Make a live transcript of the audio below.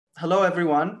Hello,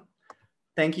 everyone.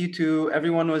 Thank you to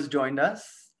everyone who has joined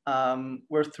us.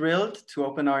 We're thrilled to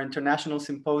open our international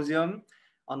symposium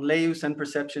on lay use and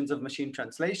perceptions of machine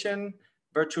translation,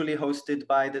 virtually hosted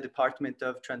by the Department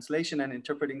of Translation and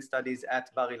Interpreting Studies at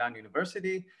Bar-Ilan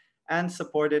University, and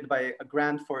supported by a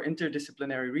grant for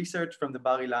interdisciplinary research from the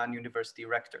Bar-Ilan University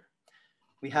rector.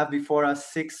 We have before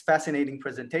us 6 fascinating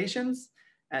presentations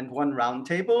and 1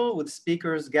 roundtable with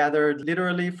speakers gathered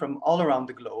literally from all around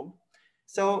the globe.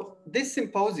 So this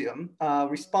symposium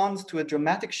responds to a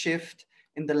dramatic shift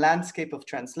in the landscape of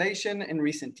translation in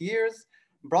recent years,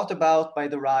 brought about by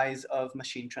the rise of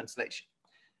machine translation.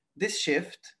 This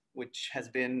shift, which has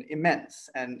been immense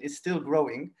and is still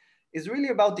growing, is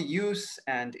really about the use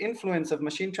and influence of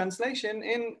machine translation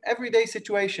in everyday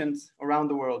situations around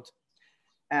the world.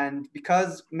 And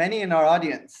because many in our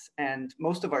audience and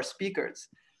most of our speakers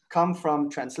come from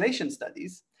translation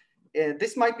studies,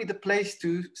 this might be the place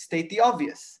to state the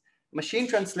obvious. Machine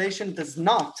translation does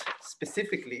not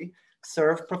specifically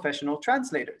serve professional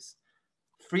translators.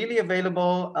 Freely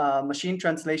available machine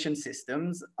translation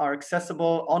systems are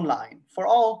accessible online for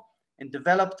all in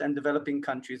developed and developing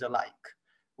countries alike,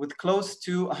 with close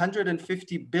to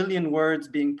 150 billion words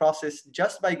being processed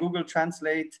just by Google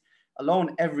Translate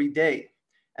alone every day,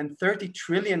 and 30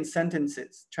 trillion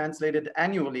sentences translated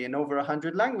annually in over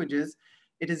 100 languages.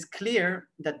 It is clear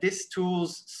that this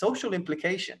tool's social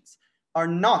implications are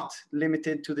not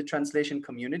limited to the translation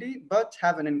community, but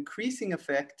have an increasing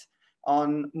effect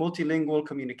on multilingual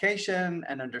communication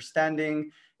and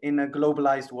understanding in a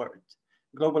globalized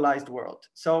world.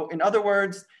 So in other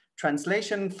words,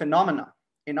 translation phenomena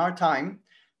in our time,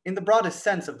 in the broadest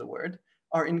sense of the word,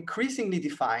 are increasingly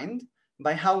defined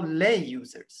by how lay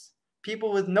users,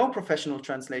 people with no professional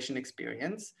translation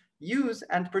experience, use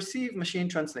and perceive machine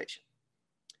translation.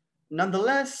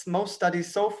 Nonetheless, most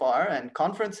studies so far and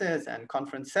conferences and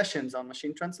conference sessions on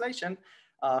machine translation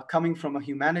coming from a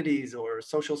humanities or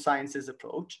social sciences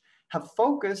approach have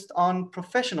focused on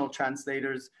professional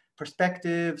translators'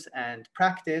 perspectives and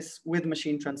practice with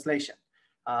machine translation,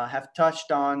 have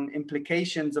touched on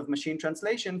implications of machine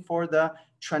translation for the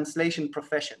translation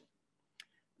profession.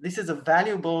 This is a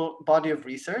valuable body of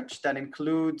research that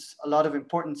includes a lot of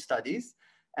important studies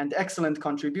and excellent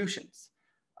contributions.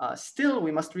 Still,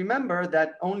 we must remember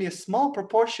that only a small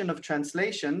proportion of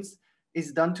translations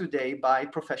is done today by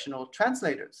professional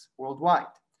translators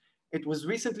worldwide. It was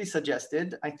recently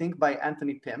suggested, I think by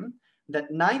Anthony Pym,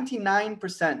 that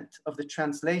 99% of the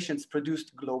translations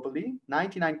produced globally,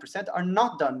 99% are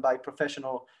not done by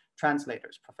professional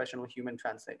translators, professional human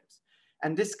translators.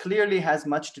 And this clearly has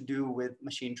much to do with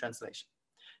machine translation.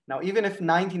 Now, even if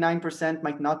 99%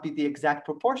 might not be the exact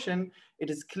proportion, it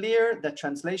is clear that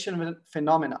translation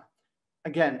phenomena,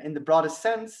 again, in the broadest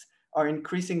sense, are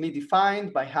increasingly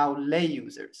defined by how lay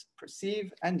users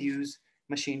perceive and use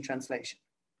machine translation.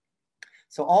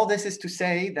 So all this is to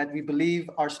say that we believe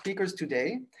our speakers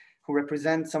today, who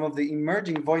represent some of the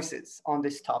emerging voices on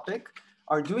this topic,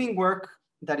 are doing work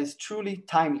that is truly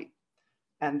timely.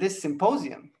 And this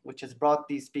symposium, which has brought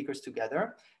these speakers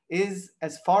together, is,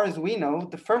 as far as we know,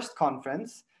 the first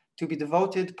conference to be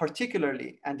devoted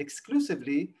particularly and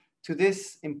exclusively to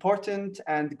this important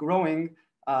and growing,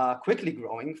 quickly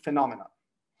growing phenomenon.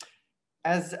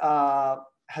 As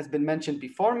has been mentioned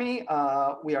before me,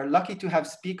 we are lucky to have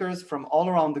speakers from all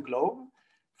around the globe,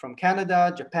 from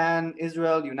Canada, Japan,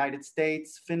 Israel, United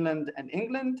States, Finland, and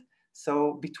England.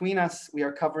 So between us, we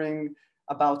are covering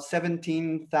about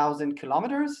 17,000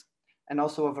 kilometers and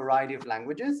also a variety of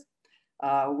languages.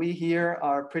 We here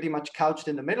are pretty much couched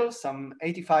in the middle, some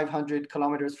 8,500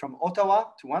 kilometers from Ottawa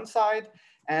to one side,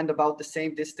 and about the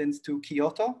same distance to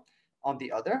Kyoto on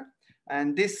the other.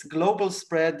 And this global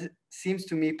spread seems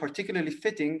to me particularly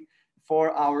fitting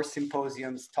for our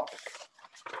symposium's topic.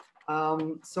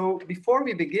 So before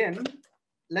we begin,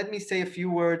 let me say a few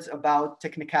words about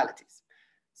technicalities.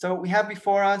 So we have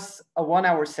before us a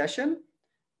 1-hour session,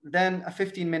 then a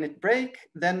 15-minute break,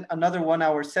 then another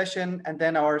 1-hour session, and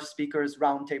then our speakers'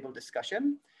 roundtable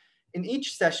discussion. In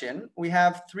each session, we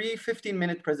have 3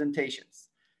 15-minute presentations.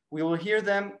 We will hear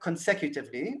them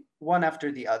consecutively, one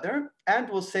after the other, and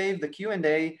we'll save the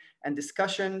Q&A and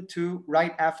discussion to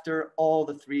right after all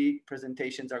the 3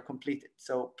 presentations are completed.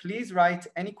 So please write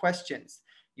any questions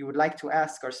you would like to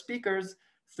ask our speakers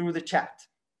through the chat.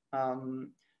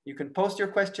 You can post your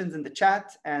questions in the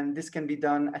chat, and this can be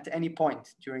done at any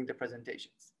point during the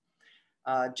presentations.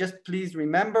 Just please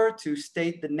remember to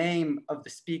state the name of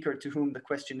the speaker to whom the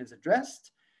question is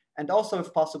addressed, and also,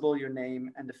 if possible, your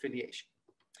name and affiliation.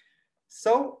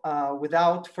 So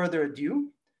without further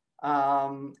ado,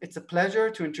 It's a pleasure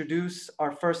to introduce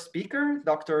our first speaker,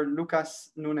 Dr.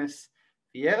 Nunes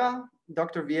Vieira.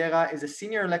 Dr. Vieira is a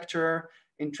senior lecturer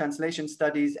in translation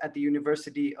studies at the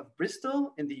University of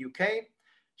Bristol in the UK.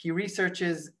 He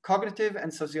researches cognitive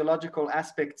and sociological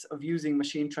aspects of using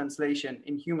machine translation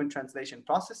in human translation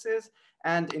processes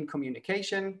and in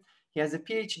communication. He has a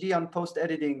PhD on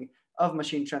post-editing of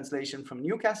machine translation from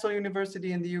Newcastle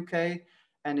University in the UK,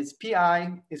 and his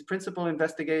PI is principal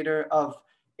investigator of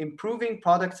Improving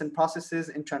Products and Processes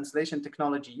in Translation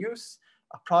Technology Use,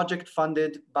 a project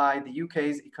funded by the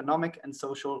UK's Economic and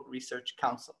Social Research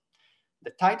Council.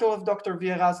 The title of Dr.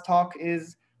 Vieira's talk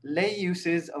is Lay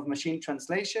Uses of Machine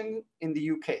Translation in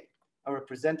the UK, a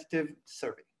representative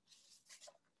survey.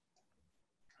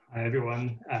 Hi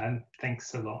everyone, and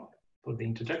thanks a lot for the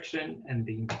introduction and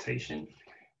the invitation.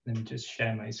 Let me just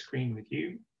share my screen with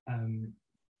you.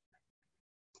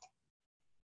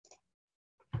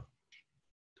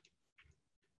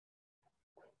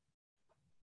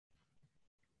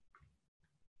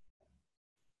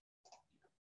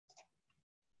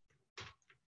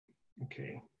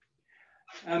 Okay.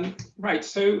 Right,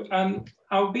 so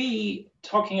I'll be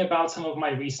talking about some of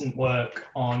my recent work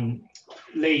on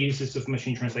lay uses of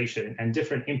machine translation and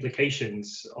different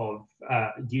implications of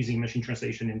using machine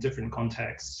translation in different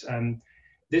contexts.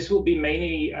 This will be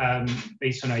mainly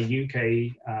based on a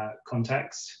UK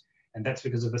context, and that's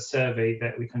because of a survey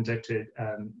that we conducted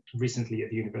recently at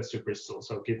the University of Bristol,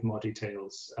 so I'll give more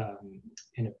details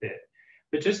in a bit.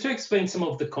 But just to explain some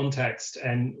of the context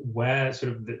and where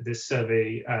sort of this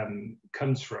survey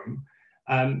comes from,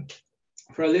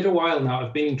 for a little while now,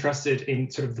 I've been interested in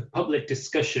sort of the public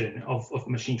discussion of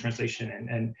machine translation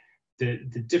and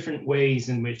the different ways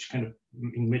in which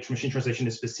machine translation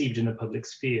is perceived in the public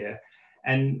sphere.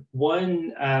 And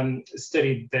one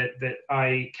study that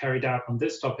I carried out on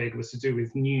this topic was to do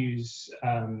with news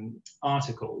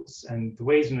articles and the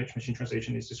ways in which machine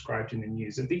translation is described in the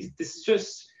news. And this is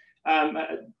just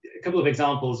a couple of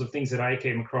examples of things that I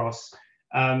came across.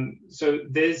 So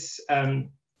there's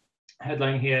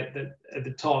headline here at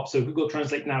the top. So Google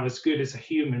Translate now as good as a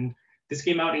human. This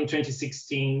came out in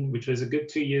 2016, which was a good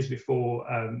 2 years before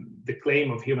the claim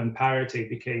of human parity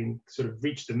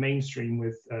reached the mainstream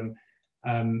with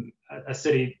a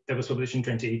study that was published in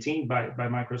 2018 by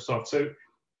Microsoft. So,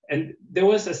 and there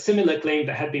was a similar claim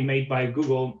that had been made by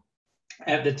Google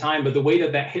at the time, but the way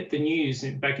that hit the news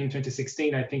back in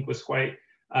 2016, I think was quite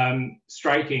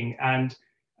striking. And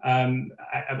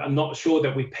I'm not sure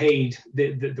that we paid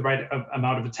the right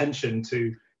amount of attention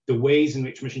to the ways in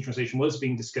which machine translation was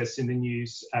being discussed in the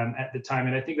news at the time.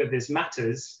 And I think that this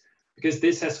matters because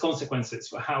this has consequences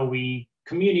for how we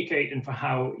communicate and for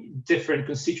how different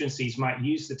constituencies might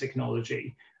use the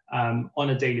technology on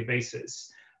a daily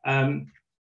basis.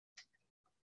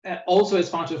 Also, as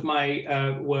part of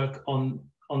my work on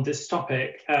this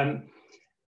topic,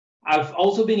 I've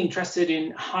also been interested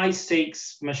in high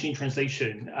stakes machine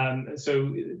translation.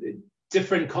 So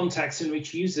different contexts in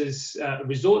which users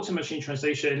resort to machine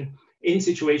translation in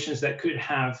situations that could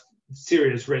have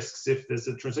serious risks if there's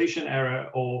a translation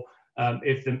error or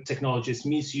if the technology is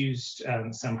misused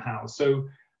somehow. So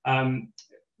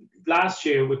last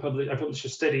year, I published a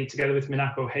study together with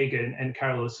Minako Hagen and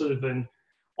Carol O'Sullivan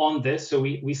on this. So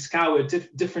we scoured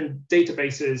different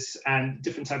databases and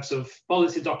different types of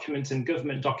policy documents and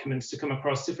government documents to come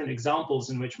across different examples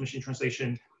in which machine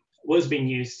translation was being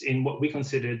used in what we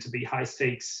considered to be high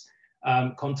stakes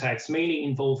contexts, mainly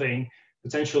involving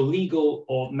potential legal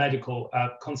or medical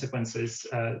consequences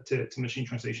to machine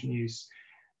translation use.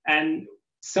 And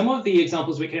some of the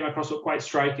examples we came across were quite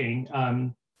striking.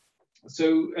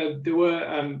 There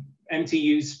were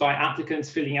MTUs by applicants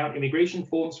filling out immigration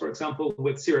forms, for example,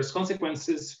 with serious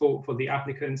consequences for the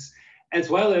applicants, as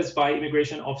well as by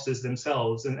immigration officers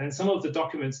themselves. And some of the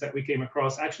documents that we came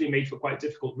across actually made for quite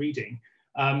difficult reading.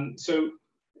 So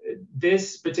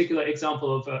this particular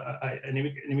example of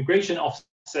an immigration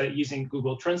officer using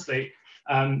Google Translate,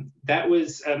 that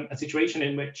was a situation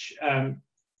in which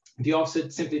the officer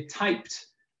simply typed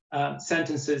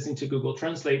sentences into Google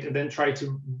Translate and then tried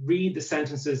to read the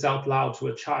sentences out loud to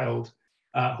a child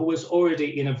who was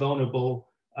already in a vulnerable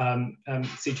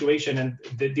situation. And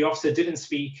the officer didn't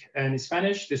speak any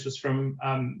Spanish. This was from,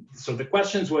 so the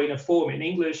questions were in a form in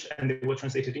English and they were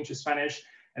translated into Spanish.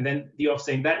 And then the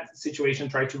officer in that situation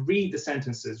tried to read the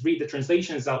sentences, read the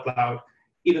translations out loud,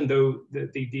 even though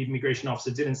the immigration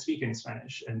officer didn't speak any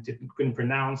Spanish and couldn't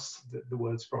pronounce the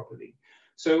words properly.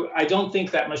 So I don't think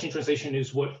that machine translation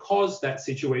is what caused that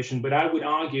situation, but I would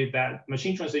argue that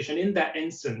machine translation in that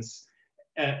instance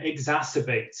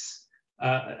exacerbates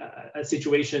a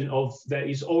situation of that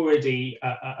is already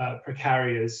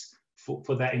precarious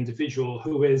for that individual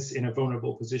who is in a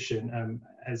vulnerable position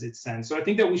as it stands. So I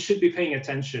think that we should be paying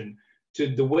attention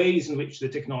to the ways in which the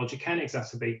technology can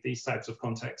exacerbate these types of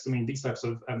contexts. I mean, these types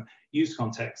of use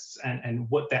contexts, and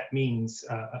what that means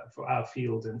for our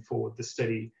field and for the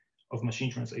study of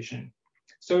machine translation.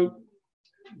 So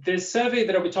this survey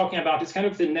that I'll be talking about is kind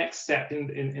of the next step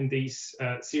in these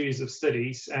series of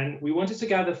studies. And we wanted to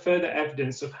gather further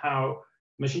evidence of how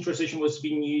machine translation was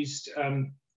being used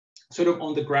sort of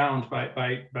on the ground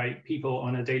by people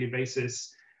on a daily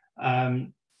basis.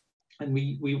 And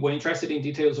we were interested in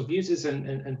details of uses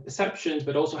and perceptions,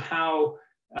 but also how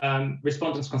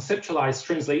respondents conceptualized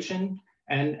translation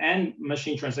and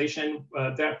machine translation,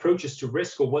 their approaches to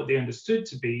risk, or what they understood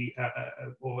to be,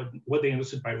 or what they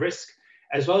understood by risk,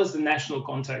 as well as the national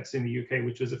context in the UK,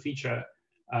 which was a feature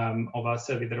of our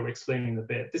survey that I'll explain in a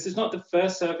bit. This is not the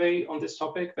first survey on this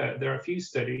topic. There are a few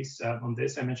studies on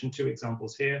this. I mentioned two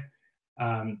examples here.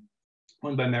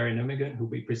 One by Mary Nurminen, who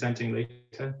will be presenting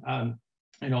later,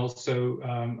 and also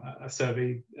a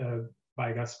survey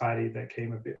by Gaspari that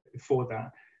came a bit before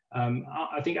that.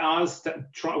 I think ours,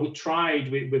 we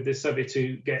tried with this survey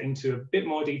to get into a bit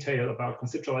more detail about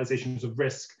conceptualizations of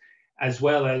risk, as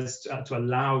well as to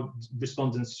allow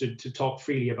respondents to talk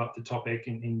freely about the topic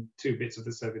in two bits of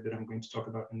the survey that I'm going to talk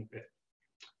about in a bit.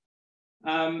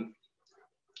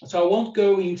 So I won't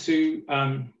go into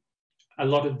a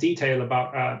lot of detail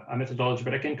about our methodology,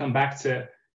 but I can come back to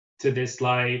this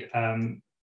slide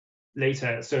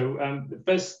later. So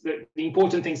first, the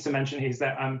important things to mention is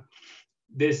that I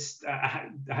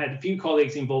had a few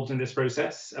colleagues involved in this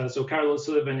process. So Carol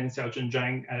O'Sullivan and Xiaojun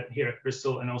Zhang here at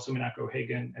Bristol, and also Minako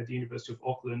Hagen at the University of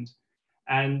Auckland.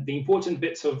 And the important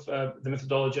bits of the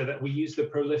methodology are that we use the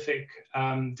prolific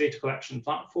data collection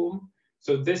platform.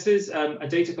 So this is a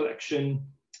data collection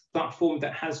platform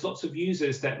that has lots of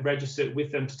users that register with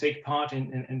them to take part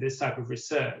in this type of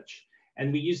research.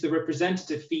 And we use the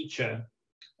representative feature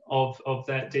of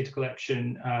that data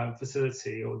collection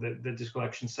facility, or the data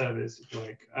collection service, if you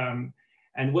like.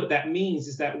 And what that means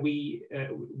is that we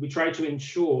try to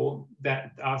ensure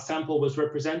that our sample was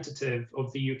representative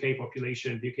of the UK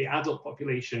population, the UK adult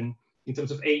population, in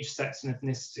terms of age, sex, and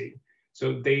ethnicity.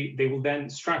 So they will then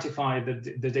stratify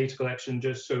the data collection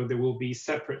just so there will be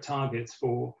separate targets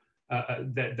for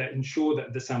that ensure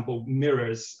that the sample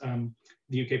mirrors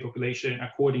the UK population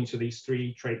according to these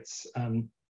three traits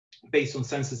based on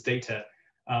census data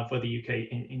for the UK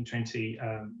in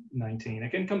 2019. I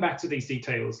can come back to these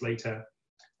details later,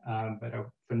 but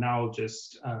for now, I'll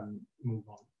just move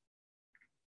on.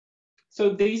 So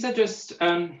these are just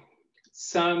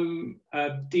some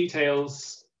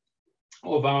details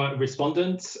of our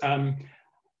respondents.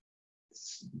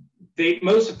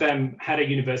 Most of them had a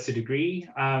university degree.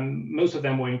 Most of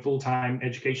them were in full-time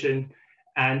education,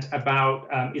 and about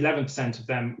 11% of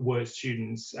them were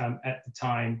students at the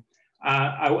time.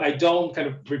 I don't kind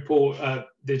of report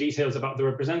the details about the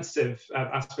representative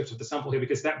aspect of the sample here,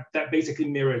 because that basically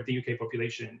mirrored the UK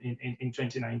population in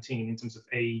 2019 in terms of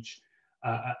age,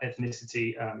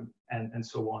 ethnicity, and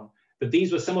so on. But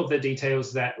these were some of the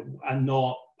details that are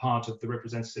not part of the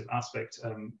representative aspect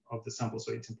of the sample,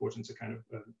 so it's important to kind of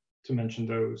to mention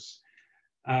those.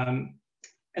 And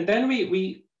then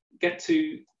we get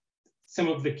to some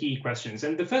of the key questions.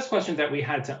 And the first question that we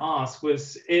had to ask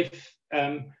was if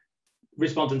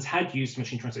respondents had used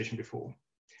machine translation before.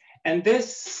 And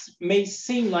this may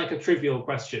seem like a trivial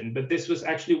question, but this was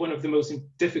actually one of the most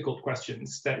difficult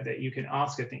questions that you can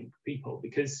ask, I think, people,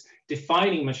 because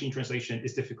defining machine translation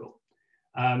is difficult.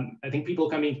 I think people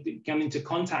come into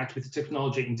contact with the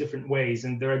technology in different ways,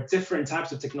 and there are different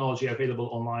types of technology available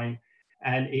online,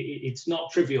 and it's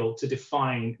not trivial to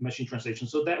define machine translation.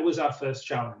 So that was our first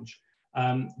challenge.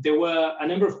 There were a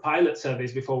number of pilot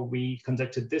surveys before we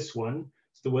conducted this one.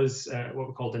 So there was what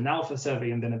we called an alpha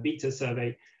survey and then a beta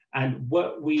survey. And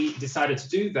what we decided to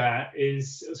do that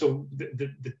is, so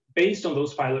based on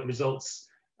those pilot results,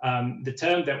 the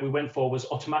term that we went for was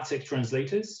automatic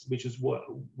translators, which is what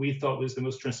we thought was the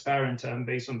most transparent term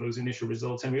based on those initial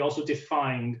results. And we also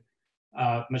defined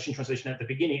machine translation at the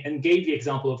beginning and gave the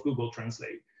example of Google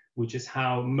Translate, which is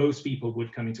how most people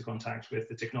would come into contact with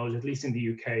the technology, at least in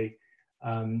the UK.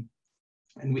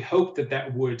 And we hoped that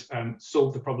that would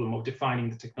solve the problem of defining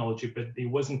the technology, but it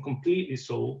wasn't completely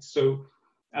solved. So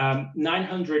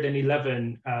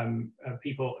 911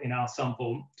 people in our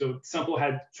sample. So the sample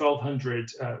had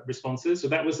 1,200 responses. So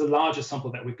that was the largest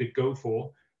sample that we could go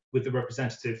for with the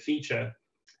representative feature.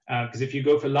 Because if you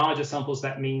go for larger samples,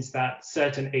 that means that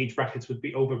certain age brackets would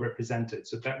be overrepresented.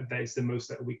 So that is the most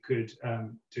that we could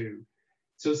do.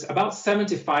 So it's about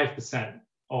 75%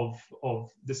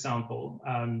 of the sample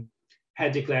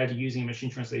had declared using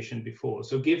machine translation before.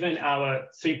 So given our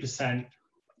 3%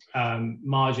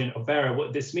 margin of error,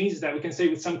 what this means is that we can say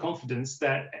with some confidence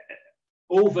that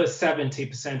over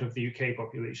 70% of the UK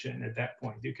population at that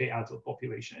point, the UK adult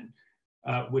population,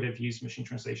 would have used machine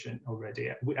translation already.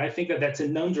 I think that that's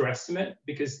an underestimate,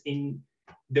 because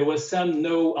there were some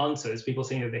no answers, people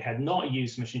saying that they had not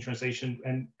used machine translation.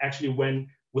 And actually, when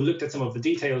we looked at some of the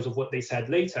details of what they said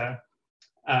later,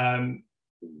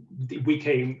 we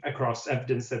came across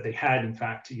evidence that they had, in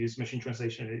fact, used machine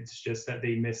translation. It's just that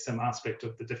they missed some aspect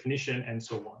of the definition and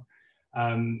so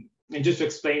on. And just to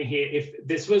explain here, if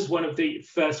this was one of the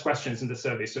first questions in the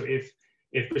survey, so if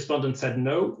respondents said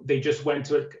no, they just went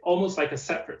to it almost like a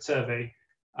separate survey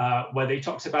where they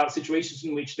talked about situations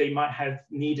in which they might have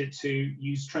needed to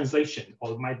use translation,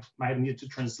 or might have needed to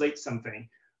translate something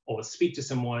or speak to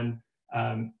someone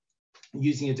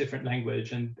using a different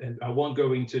language. And I won't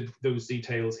go into those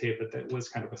details here, but that was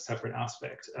kind of a separate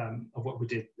aspect of what we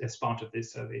did as part of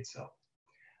this survey itself.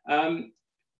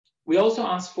 We also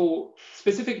asked for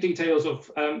specific details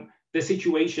of the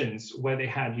situations where they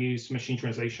had used machine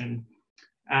translation,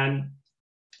 and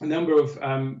a number of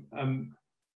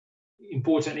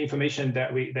important information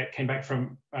that came back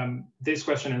from this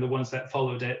question and the ones that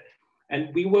followed it.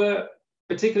 And we were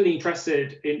particularly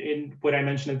interested in what I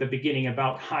mentioned at the beginning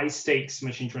about high stakes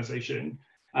machine translation.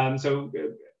 So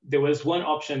there was one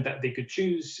option that they could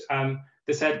choose.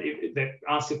 They said that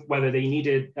asked whether they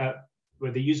needed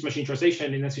where they used machine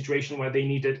translation in a situation where they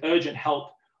needed urgent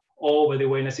help, or where they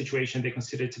were in a situation they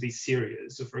considered to be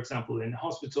serious. So for example, in a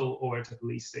hospital or at a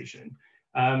police station.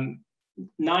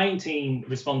 19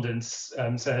 respondents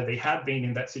said they had been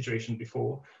in that situation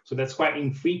before. So that's quite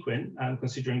infrequent,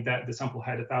 considering that the sample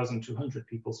had 1,200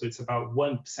 people. So it's about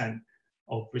 1%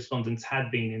 of respondents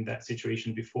had been in that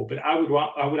situation before. But I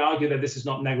would argue that this is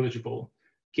not negligible,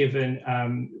 given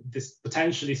this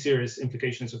potentially serious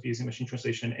implications of using machine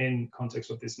translation in context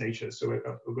of this nature. So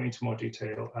we'll go into more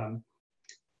detail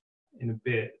in a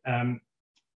bit.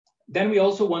 Then we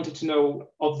also wanted to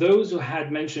know, of those who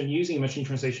had mentioned using machine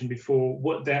translation before,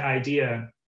 what their idea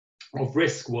of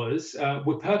risk was.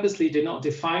 We purposely did not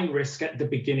define risk at the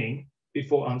beginning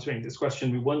before answering this question.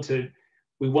 We wanted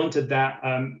that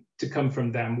to come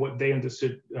from them, what they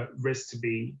understood risk to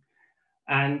be.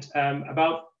 And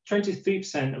about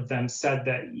 23% of them said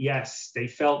that, yes, they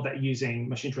felt that using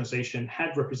machine translation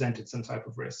had represented some type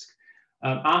of risk.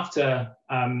 After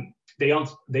they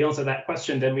answered that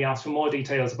question, then we asked for more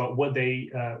details about what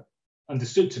they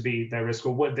understood to be their risk,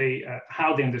 or what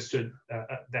how they understood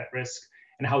that risk,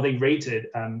 and how they rated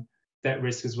that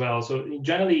risk as well. So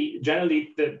generally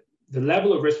the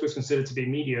level of risk was considered to be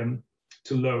medium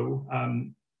to low,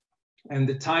 and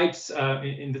the types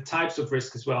in the types of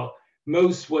risk as well,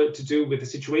 most were to do with the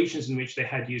situations in which they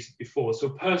had used it before. So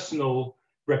personal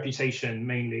reputation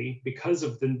mainly, because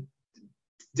of the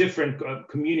different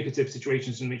communicative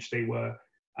situations in which they were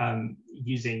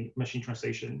using machine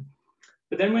translation.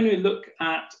 But then when we look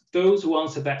at those who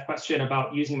answered that question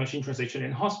about using machine translation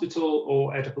in hospital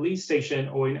or at a police station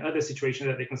or in other situations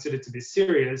that they considered to be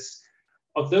serious,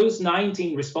 of those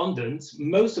 19 respondents,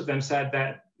 most of them said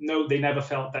that no, they never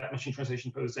felt that machine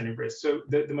translation posed any risk. So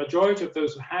the majority of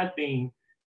those who had been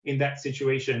in that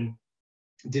situation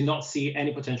did not see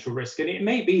any potential risk. And it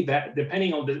may be that,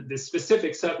 depending on the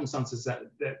specific circumstances that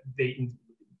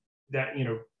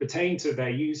pertain to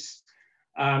their use,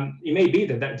 it may be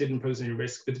that didn't pose any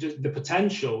risk, but just the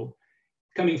potential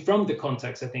coming from the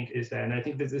context, I think, is there. And I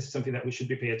think that this is something that we should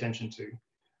be paying attention to.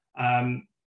 And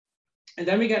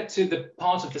then we get to the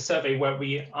part of the survey where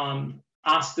we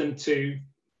asked them to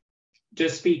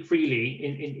just speak freely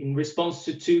in response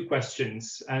to two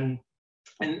questions.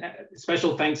 And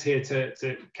special thanks here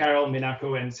to Carol,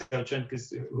 Minako, and Selchuk,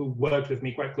 who worked with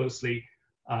me quite closely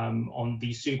on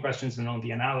these two questions and on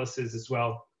the analysis as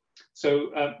well.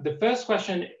 So the first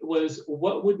question was,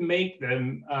 what would make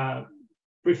them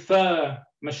prefer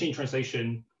machine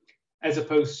translation as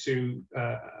opposed to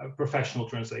a professional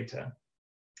translator?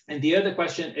 And the other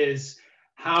question is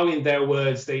how, in their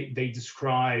words, they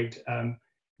described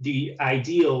the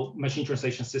ideal machine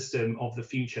translation system of the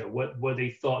future, what they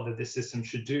thought that this system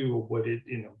should do, or what it,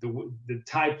 the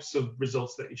types of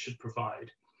results that it should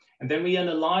provide. And then we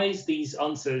analyze these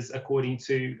answers according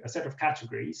to a set of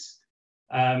categories.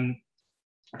 And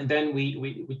then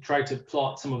we try to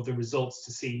plot some of the results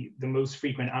to see the most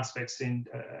frequent aspects in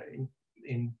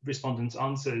respondents'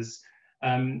 answers.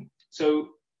 So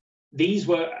these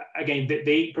were, again,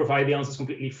 they provide the answers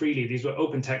completely freely. These were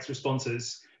open text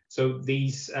responses. So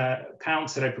these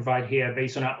counts that I provide here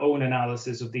based on our own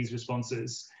analysis of these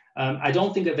responses. I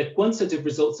don't think that the quantitative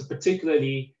results are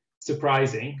particularly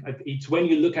surprising. It's when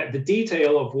you look at the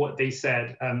detail of what they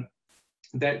said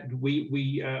that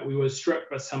we were struck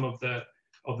by some of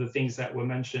the things that were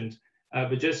mentioned.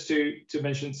 But just to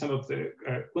mention some of the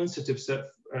quantitative stuff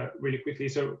really quickly.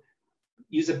 So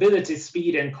usability,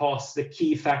 speed, and cost, the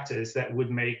key factors that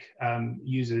would make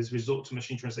users resort to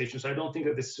machine translation. So I don't think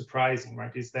that this is surprising,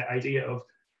 right? Is the idea of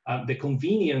the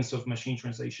convenience of machine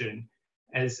translation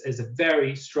as a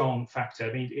very strong factor.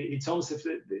 I mean, it's almost if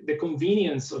the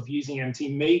convenience of using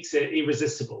MT makes it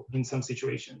irresistible in some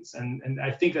situations. And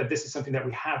I think that this is something that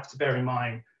we have to bear in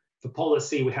mind. For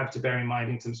policy, we have to bear in mind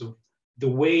in terms of the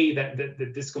way that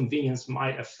this convenience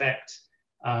might affect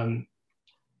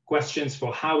questions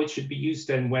for how it should be used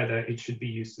and whether it should be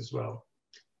used as well.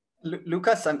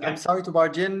 Lucas, I'm sorry to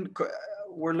barge in.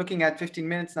 We're looking at 15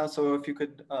 minutes now, so if you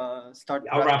could start.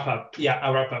 I'll wrap up. Yeah,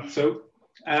 I'll wrap up. So,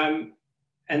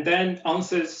 and then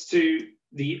answers to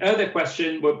the other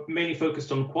question were mainly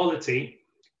focused on quality,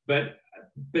 but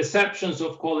perceptions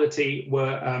of quality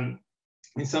were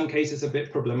in some cases a bit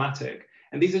problematic.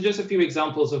 And these are just a few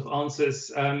examples of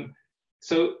answers.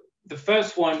 So the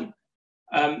first one,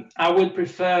 I would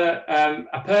prefer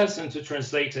a person to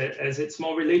translate it, as it's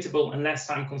more relatable and less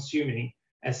time consuming,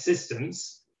 as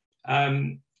systems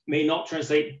may not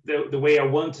translate the way I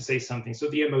want to say something. So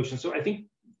the emotion. So I think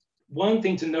one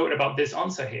thing to note about this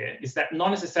answer here is that not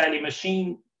necessarily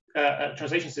machine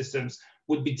translation systems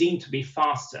would be deemed to be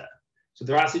faster. So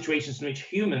there are situations in which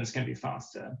humans can be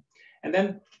faster. And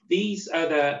then these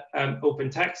other open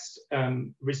text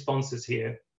responses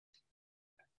here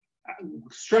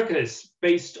struck us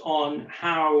based on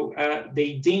how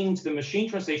they deemed the machine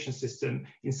translation system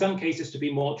in some cases to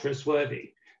be more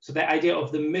trustworthy. So the idea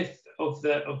of the myth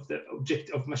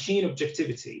of machine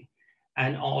objectivity,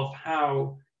 and of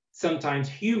how sometimes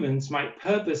humans might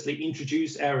purposely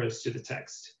introduce errors to the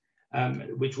text,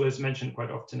 which was mentioned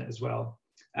quite often as well.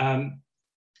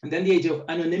 And then the idea of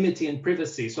anonymity and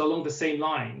privacy, so along the same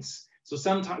lines. So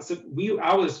sometimes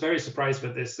I was very surprised by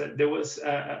this, that there was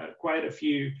quite a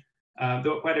few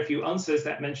answers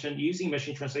that mentioned using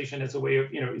machine translation as a way of,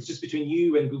 it's just between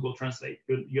you and Google Translate.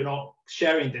 You're not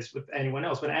sharing this with anyone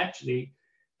else, but actually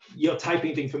you're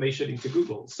typing the information into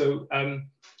Google. So,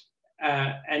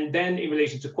 and then in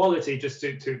relation to quality, just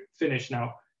to finish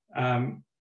now,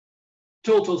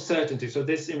 total certainty. So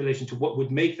this in relation to what would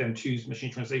make them choose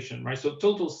machine translation, right? So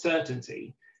total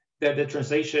certainty that the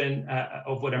translation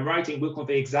of what I'm writing will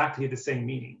convey exactly the same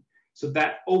meaning. So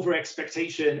that over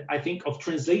expectation, I think, of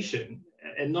translation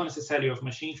and not necessarily of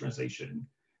machine translation.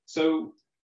 So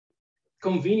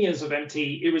convenience of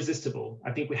MT, irresistible.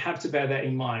 I think we have to bear that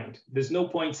in mind. There's no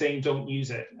point saying don't use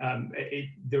it.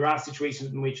 There are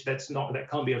situations in which that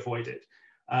can't be avoided.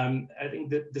 I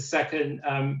think that the second,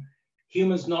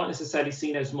 humans not necessarily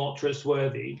seen as more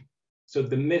trustworthy. So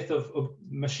the myth of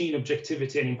machine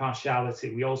objectivity and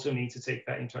impartiality, we also need to take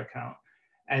that into account.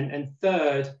 And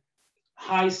third,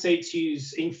 high stakes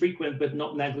use, infrequent but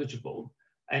not negligible.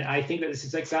 And I think that this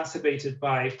is exacerbated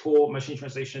by poor machine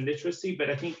translation literacy, but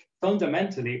I think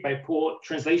fundamentally by poor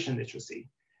translation literacy.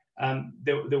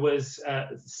 There was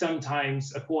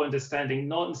sometimes a poor understanding,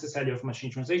 not necessarily of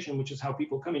machine translation, which is how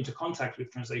people come into contact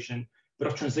with translation, but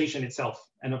of translation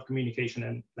itself and of communication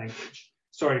and language.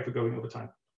 Sorry for going over time.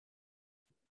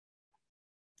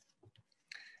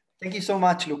 Thank you so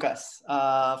much, Lucas,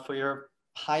 for your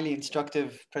highly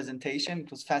instructive presentation.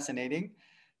 It was fascinating.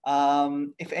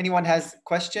 If anyone has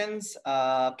questions,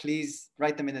 please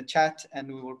write them in the chat and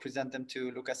we will present them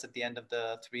to Lucas at the end of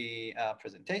the three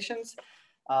presentations.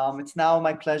 It's now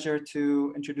my pleasure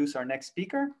to introduce our next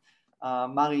speaker.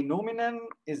 Mari Nurminen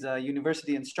is a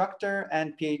university instructor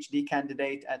and PhD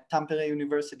candidate at Tampere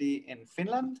University in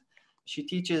Finland. She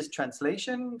teaches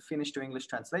translation, Finnish to English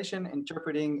translation,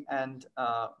 interpreting, and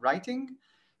writing.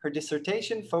 Her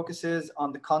dissertation focuses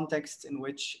on the context in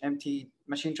which MT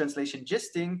machine translation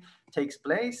gisting takes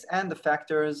place and the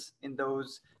factors in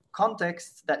those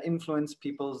contexts that influence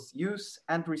people's use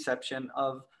and reception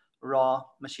of raw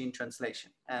machine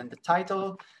translation. And the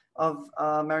title of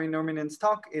Mari Nurminen's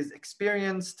talk is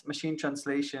Experienced Machine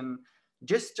Translation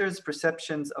Gisters'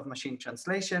 Perceptions of Machine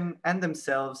Translation and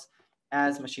Themselves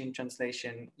as Machine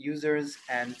Translation Users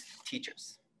and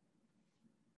Teachers.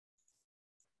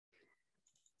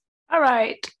 All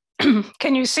right,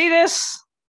 can you see this?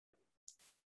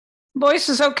 Voice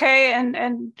is okay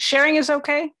and sharing is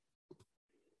okay?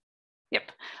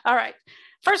 Yep, all right.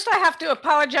 First, I have to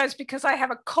apologize because I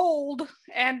have a cold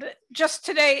and just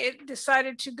today it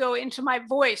decided to go into my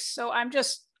voice. So I'm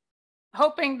just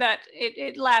hoping that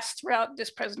it lasts throughout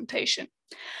this presentation.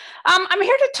 I'm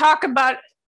here to talk about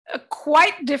a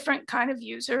quite different kind of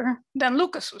user than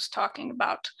Lucas was talking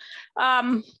about.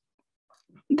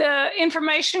 The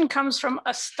information comes from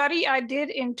a study I did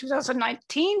in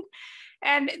 2019,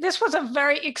 and this was a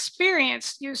very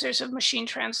experienced users of machine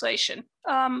translation.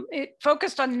 It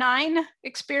focused on 9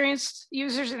 experienced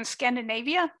users in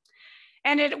Scandinavia,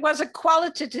 and it was a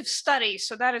qualitative study,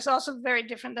 so that is also very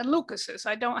different than Lucas's.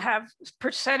 I don't have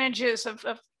percentages of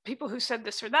people who said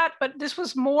this or that, but this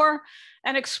was more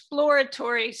an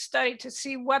exploratory study to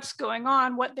see what's going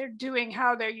on, what they're doing,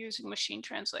 how they're using machine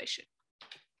translation.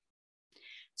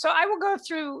 So I will go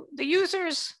through the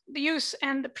users, the use,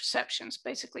 and the perceptions,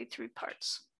 basically 3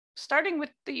 parts, starting with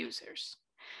the users.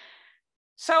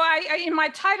 So in my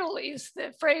title is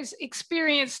the phrase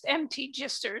experienced MT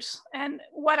gisters. And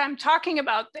what I'm talking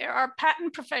about there are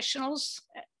patent professionals.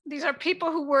 These are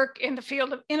people who work in the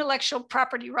field of intellectual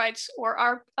property rights,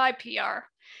 or IPR.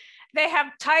 They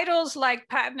have titles like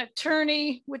patent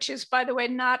attorney, which is, by the way,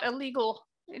 not a legal,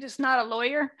 it is not a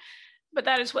lawyer, but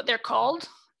that is what they're called.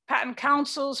 Patent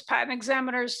counsels, patent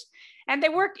examiners, and they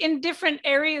work in different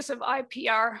areas of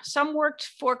IPR. Some worked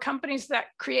for companies that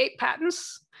create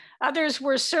patents. Others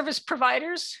were service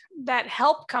providers that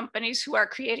help companies who are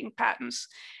creating patents.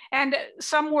 And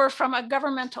some were from a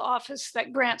governmental office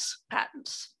that grants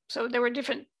patents. So there were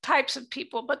different types of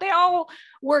people, but they all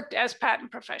worked as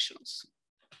patent professionals.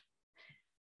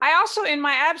 I also, in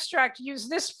my abstract, use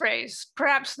this phrase,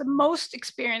 perhaps the most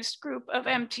experienced group of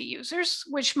MT users,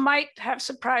 which might have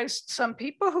surprised some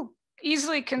people who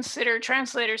easily consider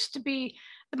translators to be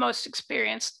the most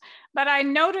experienced. But I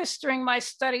noticed during my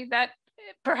study that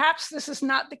perhaps this is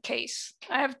not the case.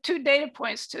 I have 2 data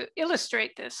points to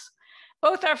illustrate this.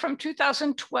 Both are from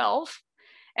 2012,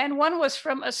 and one was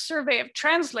from a survey of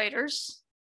translators.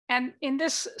 And in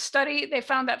this study, they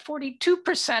found that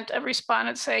 42% of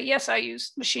respondents say, yes, I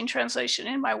use machine translation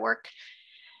in my work.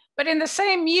 But in the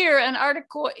same year, an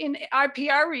article in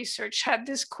IPR Research had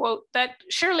this quote that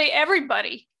surely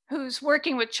everybody who's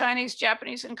working with Chinese,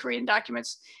 Japanese, and Korean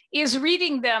documents is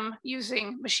reading them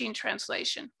using machine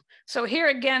translation. So here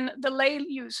again, the lay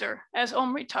user, as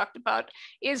Omri talked about,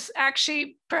 is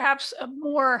actually perhaps a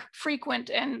more frequent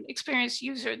and experienced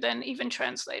user than even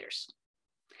translators.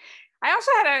 I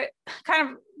also had a kind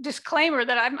of disclaimer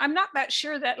that I'm not that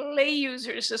sure that lay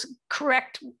users is a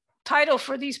correct title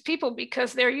for these people,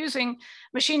 because they're using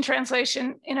machine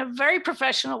translation in a very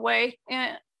professional way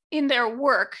in their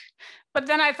work. But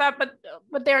then I thought,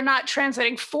 but they're not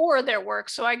translating for their work.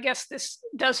 So I guess this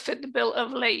does fit the bill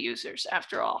of lay users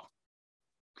after all.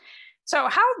 So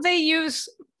how they use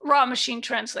raw machine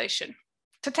translation.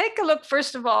 To take a look,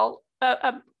 first of all,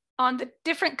 on the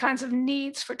different kinds of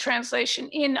needs for translation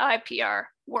in IPR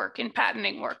work, in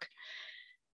patenting work.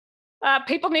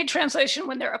 People need translation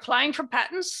when they're applying for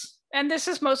patents, and this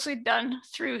is mostly done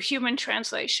through human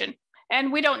translation.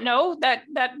 And we don't know that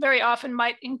very often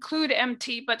might include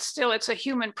MT, but still it's a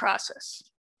human process.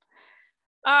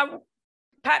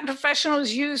 Patent professionals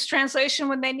use translation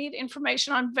when they need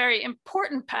information on very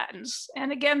important patents.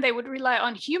 And again, they would rely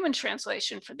on human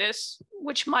translation for this,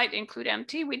 which might include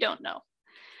MT, we don't know.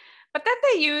 But then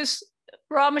they use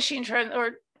raw machine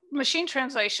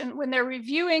translation when they're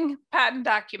reviewing patent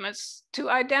documents to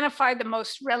identify the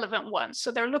most relevant ones. So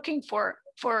they're looking for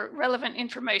relevant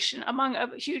information among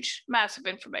a huge mass of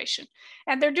information.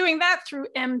 And they're doing that through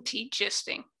MT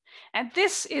gisting. And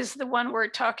this is the one we're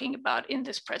talking about in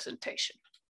this presentation.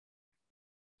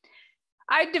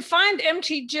 I defined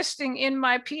MT gisting in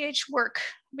my PhD work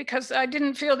because I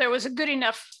didn't feel there was a good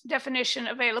enough definition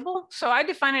available. So I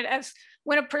define it as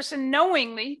when a person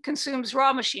knowingly consumes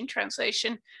raw machine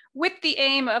translation with the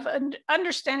aim of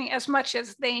understanding as much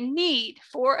as they need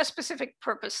for a specific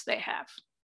purpose they have.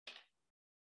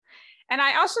 And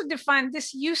I also define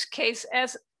this use case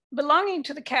as belonging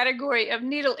to the category of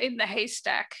needle in the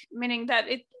haystack, meaning that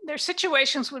there are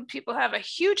situations when people have a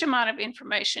huge amount of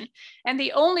information, and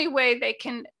the only way they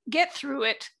can get through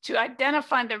it to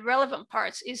identify the relevant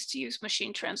parts is to use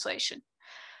machine translation.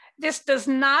 This does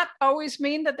not always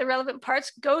mean that the relevant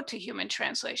parts go to human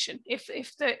translation. If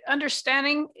the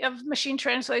understanding of machine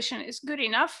translation is good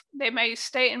enough, they may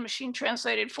stay in machine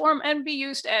translated form and be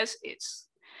used as is.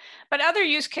 But other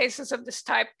use cases of this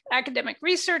type, academic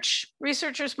research,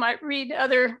 researchers might read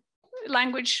other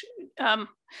language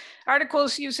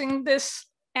articles using this,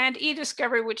 and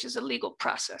e-discovery, which is a legal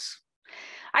process.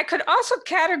 I could also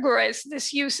categorize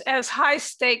this use as high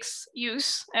stakes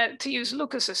use, to use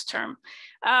Lucas's term,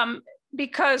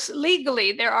 because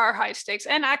legally there are high stakes,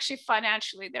 and actually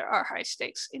financially there are high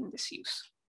stakes in this use.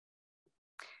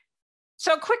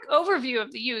 So a quick overview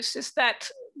of the use is that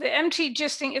the MT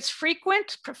gisting is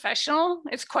frequent, professional,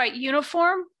 it's quite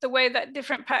uniform, the way that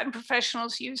different patent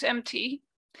professionals use MT.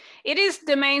 It is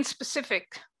domain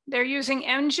specific. They're using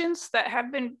engines that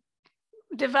have been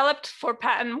developed for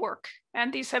patent work,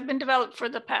 and these have been developed for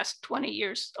the past 20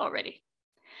 years already.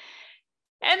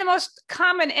 And the most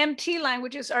common MT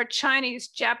languages are Chinese,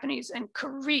 Japanese, and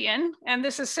Korean. And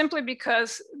this is simply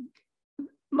because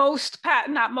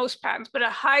not most patents, but a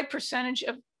high percentage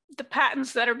of the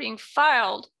patents that are being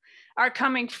filed are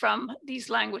coming from these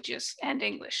languages and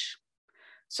English.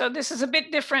 So this is a bit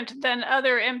different than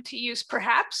other MTUs,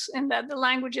 perhaps, in that the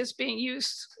languages being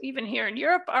used, even here in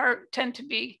Europe, tend to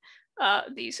be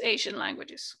these Asian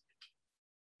languages.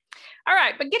 All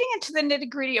right, but getting into the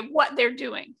nitty-gritty of what they're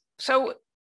doing. So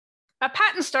a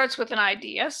patent starts with an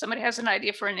idea. Somebody has an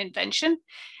idea for an invention.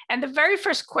 And the very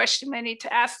first question they need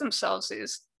to ask themselves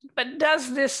is, but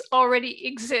does this already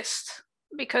exist?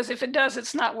 Because if it does,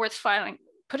 it's not worth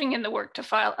putting in the work to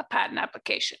file a patent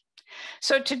application.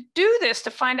 So to do this,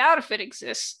 to find out if it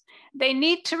exists, they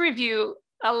need to review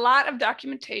a lot of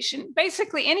documentation,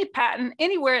 basically any patent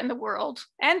anywhere in the world,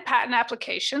 and patent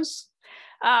applications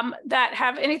that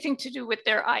have anything to do with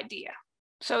their idea.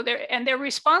 So they're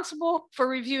responsible for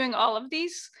reviewing all of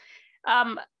these.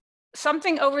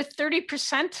 Something over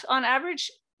 30% on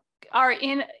average are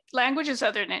in languages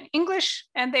other than English,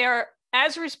 and they are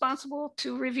as responsible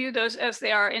to review those as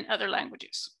they are in other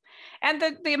languages. And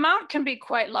the amount can be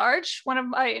quite large. One of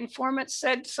my informants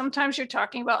said sometimes you're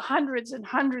talking about hundreds and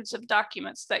hundreds of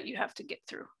documents that you have to get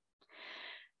through.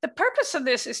 The purpose of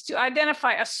this is to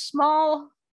identify a small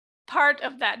part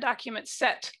of that document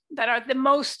set that are the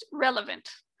most relevant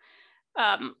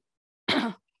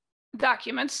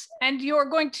documents, and you're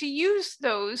going to use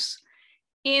those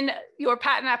in your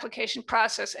patent application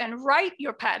process and write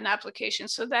your patent application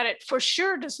so that it for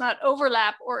sure does not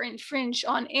overlap or infringe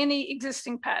on any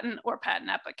existing patent or patent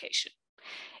application.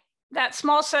 That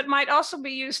small set might also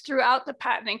be used throughout the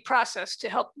patenting process to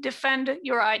help defend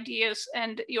your ideas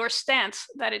and your stance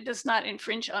that it does not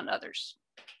infringe on others.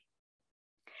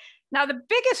 Now, the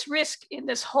biggest risk in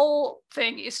this whole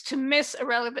thing is to miss a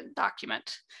relevant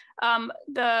document.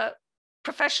 The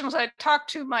professionals I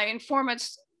talked to, my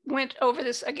informants, went over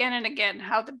this again and again,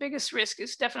 how the biggest risk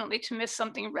is definitely to miss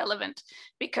something relevant,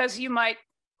 because you might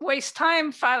waste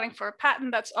time filing for a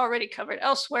patent that's already covered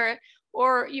elsewhere,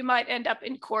 or you might end up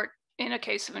in court in a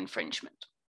case of infringement.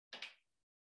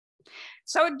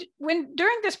 So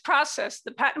during this process,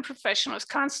 the patent professional is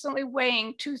constantly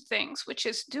weighing two things, which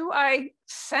is, do I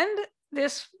send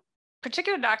this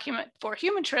particular document for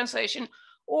human translation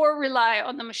or rely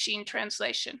on the machine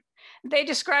translation? They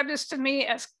described this to me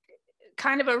as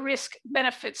kind of a risk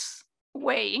benefits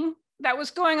weighing that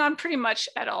was going on pretty much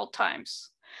at all times.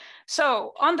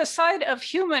 So on the side of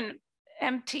human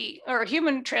MT or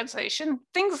human translation,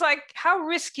 things like how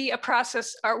risky a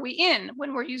process are we in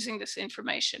when we're using this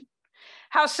information?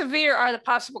 How severe are the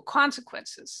possible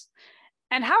consequences?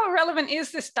 And how relevant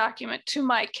is this document to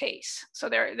my case? So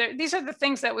these are the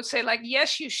things that would say, like,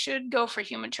 yes, you should go for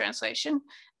human translation.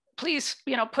 Please,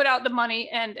 put out the money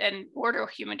and order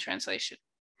human translation.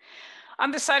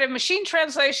 On the side of machine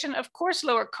translation, of course,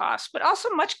 lower cost, but also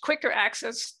much quicker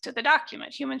access to the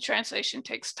document. Human translation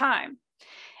takes time.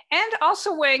 And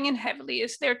also weighing in heavily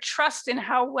is their trust in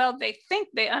how well they think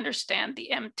they understand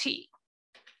the MT.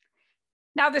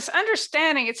 Now, this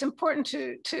understanding, it's important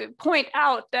to point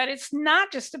out that it's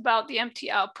not just about the MT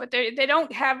output. They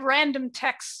don't have random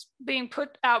texts being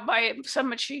put out by some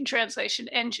machine translation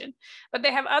engine, but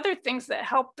they have other things that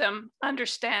help them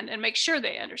understand and make sure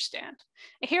they understand.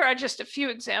 Here are just a few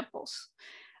examples.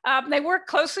 They work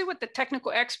closely with the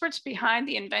technical experts behind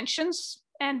the inventions,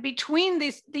 and between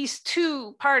these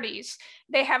two parties,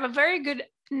 they have a very good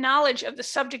knowledge of the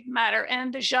subject matter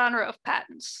and the genre of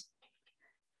patents.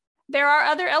 There are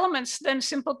other elements than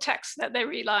simple text that they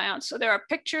rely on. So there are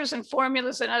pictures and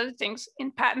formulas and other things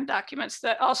in patent documents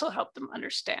that also help them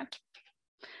understand.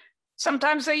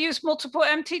 Sometimes they use multiple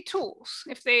MT tools.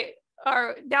 If they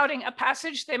are doubting a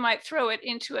passage, they might throw it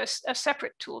into a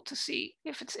separate tool to see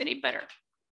if it's any better.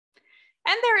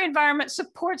 And their environment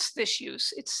supports this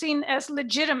use. It's seen as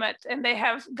legitimate, and they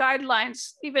have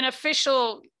guidelines, even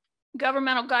official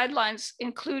governmental guidelines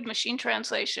include machine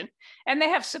translation, and they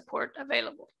have support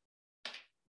available.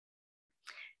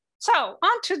 So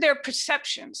on to their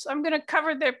perceptions. I'm going to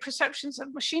cover their perceptions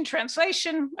of machine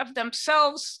translation, of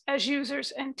themselves as users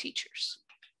and teachers.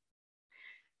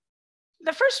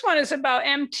 The first one is about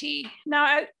MT.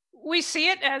 Now, we see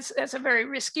it as a very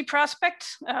risky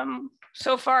prospect.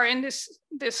 So far in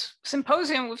this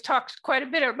symposium, we've talked quite a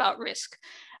bit about risk.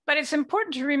 But it's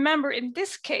important to remember in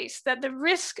this case that the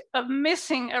risk of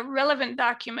missing a relevant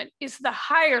document is the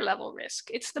higher level risk.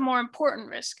 It's the more important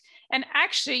risk. And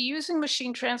actually using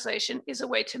machine translation is a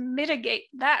way to mitigate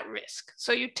that risk.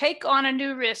 So you take on a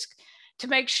new risk to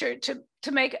make sure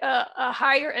to make a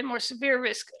higher and more severe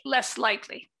risk less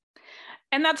likely.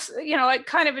 And that's, you know, a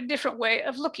kind of a different way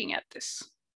of looking at this.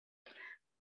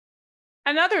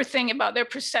 Another thing about their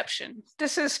perception,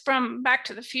 this is from Back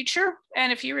to the Future.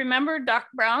 And if you remember Doc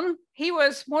Brown, he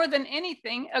was more than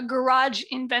anything a garage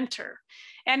inventor.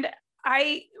 And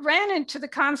I ran into the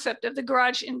concept of the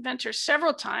garage inventor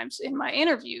several times in my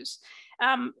interviews.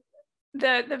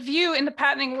 The view in the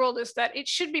patenting world is that it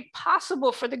should be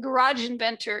possible for the garage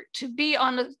inventor to be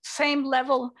on the same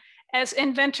level as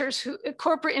inventors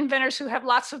corporate inventors who have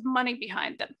lots of money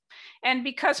behind them. And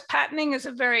because patenting is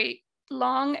a very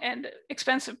long and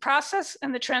expensive process,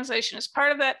 and the translation is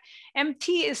part of that,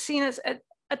 MT is seen as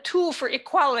a tool for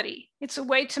equality. It's a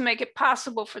way to make it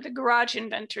possible for the garage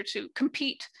inventor to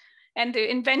compete and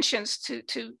the inventions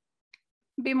to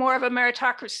be more of a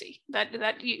meritocracy, that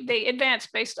they advance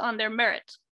based on their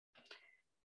merit.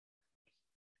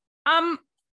 I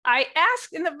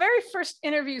asked, in the very first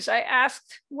interviews, I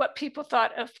asked what people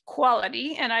thought of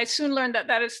quality, and I soon learned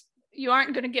that you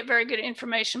aren't going to get very good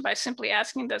information by simply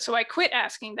asking that. So I quit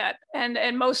asking that.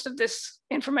 And most of this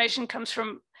information comes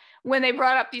from when they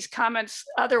brought up these comments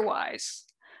otherwise.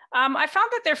 I found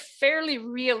that they're fairly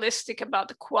realistic about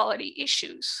the quality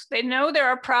issues. They know there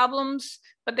are problems,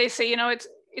 but they say, you know,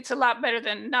 it's a lot better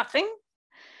than nothing.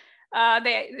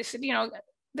 They said, you know,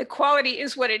 the quality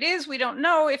is what it is. We don't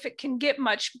know if it can get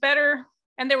much better.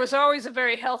 And there was always a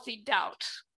very healthy doubt,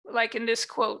 like in this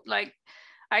quote, like,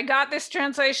 I got this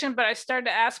translation, but I started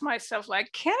to ask myself,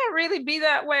 like, can it really be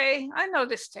that way? I know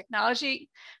this technology.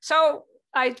 So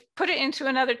I put it into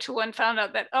another tool and found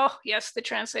out that, oh, yes, the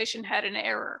translation had an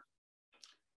error.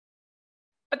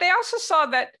 But they also saw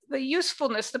that the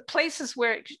usefulness, the places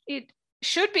where it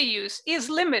should be used is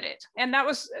limited. And that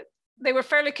was, they were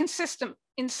fairly consistent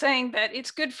in saying that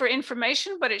it's good for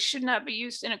information, but it should not be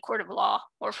used in a court of law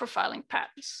or for filing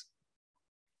patents.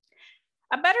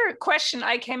 A better question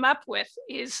I came up with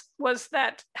was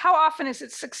that how often is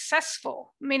it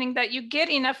successful, meaning that you get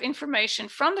enough information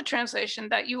from the translation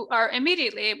that you are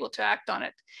immediately able to act on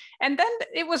it. And then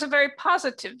it was a very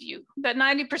positive view that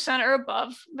 90% or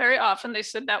above, very often they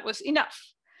said that was enough.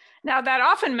 Now that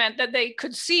often meant that they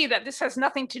could see that this has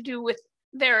nothing to do with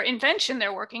their invention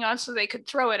they're working on, so they could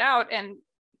throw it out and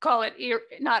call it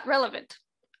not relevant.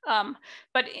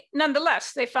 But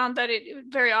nonetheless, they found that it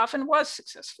very often was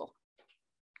successful.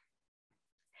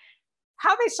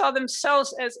 How they saw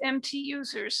themselves as MT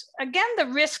users, again, the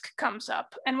risk comes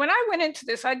up. And when I went into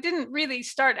this, I didn't really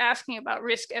start asking about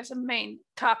risk as a main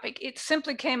topic. It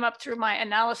simply came up through my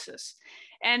analysis.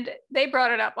 And they brought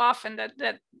it up often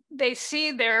that they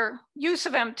see their use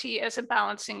of MT as a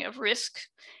balancing of risk.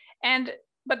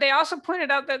 But they also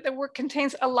pointed out that the work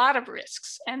contains a lot of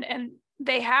risks, and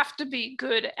they have to be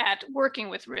good at working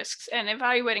with risks and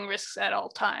evaluating risks at all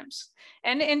times,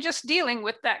 and just dealing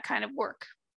with that kind of work.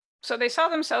 So they saw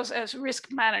themselves as risk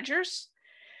managers,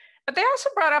 but they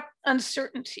also brought up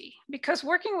uncertainty, because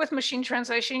working with machine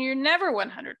translation, you're never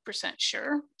 100%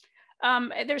 sure.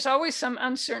 There's always some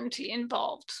uncertainty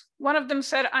involved. One of them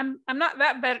said, I'm not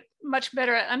that much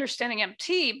better at understanding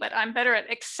MT, but I'm better at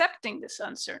accepting this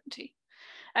uncertainty.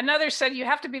 Another said, you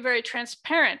have to be very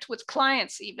transparent with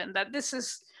clients even, that this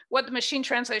is what the machine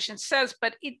translation says,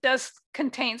 but it does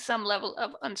contain some level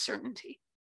of uncertainty.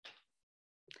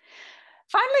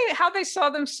 Finally, how they saw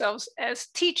themselves as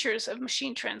teachers of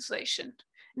machine translation.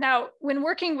 Now, when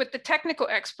working with the technical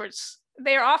experts,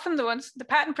 they are often the ones, the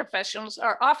patent professionals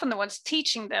are often the ones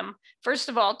teaching them, first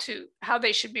of all, to how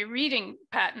they should be reading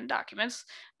patent documents,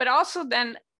 but also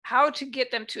then how to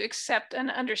get them to accept and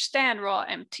understand raw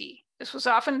MT. This was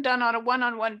often done on a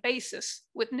one-on-one basis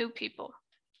with new people.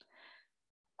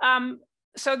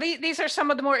 So these are some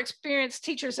of the more experienced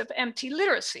teachers of MT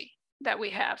literacy that we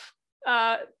have.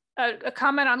 A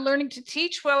comment on learning to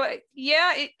teach. Well,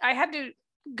 yeah, I had to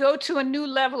go to a new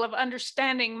level of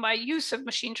understanding my use of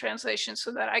machine translation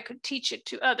so that I could teach it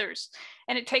to others.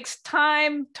 And it takes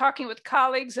time talking with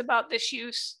colleagues about this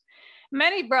use.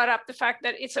 Many brought up the fact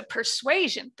that it's a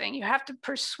persuasion thing. You have to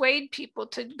persuade people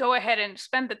to go ahead and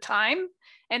spend the time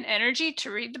and energy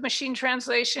to read the machine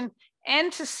translation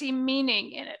and to see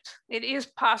meaning in it. It is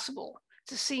possible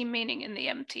to see meaning in the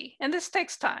MT, and this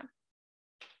takes time.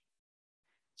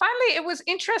 Finally, it was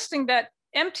interesting that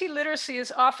MT literacy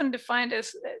is often defined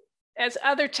as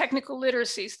other technical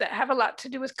literacies that have a lot to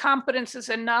do with competences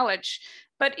and knowledge.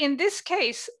 But in this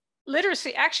case,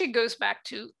 literacy actually goes back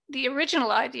to the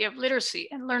original idea of literacy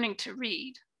and learning to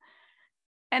read.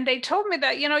 And they told me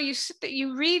that,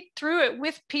 you read through it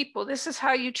with people. This is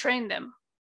how you train them.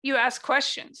 You ask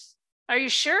questions. Are you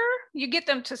sure? You get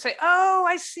them to say, oh,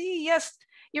 I see. Yes,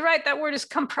 you're right. That word is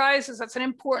comprises. That's an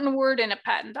important word in a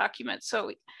patent document.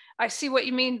 So I see what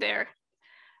you mean there.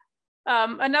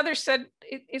 Another said,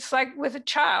 it's like with a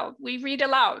child, we read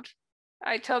aloud.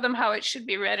 I tell them how it should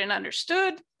be read and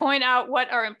understood, point out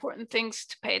what are important things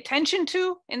to pay attention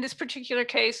to in this particular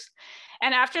case.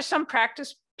 And after some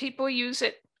practice, people use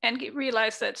it and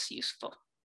realize that's useful.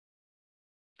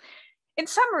 In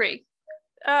summary,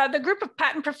 the group of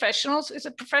patent professionals is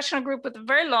a professional group with a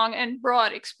very long and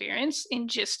broad experience in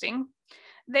gisting.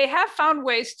 They have found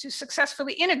ways to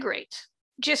successfully integrate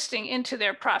gisting into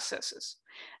their processes.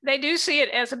 They do see it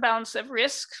as a balance of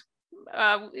risk.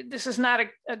 This is not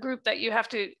a group that you have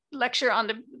to lecture on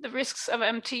the risks of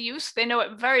MT use. They know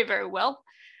it very, very well.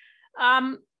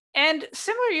 And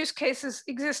similar use cases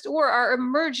exist or are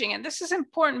emerging. And this is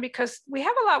important because we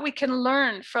have a lot we can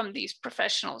learn from these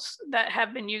professionals that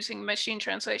have been using machine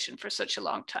translation for such a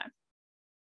long time.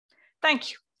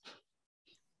 Thank you.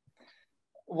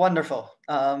 Wonderful.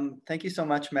 Thank you so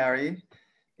much, Mary.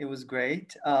 It was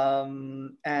great.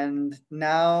 And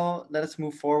now let us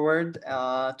move forward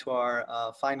to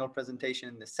our final presentation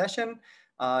in this session.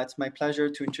 It's my pleasure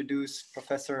to introduce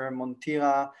Professor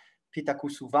Mondheera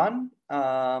Pituxcoosuvarn.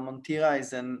 Mondheera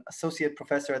is an associate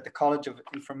professor at the College of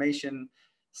Information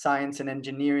Science and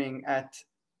Engineering at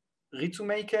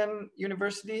Ritsumeikan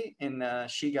University in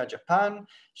Shiga, Japan.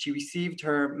 She received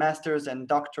her master's and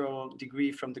doctoral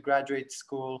degree from the Graduate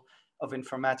School of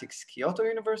Informatics, Kyoto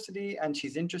University, and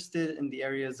she's interested in the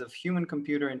areas of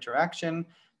human-computer interaction,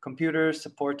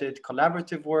 computer-supported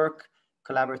collaborative work,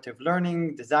 collaborative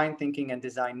learning, design thinking, and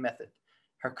design method.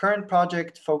 Her current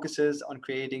project focuses on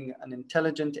creating an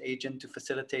intelligent agent to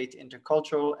facilitate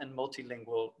intercultural and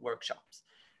multilingual workshops.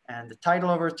 And the title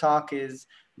of her talk is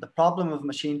The Problem of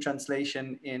Machine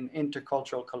Translation in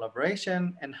Intercultural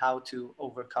Collaboration and How to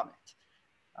Overcome It.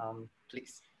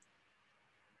 Please.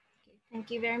 Thank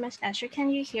you very much, Asscher. Can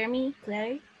you hear me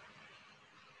clearly?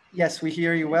 Yes, we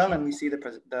hear you well, and we see the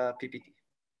PPT.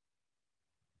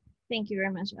 Thank you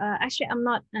very much. Actually, I'm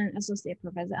not an associate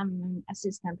professor. I'm an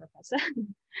assistant professor.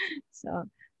 So,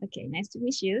 okay, nice to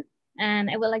meet you. And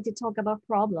I would like to talk about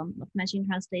problem of machine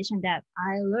translation that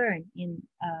I learned in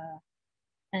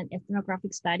an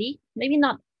ethnographic study. Maybe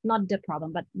not the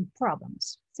problem, but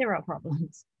problems, several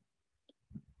problems.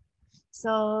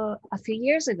 So a few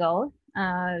years ago,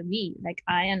 I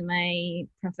and my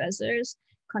professors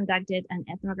conducted an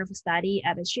ethnographic study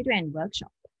at a children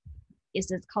workshop.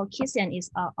 It's called KISS and is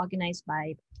organized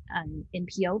by an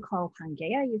NPO called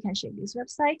Pangea. You can check this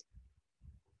website.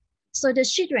 So the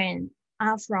children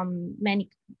are from many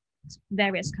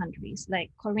various countries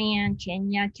like Korea,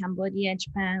 Kenya, Cambodia,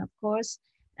 Japan, of course.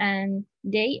 And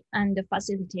they and the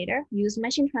facilitator use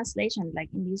machine translation like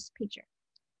in this picture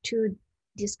to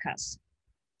discuss.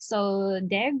 So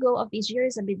their goal of each year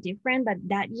is a bit different, but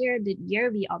that year, the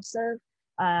year we observed,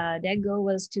 their goal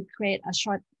was to create a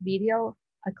short video,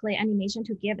 a clay animation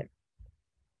together.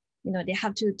 You know, they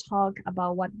have to talk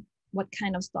about what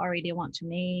kind of story they want to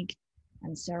make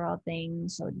and several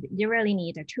things. So they really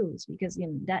need the tools because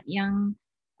that young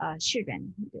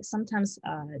children, sometimes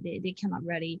they cannot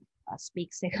really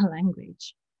speak second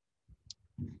language.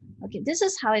 Okay, this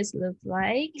is how it looks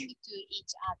like. To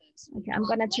each other. Okay, I'm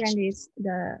gonna turn this,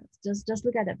 just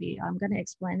look at the video. I'm gonna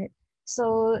explain it.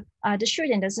 So the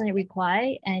student doesn't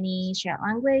require any shared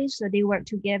language. So they work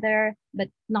together, but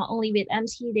not only with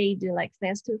MT, they do like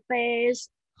face-to-face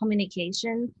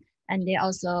communication. And they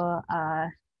also,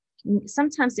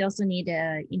 sometimes they also need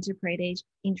interpreter's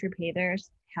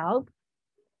help.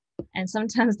 And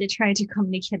sometimes they try to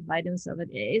communicate by themselves, but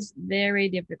it is very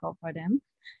difficult for them.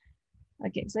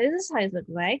 Okay, so this is how it looks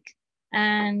like.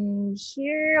 And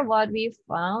here what we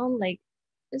found, like,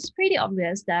 it's pretty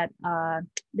obvious that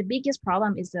the biggest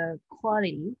problem is the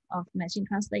quality of machine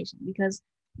translation because,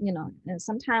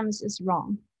 sometimes it's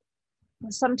wrong.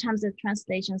 Sometimes the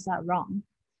translations are wrong,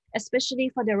 especially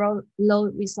for the low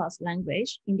resource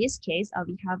language. In this case,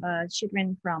 we have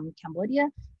children from Cambodia,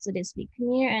 so they speak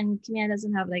Khmer, and Khmer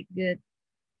doesn't have like good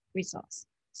resource.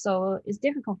 So it's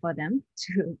difficult for them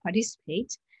to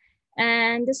participate.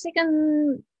 And the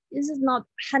second, this is not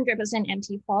 100%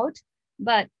 MT fault,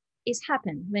 but it's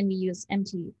happened when we use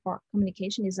MT for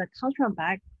communication is a cultural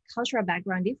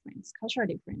background difference, cultural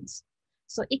difference.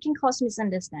 So it can cause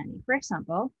misunderstanding. For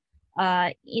example,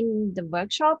 in the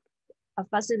workshop, a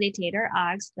facilitator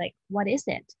asks like, what is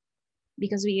it?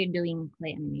 Because we are doing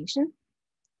clay animation.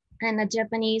 And a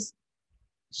Japanese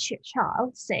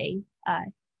child say,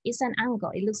 it's an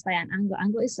angle. It looks like an angle.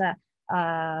 Angle is a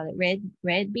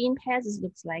red bean paste. It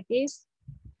looks like this.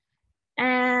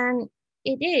 And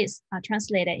it is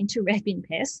translated into red bean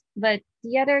paste, but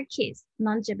the other kids,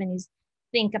 non-Japanese,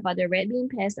 think about the red bean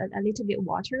paste as a little bit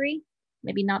watery,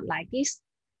 maybe not like this.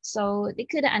 So they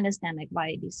couldn't understand like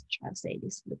why this child say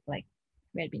this look like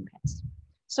red bean paste.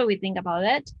 So we think about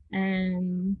it,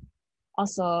 and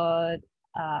also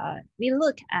we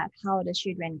look at how the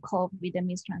children cope with the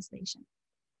mistranslation.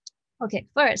 Okay,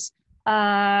 first,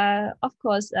 of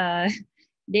course,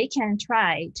 they can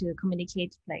try to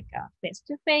communicate like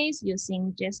face-to-face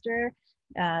using gesture,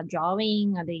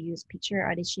 drawing, or they use picture,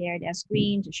 or they share their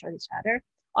screen to show each other,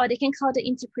 or they can call the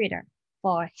interpreter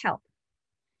for help.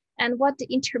 And what the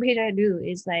interpreter do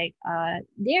is like,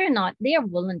 they are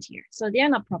volunteer, so they're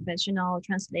not professional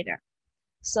translator.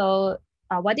 So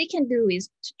what they can do is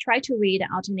to try to read an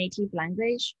alternative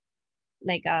language,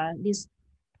 like this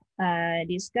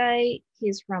guy,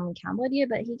 he's from Cambodia,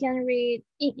 but he can read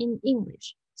in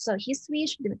English. So he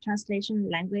switched the translation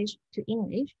language to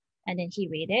English, and then he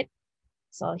read it.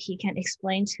 So he can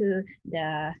explain to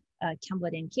the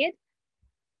Cambodian kid.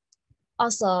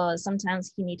 Also,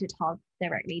 sometimes he need to talk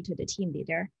directly to the team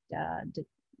leader,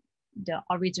 the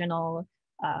original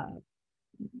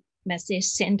message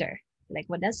sender. Like,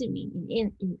 what does it mean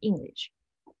in English?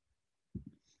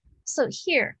 So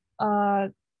here,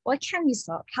 what can we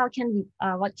solve? What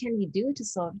can we do to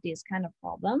solve this kind of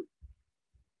problem?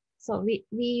 So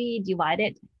we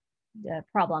divided the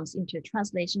problems into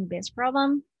translation-based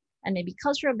problem and maybe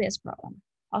cultural-based problem.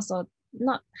 Also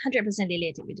not 100%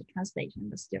 related with the translation,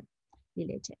 but still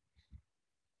related.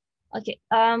 Okay,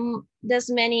 there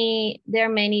are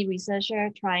many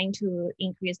researchers trying to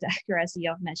increase the accuracy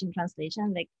of machine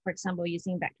translation, like for example,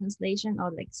 using back translation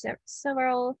or like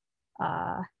several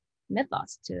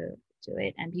methods to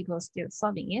it, and people are still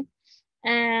solving it.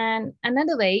 And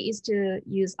another way is to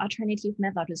use alternative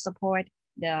method to support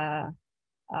the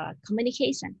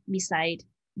communication beside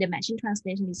the machine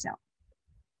translation itself.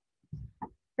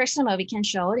 For example, we can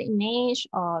show the image,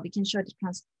 or we can show the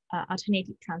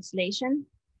alternative translation,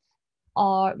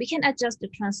 or we can adjust the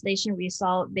translation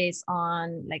result based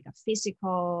on like a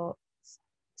physical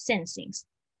sensings.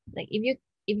 Like if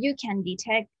you can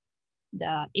detect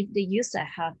if the user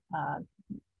have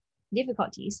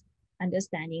difficulties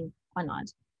understanding or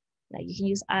not, like you can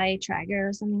use eye tracker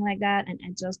or something like that and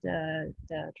adjust the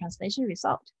translation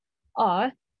result.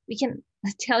 Or we can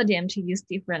tell them to use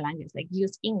different language, like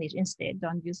use English instead,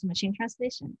 don't use machine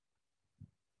translation.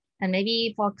 And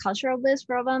maybe for cultural-based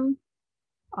problem,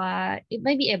 we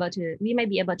may be able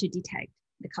to detect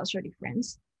the cultural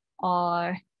difference,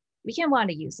 or we can warn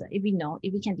the user if we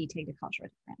can detect the cultural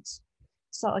difference.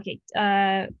 So okay,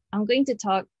 I'm going to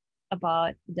talk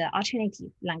about the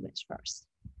alternative language first.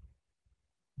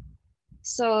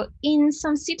 So in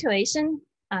some situation,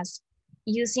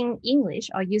 using English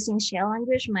or using shell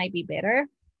language might be better,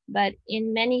 but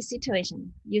in many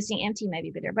situations, using MT might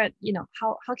be better. But you know,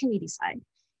 how can we decide?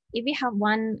 If we have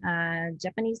one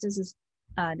Japanese,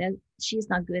 that she's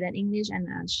not good at English, and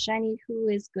a Chinese who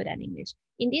is good at English.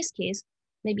 In this case,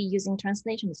 maybe using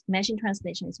translations, machine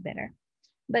translation is better.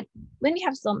 But when we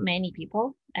have so many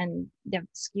people and their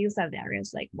skills are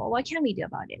various, like, well, what can we do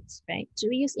about it, right? Should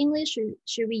we use English?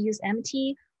 Should we use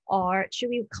MT, or should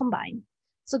we combine?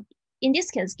 So in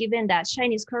this case, given that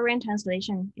Chinese Korean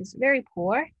translation is very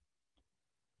poor,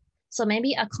 so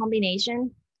maybe a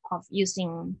combination of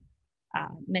using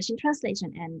machine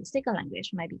translation and second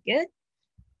language might be good.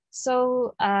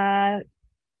 So a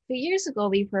few years ago,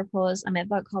 we proposed a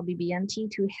method called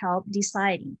BBMT to help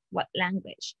deciding what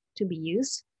language to be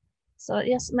used. So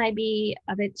this might be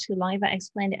a bit too long if I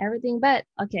explained everything, but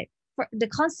okay. The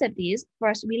concept is,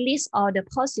 first we list all the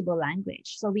possible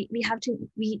language. So we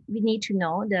need to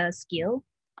know the skill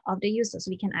of the user, so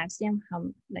we can ask them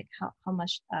how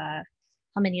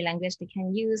many language they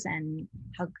can use and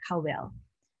how well.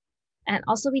 And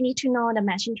also we need to know the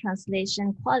machine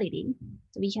translation quality,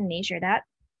 so we can measure that.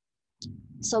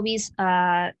 So we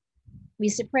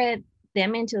separate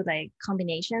them into like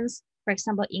combinations. For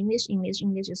example, English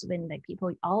is when like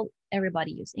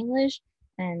everybody use English.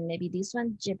 And maybe this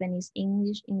one, Japanese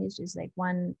English is like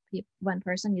one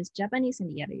person use Japanese and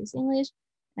the other use English.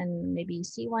 And maybe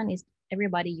C1 is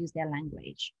everybody use their own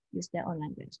language.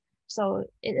 So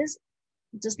it is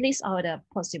just list all the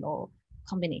possible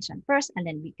combination first, and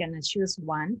then we're gonna choose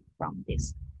one from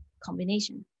this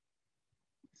combination.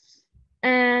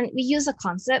 And we use a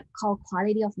concept called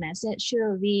quality of message.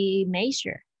 Should we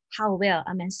measure how well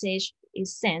a message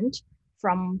is sent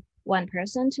from one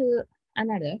person to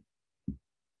another?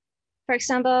 For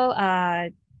example,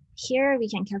 here we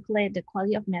can calculate the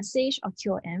quality of message or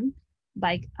QOM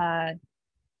by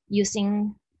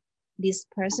using this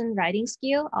person writing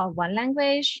skill of one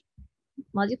language,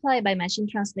 multiplied by machine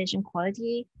translation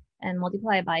quality, and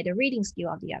multiplied by the reading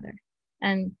skill of the other.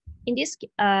 And in this,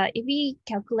 if we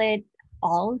calculate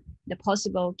all the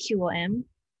possible QOM,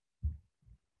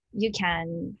 you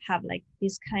can have like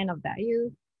this kind of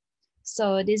value.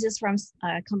 So this is from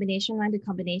combination 1 to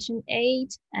combination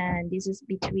 8, and this is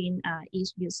between each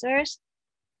users.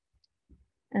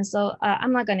 And so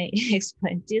I'm not going to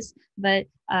explain this, but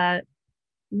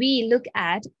we look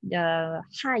at the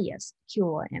highest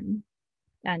QOM.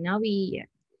 Now we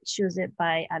choose it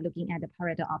by looking at the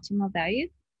Pareto optimal value.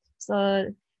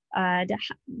 So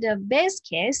the best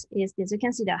case is this. You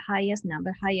can see the highest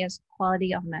number, highest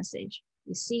quality of message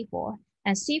is C4.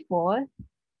 And C4,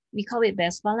 we call it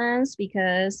best balance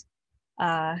because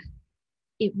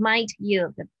it might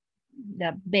yield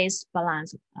the best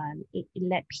balance. It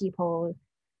let people,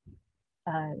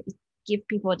 give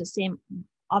people the same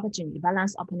opportunity,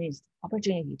 balanced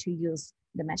opportunity to use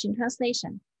the machine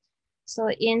translation. So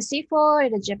in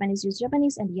C4, the Japanese use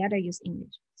Japanese and the other use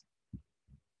English.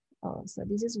 Oh, so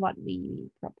this is what we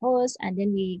propose. And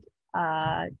then we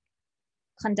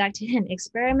conducted an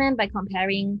experiment by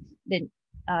comparing the,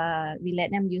 we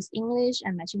let them use English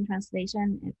and machine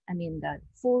translation. I mean, the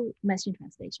full machine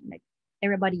translation, like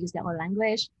everybody use their own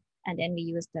language. And then we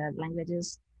use the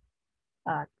languages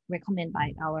recommended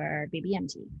by our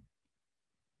BBMT.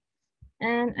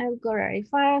 And I'll go very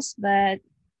fast, but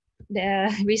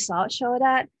the results show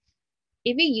that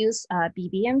if we use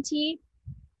BBMT,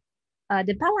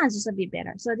 the balance is a bit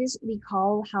better. So this we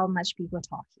call how much people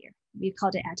talk here. We call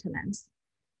it attendance.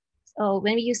 So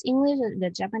when we use English, the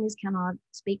Japanese cannot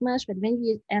speak much, but when we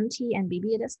use MT and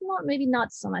BB, that's maybe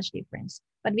not so much difference.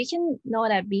 But we can know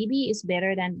that BB is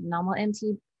better than normal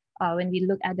MT when we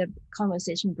look at the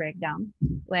conversation breakdown,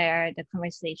 where the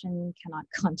conversation cannot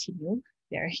continue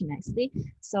very nicely.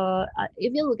 So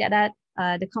if you look at that,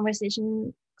 the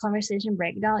conversation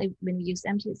breakdown, when we use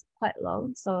MT, is quite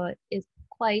low. So it's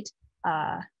quite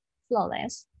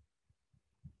flawless.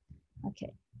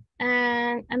 Okay.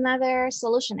 And another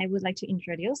solution I would like to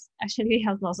introduce, actually we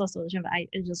have lots of solutions, but I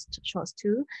just chose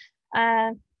two.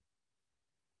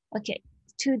 Okay,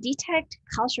 to detect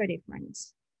cultural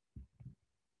difference.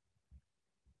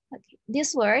 Okay,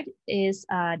 this word is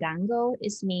dango.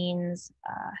 It means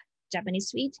Japanese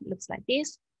sweet. It looks like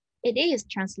this. It is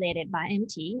translated by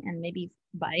MT and maybe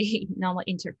by normal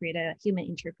interpreter, human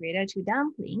interpreter to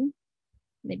dumpling.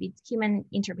 Maybe human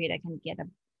interpreter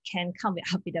can come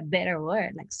up with a better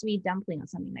word like sweet dumpling or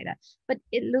something like that. But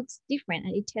it looks different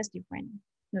and it tastes different.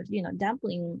 You know,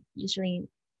 dumpling usually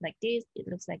like this, it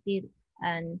looks like this,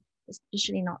 and it's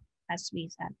usually not as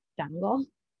sweet as dango.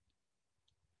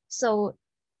 So,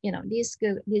 you know,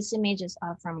 these images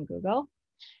are from Google,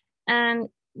 and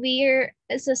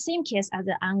it's the same case as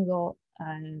the ango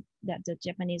that the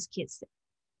Japanese kids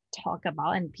talk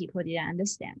about and people didn't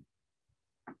understand.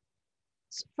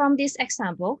 So from this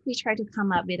example, we try to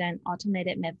come up with an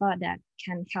automated method that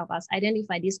can help us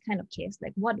identify this kind of case,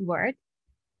 like what word,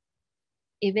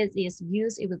 if it is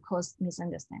used, it will cause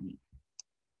misunderstanding.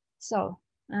 So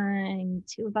in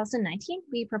 2019,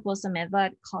 we proposed a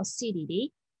method called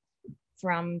CDD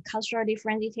from cultural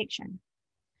difference detection.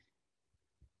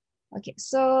 Okay,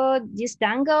 so this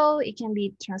dango, it can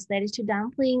be translated to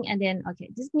dumpling, and then, okay,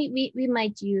 this we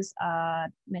might use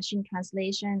machine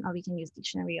translation, or we can use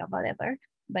dictionary or whatever,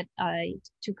 but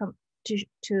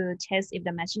to test if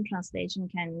the machine translation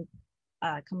can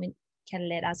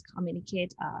let us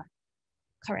communicate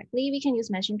correctly, we can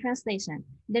use machine translation.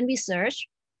 Then we search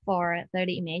for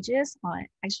 30 images, or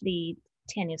actually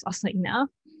 10 is also enough,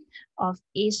 of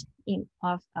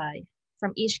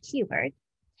from each keyword.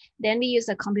 Then we use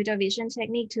a computer vision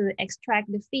technique to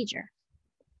extract the feature.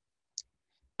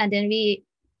 And then we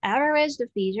average the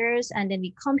features and then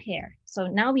we compare. So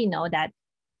now we know that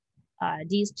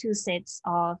these two sets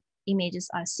of images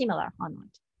are similar or not.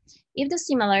 If the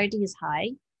similarity is high,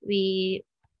 we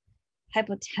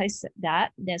hypothesize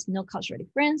that there's no cultural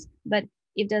difference. But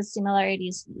if the similarity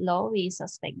is low, we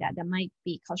suspect that there might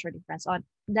be cultural difference, or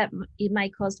that it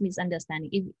might cause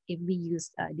misunderstanding if we use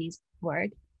this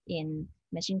word in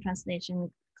machine translation,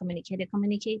 communicated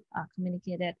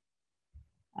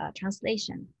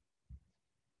translation.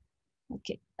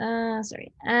 Okay,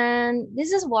 sorry. And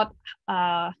this is what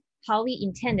how we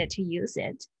intended to use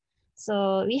it.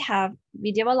 So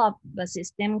we developed a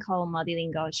system called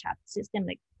multilingual chat system,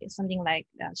 like something like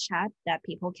a chat that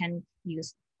people can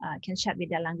use, can chat with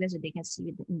their language, and they can see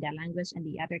it in their language, and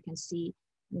the other can see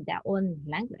in their own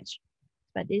language.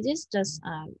 But it is just,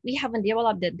 we haven't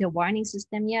developed the warning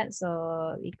system yet.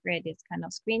 So we create this kind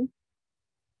of screen.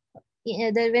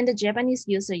 When the Japanese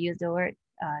user use the word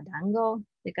dango,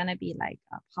 they're gonna be like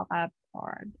a pop-up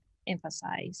or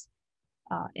emphasis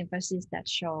that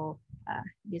show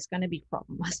there's gonna be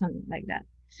problem or something like that.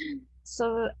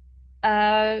 So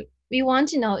we want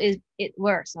to know if it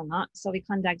works or not. So we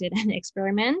conducted an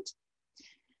experiment.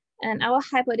 And our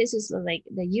hypothesis is like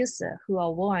the user who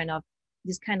are warned of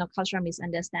this kind of cultural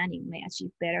misunderstanding may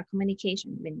achieve better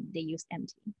communication when they use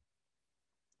MT.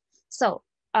 So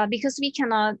because we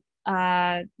cannot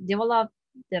develop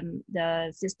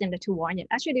the system to warn it,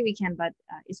 actually we can, but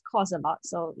it costs a lot.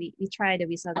 So we tried the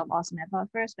wizard of Oz method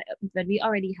first, but we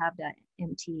already have the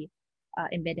MT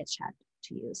embedded chat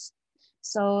to use.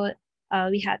 So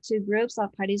we had two groups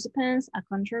of participants, a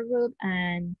control group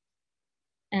and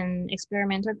an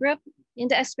experimental group. In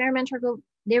the experimental group,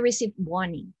 they received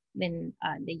warning when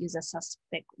they use a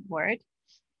suspect word.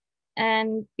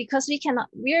 And because we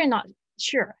are not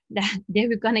sure that they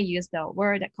were gonna use the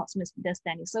word that causes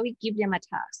misunderstanding, so we give them a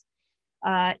task.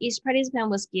 Each participant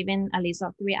was given a list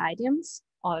of 3 items,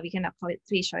 or we cannot call it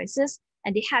 3 choices,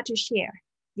 and they had to share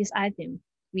this item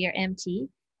via MT,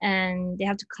 and they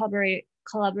have to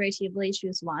collaboratively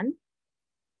choose one.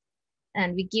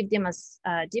 And we give them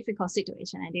a difficult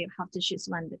situation, and they have to choose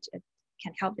one that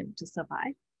can help them to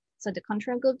survive. So the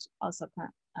control group also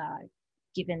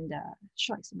given the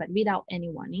choice, but without any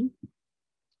warning.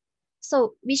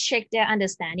 So we check their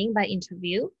understanding by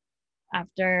interview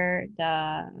after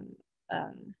the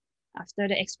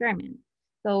experiment.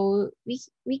 So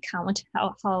we count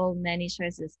how many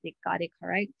choices they got it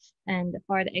correct, and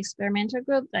for the experimental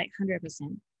group, like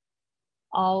 100%,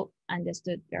 all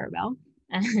understood very well.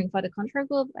 And for the control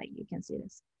group, like you can see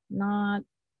this, not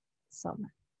so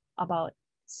much, about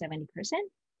 70%.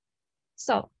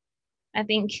 So I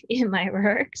think it might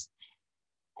work.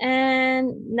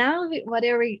 And now what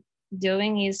we're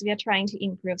doing is we are trying to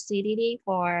improve CDD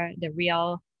for the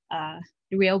real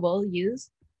world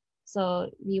use. So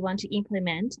we want to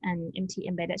implement an MT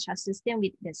embedded chat system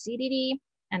with the CDD,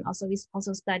 and also we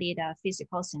also study the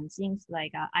physical sensing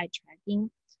like eye tracking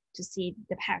to see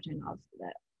the pattern of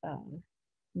the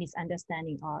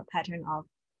misunderstanding or pattern of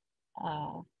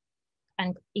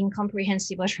an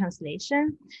incomprehensible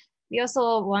translation. We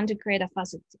also want to create a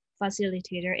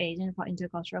facilitator agent for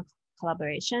intercultural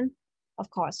collaboration. Of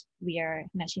course, we are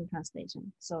machine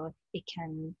translation, so it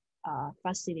can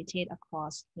facilitate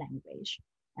across language.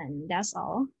 And that's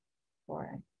all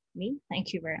for me.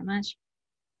 Thank you very much.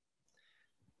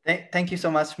 Thank you so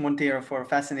much, Mondheera, for a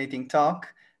fascinating talk.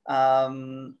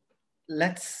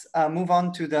 Let's move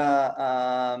on to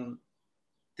the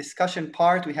discussion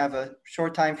part. We have a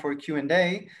short time for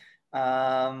Q&A.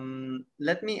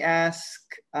 Let me ask,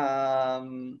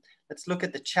 let's look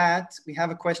at the chat. We have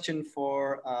a question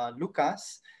for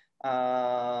Lucas,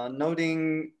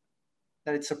 noting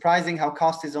that it's surprising how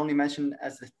cost is only mentioned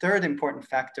as the 3rd important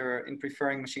factor in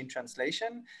preferring machine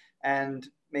translation. And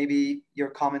maybe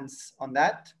your comments on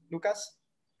that, Lucas?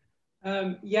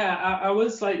 Yeah, I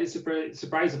was slightly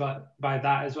surprised by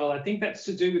that as well. I think that's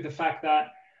to do with the fact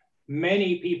that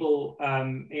many people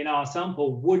in our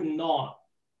sample would not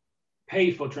pay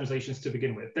for translations to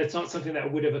begin with. That's not something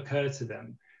that would have occurred to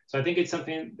them. So I think it's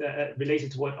something that,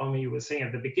 related to what Omri was saying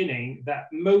at the beginning, that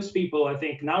most people, I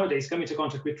think, nowadays come into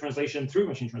contact with translation through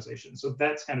machine translation. So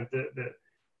that's kind of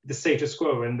the status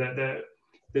quo and the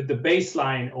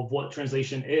baseline of what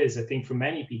translation is, I think, for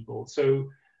many people. So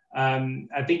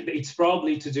I think that it's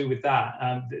probably to do with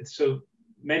that. So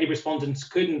many respondents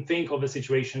couldn't think of a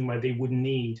situation where they would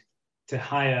need to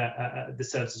hire the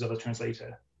services of a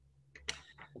translator.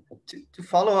 To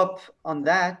follow up on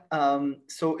that,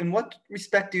 so in what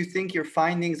respect do you think your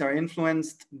findings are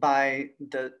influenced by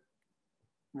the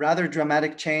rather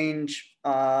dramatic change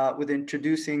with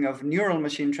introducing of neural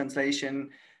machine translation?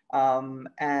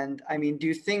 And I mean, do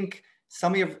you think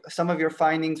some of your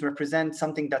findings represent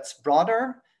something that's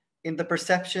broader in the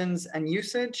perceptions and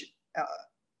usage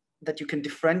that you can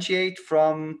differentiate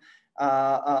from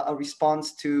a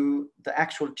response to the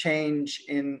actual change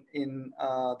in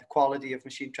the quality of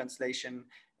machine translation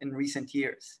in recent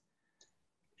years?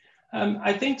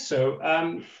 I think so.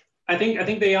 I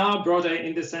think they are broader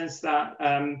in the sense that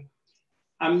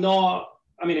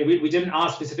we didn't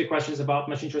ask specific questions about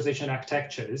machine translation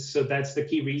architectures, so that's the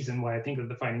key reason why I think that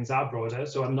the findings are broader.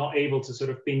 So I'm not able to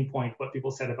sort of pinpoint what people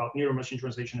said about neural machine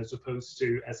translation as opposed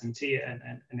to SMT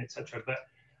and etc. But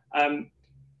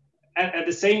at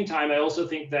the same time, I also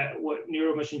think that what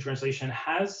neural machine translation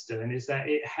has done is that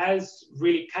it has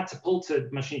really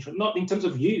catapulted machine translation, not in terms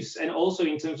of use, and also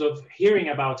in terms of hearing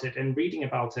about it and reading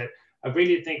about it, I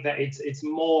really think that it's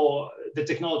more, the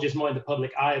technology is more in the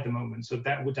public eye at the moment. So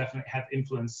that would definitely have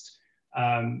influenced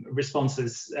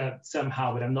responses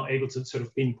somehow, but I'm not able to sort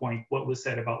of pinpoint what was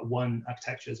said about one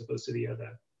architecture as opposed to the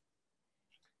other.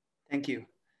 Thank you.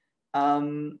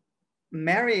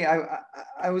 Mary,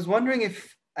 I was wondering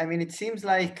if, I mean, it seems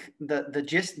like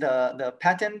the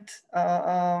patent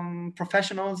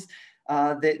professionals,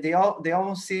 they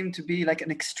almost seem to be like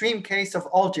an extreme case of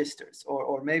all gisters,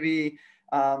 or maybe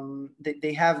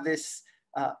they have this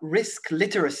risk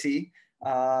literacy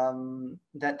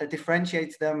that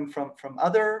differentiates them from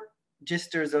other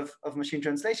gisters of machine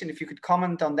translation. If you could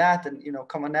comment on that, and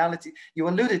commonality, you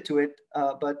alluded to it,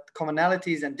 but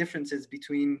commonalities and differences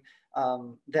between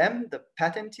them, the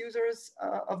patent users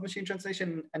of machine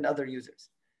translation, and other users.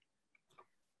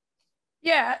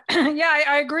 Yeah, yeah,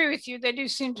 I agree with you. They do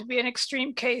seem to be an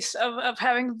extreme case of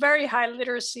having very high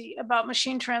literacy about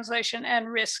machine translation and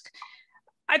risk.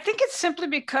 I think it's simply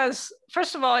because,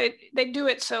 first of all, they do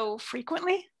it so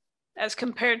frequently as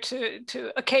compared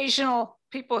to occasional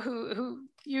people who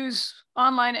use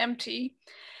online MT.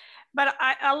 But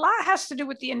a lot has to do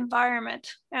with the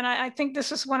environment. And I think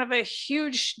this is one of the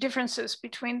huge differences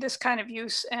between this kind of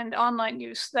use and online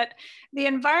use, that the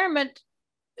environment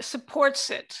supports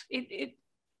it.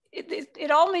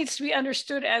 It all needs to be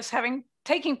understood as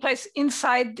taking place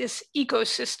inside this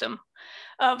ecosystem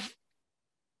of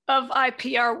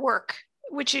IPR work,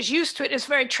 which is used to it. It's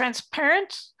very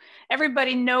transparent.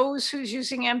 Everybody knows who's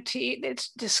using MT.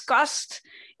 It's discussed.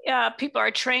 People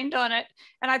are trained on it.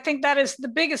 And I think that is the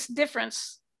biggest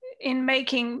difference in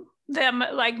making them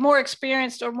like more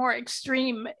experienced or more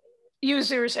extreme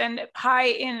users and high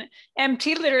in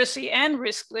MT literacy and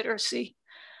risk literacy.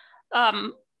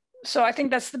 So I think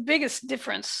that's the biggest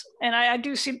difference. And I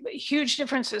do see huge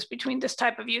differences between this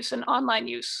type of use and online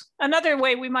use. Another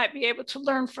way we might be able to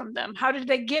learn from them, how did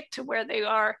they get to where they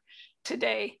are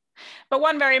today? But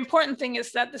one very important thing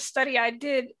is that the study I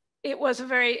did, it was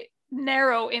very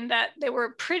narrow in that they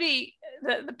were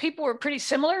the people were pretty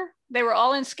similar. They were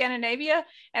all in Scandinavia,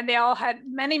 and they all had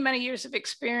many, many years of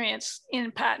experience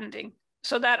in patenting.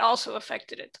 So that also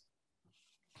affected it.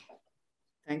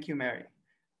 Thank you, Mary.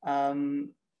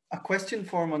 A question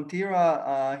for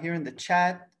Mondheera here in the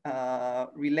chat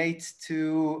relates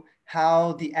to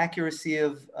how the accuracy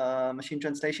of machine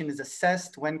translation is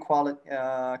assessed when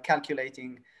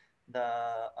calculating the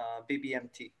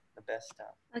BBMT, the best.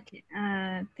 Okay,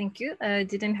 thank you. I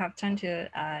didn't have time to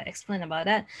explain about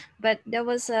that, but there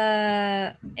was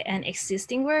an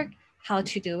existing work how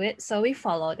to do it. So we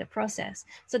follow the process.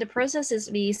 So the process is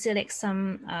we select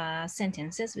some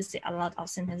sentences. We see a lot of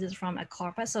sentences from a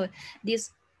corpus. So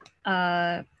this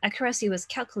accuracy was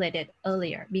calculated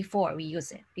earlier before we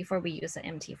use it, before we use the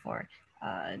MT for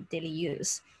daily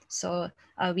use. So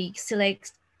we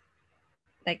select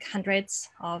like hundreds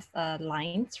of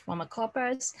lines from a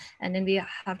corpus, and then we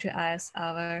have to ask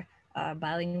our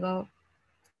bilingual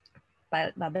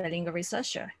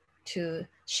researcher to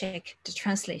check the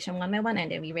translation one by one,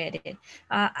 and then we read it.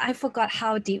 I forgot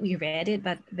how deep we read it,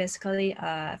 but basically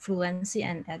fluency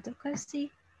and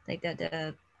adequacy, like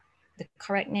the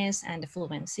correctness and the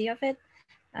fluency of it.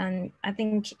 And I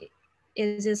think it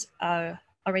is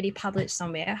already published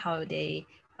somewhere how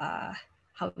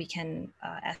we can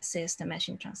assess the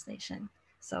machine translation.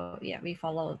 So yeah, we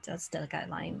followed just the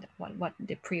guideline, what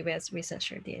the previous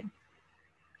researcher did.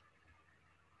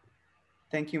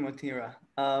 Thank you, Mondheera.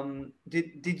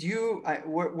 Did you,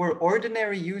 were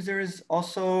ordinary users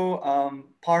also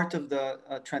part of the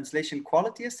translation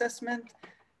quality assessment?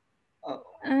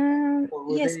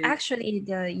 Yes, actually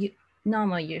the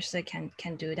normal user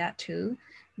can do that too,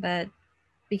 but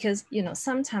because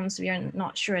sometimes we are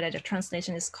not sure that the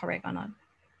translation is correct or not.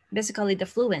 Basically the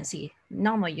fluency,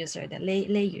 normal user, the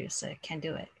lay user can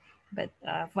do it, but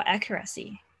for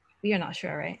accuracy, we are not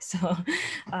sure, right? So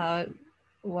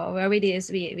what we did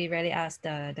is we really asked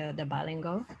the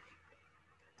bilingual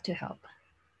to help.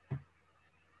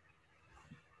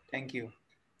 Thank you.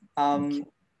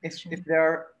 If there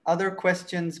are other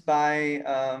questions by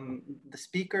the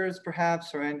speakers,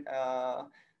 perhaps, or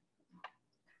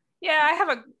yeah, I have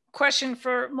a question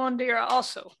for Mondheera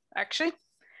also, actually.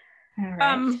 All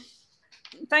right.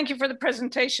 Thank you for the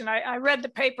presentation. I read the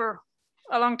paper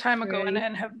a long time ago and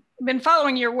have been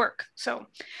following your work. So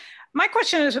my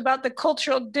question is about the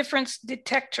cultural difference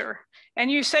detector. And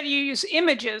you said you use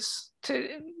images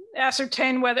to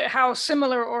ascertain how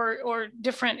similar or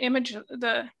different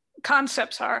the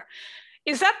concepts are.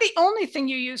 Is that the only thing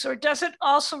you use, or does it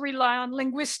also rely on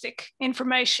linguistic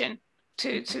information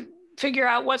to figure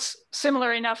out what's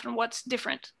similar enough and what's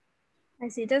different? I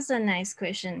see, that's a nice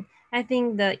question. I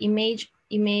think the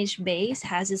image base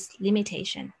has its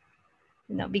limitation.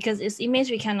 Because it's image,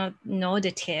 we cannot know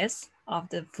the taste of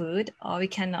the food, or we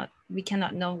cannot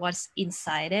know what's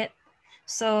inside it.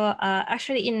 So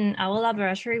actually in our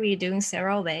laboratory, we're doing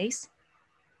several ways.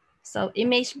 So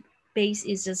image base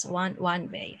is just one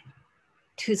way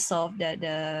to solve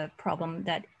the problem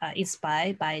that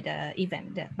inspired by the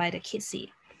event, by the kids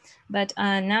see. But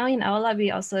now in our lab,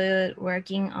 we're also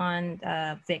working on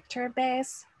vector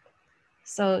base.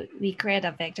 So we create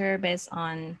a vector based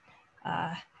on,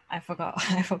 I forgot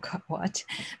what,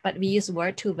 but we use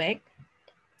word2vec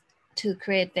to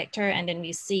create vector, and then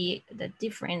we see the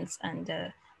difference and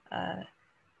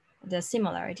the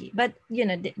similarity. But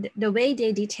the way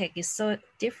they detect is so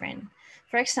different.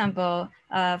 For example,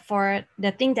 for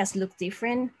the thing that looks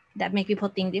different, that make people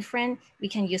think different, we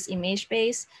can use image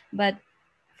based. But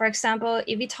for example,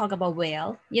 if we talk about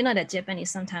whale, that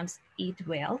Japanese sometimes eat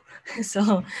whale.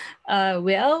 So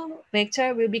whale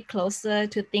vector will be closer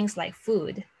to things like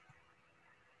food.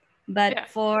 But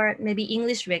for maybe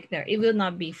English vector, it will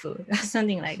not be food,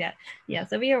 something like that. Yeah,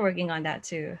 so we are working on that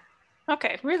too.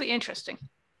 Okay, really interesting.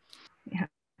 Yeah,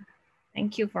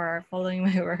 thank you for following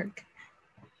my work.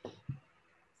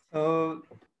 So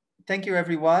thank you,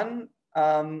 everyone.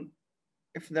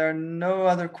 If there are no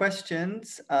other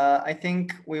questions, I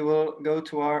think we will go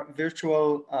to our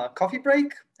virtual coffee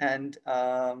break, and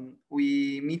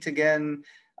we meet again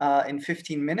in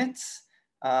 15 minutes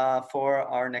for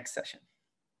our next session.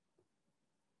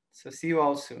 So see you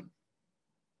all soon.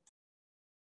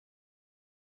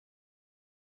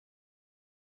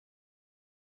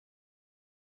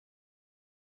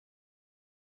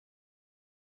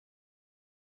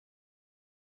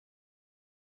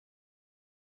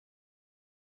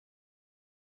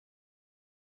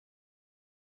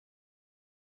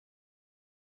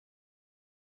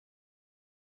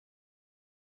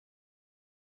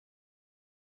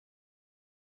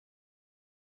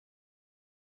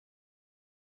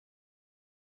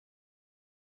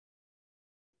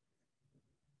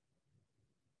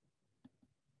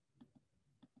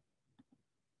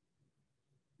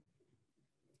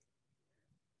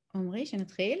 עומרי,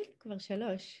 שנתחיל? כבר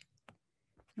 3.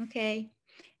 Okay.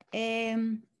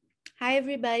 Hi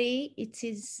everybody, it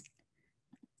is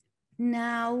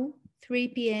now 3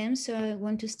 p.m. so I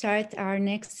want to start our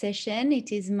next session.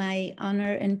 It is my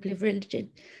honor and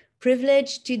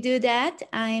privilege to do that.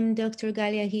 I'm Dr.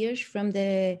 Galia Hirsch from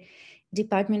the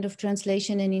Department of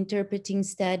Translation and Interpreting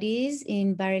Studies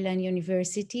in Bar-Ilan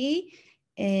University,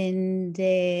 and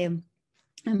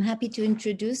I'm happy to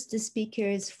introduce the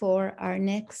speakers for our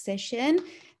next session.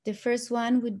 The first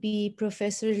one would be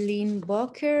Professor Lynn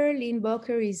Boker. Lynn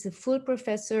Boker is a full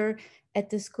professor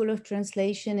at the School of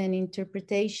Translation and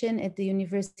Interpretation at the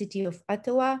University of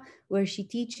Ottawa, where she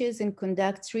teaches and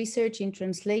conducts research in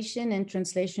translation and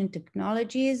translation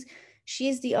technologies. She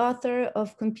is the author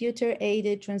of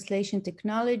Computer-Aided Translation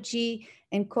Technology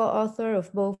and co-author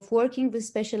of both Working with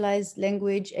Specialized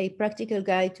Language, a Practical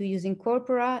Guide to Using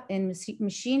Corpora and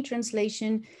Machine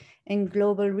Translation and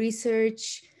Global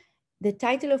Research. The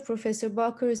title of Professor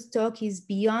Boker's talk is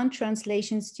Beyond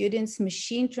Translation Students,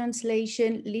 Machine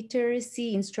Translation,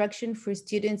 Literacy, Instruction for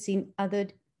Students in Other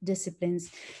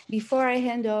Disciplines. Before I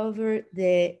hand over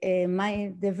the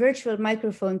virtual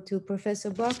microphone to Professor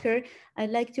Boker,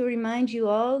 I'd like to remind you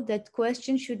all that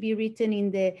questions should be written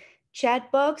in the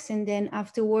chat box, and then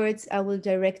afterwards I will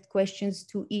direct questions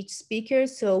to each speaker.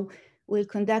 So we'll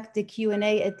conduct the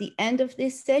Q&A at the end of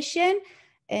this session.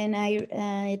 And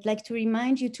I'd like to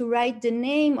remind you to write the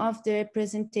name of the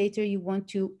presenter you want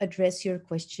to address your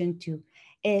question to.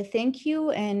 Thank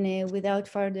you, and without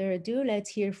further ado, let's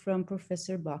hear from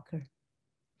Professor Boker.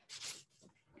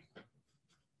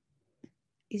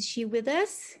 Is she with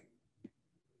us?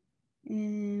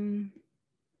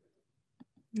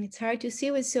 It's hard to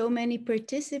see with so many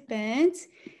participants.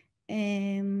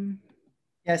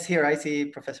 Yes, here I see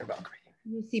Professor Boker.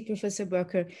 You see Professor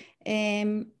Boker.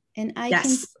 And I can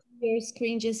see your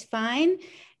screen just fine.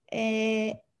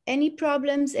 Any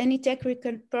problems, any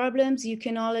technical problems, you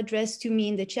can all address to me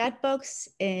in the chat box.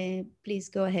 Please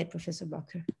go ahead, Professor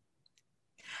Boker.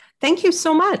 Thank you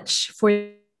so much for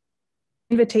the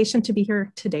invitation to be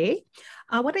here today.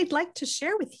 What I'd like to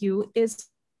share with you is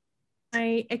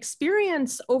my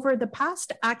experience over the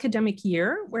past academic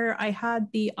year, where I had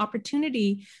the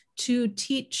opportunity to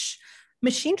teach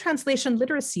machine translation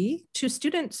literacy to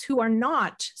students who are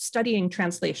not studying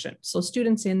translation. So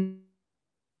students in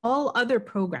all other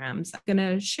programs. I'm going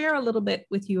to share a little bit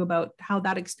with you about how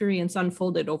that experience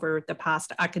unfolded over the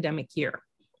past academic year.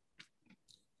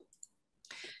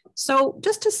 So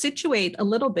just to situate a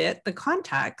little bit the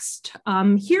context,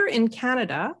 here in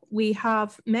Canada, we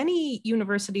have many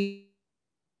universities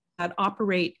that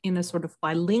operate in a sort of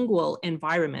bilingual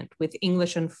environment with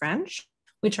English and French,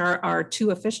 which are our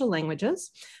two official languages.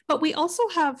 But we also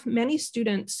have many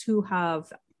students who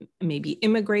have maybe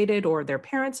immigrated or their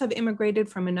parents have immigrated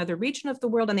from another region of the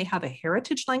world and they have a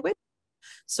heritage language.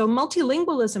 So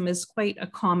multilingualism is quite a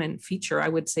common feature, I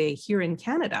would say, here in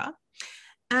Canada.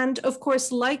 And of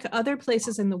course, like other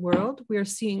places in the world, we're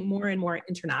seeing more and more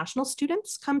international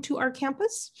students come to our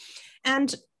campus.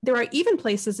 And there are even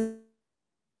places in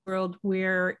the world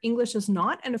where English is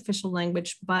not an official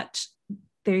language, but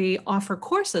they offer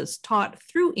courses taught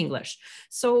through English.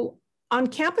 So on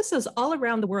campuses all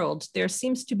around the world, there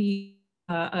seems to be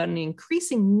an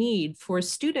increasing need for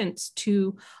students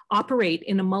to operate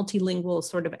in a multilingual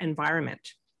sort of environment.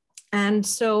 And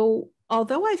so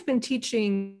although I've been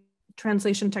teaching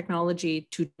translation technology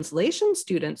to translation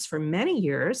students for many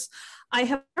years, I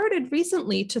have started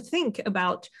recently to think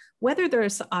about whether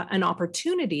there's an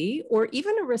opportunity or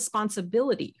even a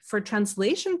responsibility for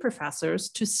translation professors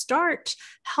to start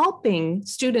helping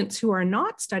students who are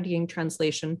not studying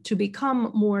translation to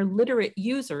become more literate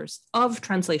users of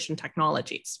translation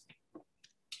technologies.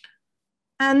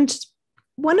 And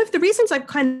one of the reasons I've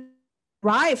kind of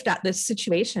arrived at this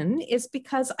situation is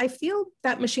because I feel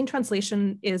that machine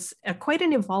translation is quite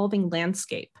an evolving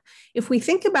landscape. If we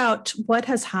think about what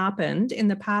has happened in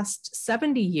the past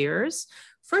 70 years,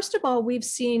 first of all, we've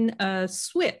seen a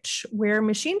switch where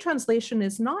machine translation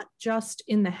is not just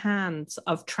in the hands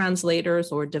of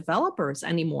translators or developers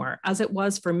anymore, as it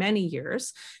was for many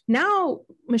years. Now,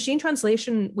 machine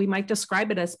translation, we might describe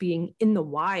it as being in the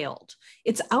wild.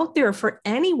 It's out there for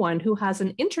anyone who has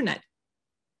an internet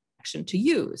to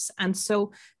use. And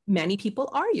so many people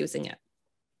are using it.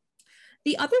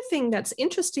 The other thing that's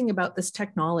interesting about this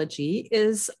technology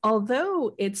is,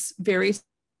 although it's very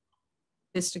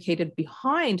sophisticated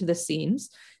behind the scenes,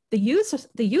 the use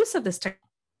of this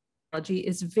technology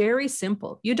is very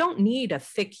simple. You don't need a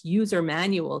thick user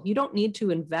manual. You don't need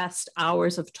to invest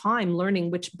hours of time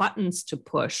learning which buttons to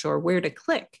push or where to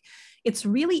click. It's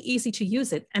really easy to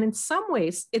use it. And in some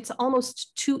ways, it's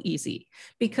almost too easy,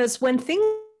 because when things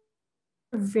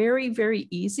very, very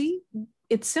easy,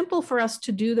 it's simple for us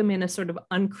to do them in a sort of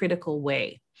uncritical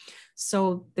way.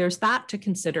 So there's that to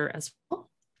consider as well.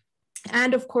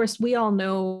 And of course, we all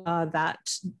know that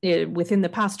within the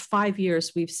past 5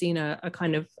 years, we've seen a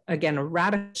kind of, again, a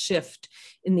radical shift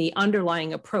in the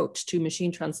underlying approach to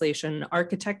machine translation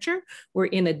architecture. We're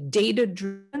in a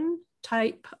data-driven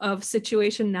type of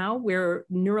situation now where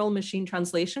neural machine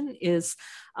translation is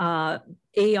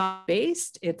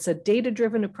AI-based. It's a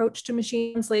data-driven approach to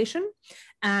machine translation.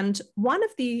 And one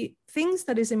of the things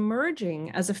that is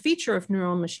emerging as a feature of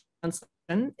neural machine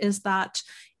translation is that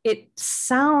it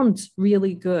sounds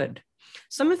really good.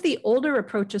 Some of the older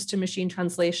approaches to machine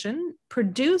translation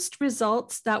produced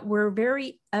results that were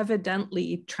very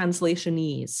evidently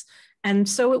translationese. And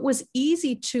so it was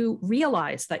easy to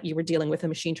realize that you were dealing with a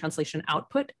machine translation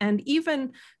output, and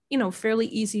even, fairly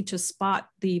easy to spot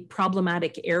the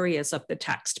problematic areas of the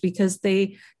text because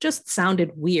they just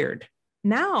sounded weird.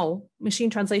 Now, machine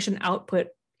translation output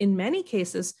in many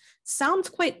cases sounds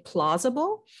quite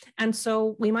plausible. And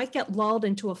so we might get lulled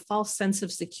into a false sense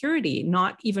of security,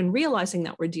 not even realizing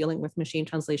that we're dealing with machine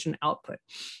translation output.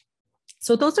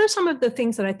 So those are some of the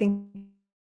things that I think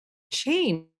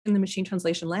change in the machine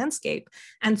translation landscape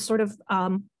and sort of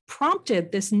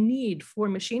prompted this need for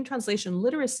machine translation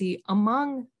literacy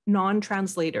among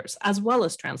non-translators as well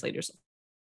as translators.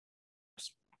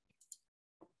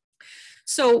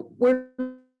 So we're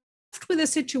left with a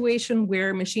situation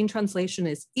where machine translation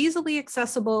is easily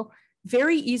accessible,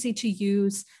 very easy to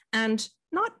use, and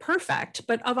not perfect,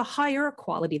 but of a higher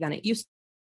quality than it used to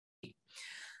be.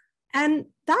 And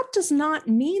that does not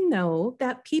mean, though,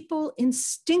 that people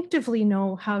instinctively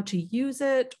know how to use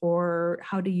it or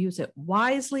how to use it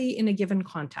wisely in a given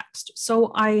context.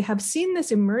 So I have seen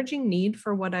this emerging need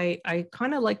for what I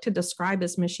kind of like to describe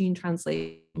as machine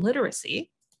translation literacy.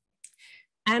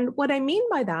 And what I mean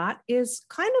by that is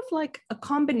kind of like a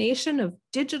combination of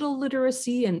digital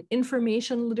literacy and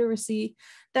information literacy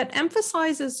that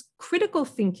emphasizes critical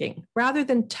thinking rather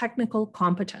than technical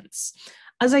competence.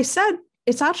 As I said,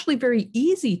 it's actually very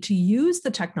easy to use the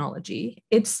technology.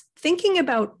 It's thinking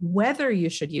about whether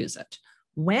you should use it,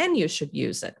 when you should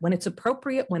use it, when it's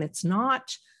appropriate, when it's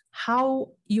not, how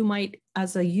you might,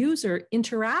 as a user,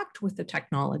 interact with the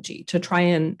technology to try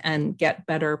and get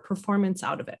better performance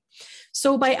out of it.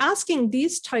 So by asking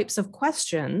these types of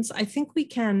questions, I think we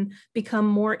can become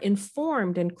more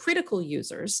informed and critical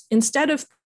users instead of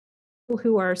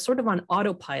who are sort of on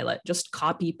autopilot, just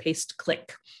copy, paste,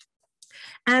 click.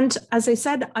 And as I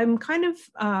said, I'm kind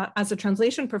of, as a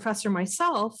translation professor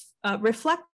myself,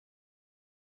 reflect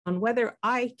on whether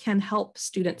I can help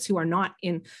students who are not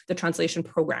in the translation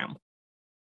program,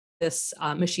 this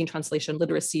machine translation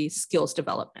literacy skills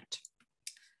development.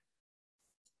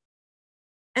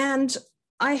 And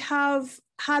I have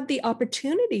had the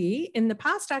opportunity in the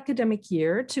past academic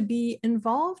year to be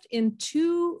involved in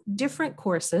 2 different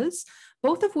courses,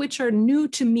 both of which are new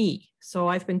to me. So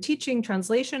I've been teaching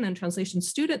translation and translation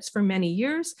students for many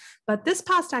years, but this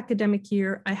past academic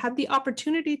year, I had the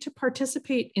opportunity to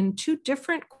participate in 2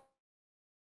 different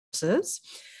courses.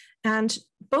 And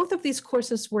both of these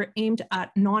courses were aimed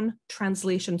at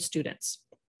non-translation students.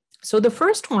 So the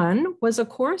first one was a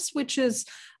course which is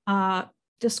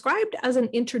described as an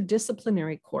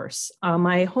interdisciplinary course.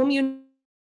 My home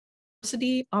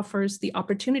university offers the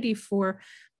opportunity for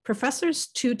professors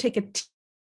to take a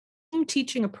team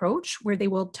teaching approach where they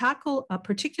will tackle a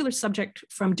particular subject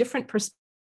from different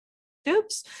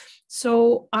perspectives.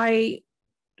 So I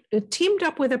teamed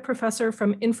up with a professor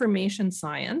from information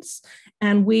science,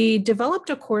 and we developed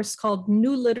a course called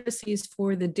New Literacies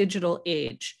for the Digital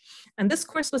Age. And this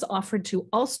course was offered to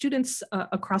all students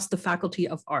across the Faculty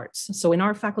of Arts. So in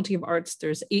our Faculty of Arts,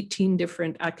 there's 18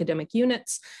 different academic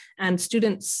units, and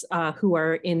students who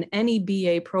are in any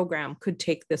BA program could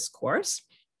take this course.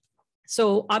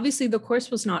 So obviously the course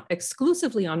was not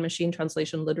exclusively on machine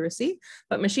translation literacy,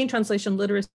 but machine translation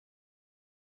literacy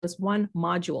was one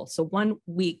module, so 1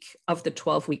 week of the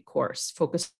 12-week course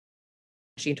focused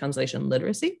on machine translation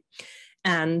literacy.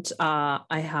 And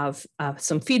I have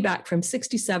some feedback from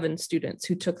 67 students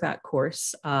who took that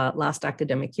course last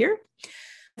academic year.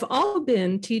 I've all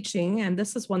been teaching, and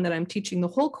this is one that I'm teaching the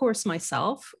whole course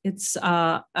myself. It's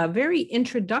a very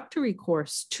introductory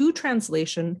course to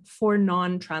translation for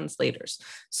non-translators.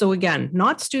 So again,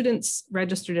 not students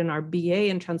registered in our BA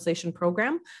in translation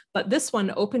program, but this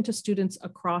one open to students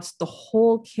across the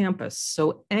whole campus,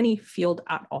 so any field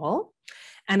at all.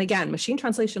 And again, machine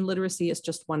translation literacy is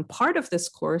just one part of this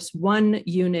course, 1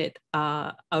 unit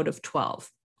out of 12.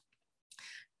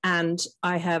 And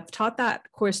I have taught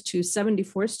that course to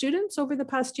 74 students over the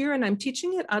past year, and I'm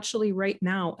teaching it actually right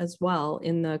now as well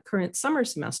in the current summer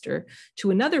semester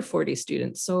to another 40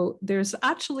 students. So there's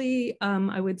actually,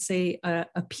 I would say,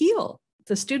 appeal.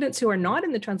 The students who are not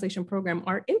in the translation program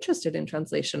are interested in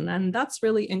translation, and that's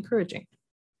really encouraging.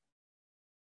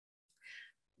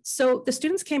 So the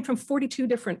students came from 42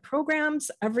 different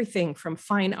programs, everything from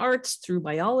fine arts through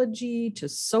biology to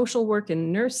social work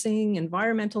and nursing,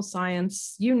 environmental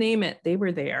science, you name it, they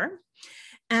were there.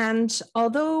 And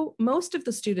although most of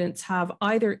the students have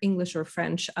either English or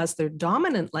French as their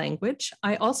dominant language,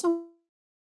 I also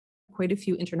quite a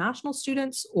few international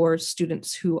students or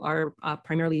students who are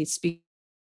primarily speakers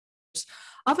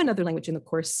of another language in the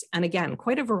course. And again,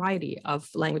 quite a variety of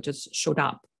languages showed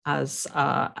up as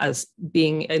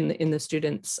being in the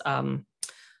students'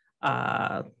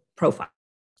 profile.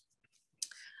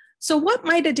 So what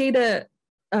might a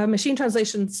machine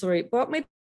translation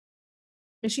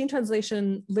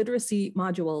literacy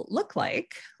module look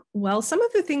like? Well, some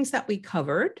of the things that we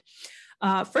covered,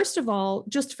 first of all,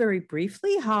 just very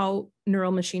briefly, how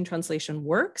neural machine translation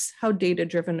works, how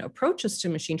data-driven approaches to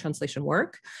machine translation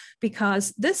work,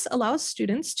 because this allows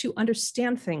students to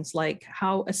understand things like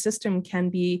how a system can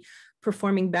be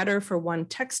performing better for one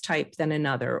text type than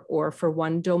another, or for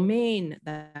one domain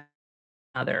than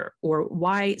another, or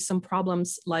why some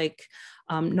problems like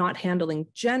not handling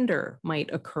gender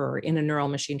might occur in a neural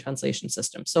machine translation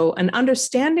system. So an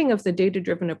understanding of the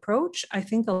data-driven approach, I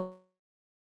think,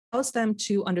 allows them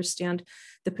to understand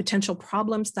the potential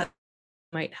problems that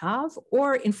they might have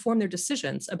or inform their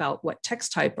decisions about what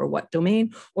text type or what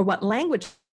domain or what language,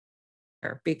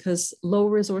 because low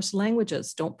resource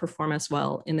languages don't perform as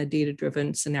well in a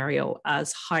data-driven scenario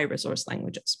as high resource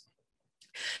languages.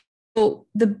 So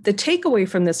the takeaway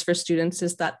from this for students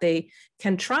is that they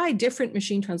can try different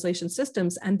machine translation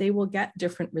systems and they will get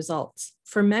different results.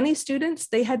 For many students,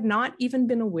 they had not even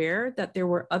been aware that there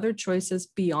were other choices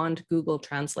beyond Google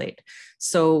Translate.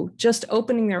 So just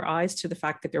opening their eyes to the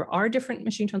fact that there are different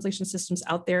machine translation systems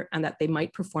out there and that they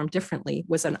might perform differently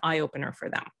was an eye-opener for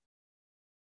them.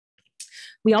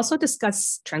 We also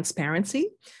discuss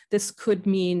transparency. This could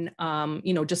mean,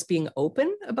 just being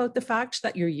open about the fact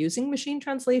that you're using machine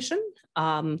translation,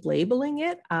 labeling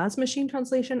it as machine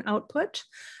translation output.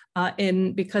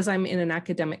 Because I'm in an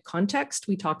academic context,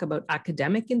 we talk about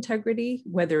academic integrity,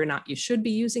 whether or not you should be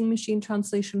using machine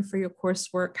translation for your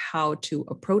coursework, how to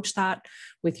approach that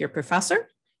with your professor.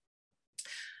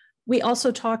 We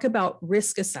also talk about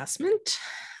risk assessment.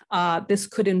 This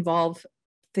could involve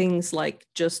things like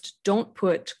just don't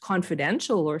put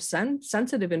confidential or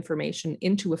sensitive information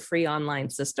into a free online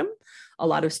system. A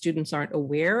lot of students aren't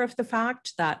aware of the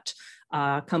fact that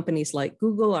companies like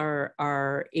Google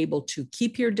are able to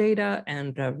keep your data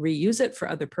and reuse it for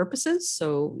other purposes.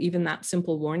 So even that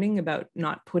simple warning about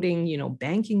not putting,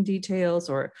 banking details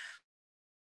or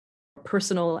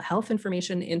personal health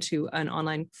information into an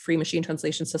online free machine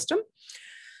translation system.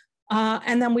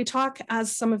 And then we talk,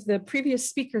 as some of the previous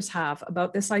speakers have,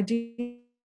 about this idea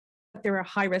that there are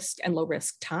high risk and low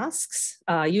risk tasks.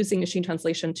 Using machine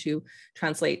translation to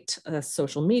translate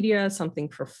social media, something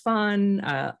for fun,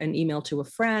 an email to a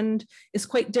friend, is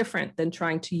quite different than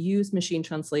trying to use machine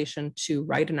translation to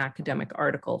write an academic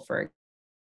article, for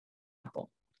example.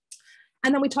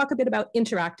 And then we talk a bit about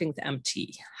interacting with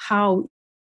MT, how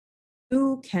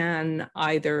you can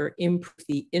either improve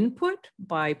the input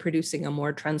by producing a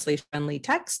more translation-friendly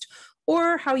text,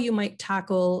 or how you might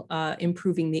tackle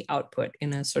improving the output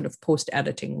in a sort of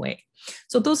post-editing way.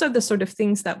 So those are the sort of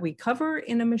things that we cover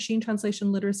in a machine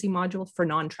translation literacy module for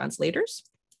non-translators.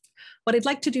 What I'd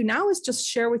like to do now is just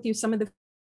share with you some of the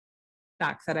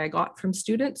feedback that I got from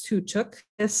students who took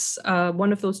this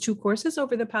one of those two courses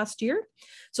over the past year.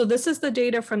 So this is the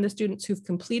data from the students who've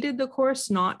completed the course,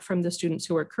 not from the students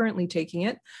who are currently taking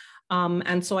it.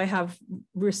 And so I have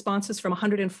responses from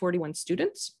 141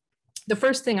 students. The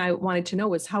first thing I wanted to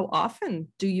know is, how often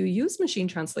do you use machine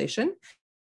translation?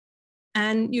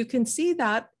 And you can see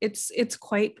that it's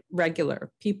quite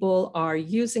regular. People are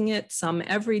using it, some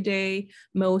every day,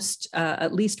 most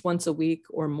at least once a week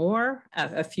or more,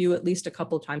 a few at least a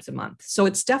couple of times a month. So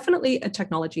it's definitely a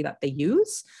technology that they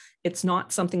use. It's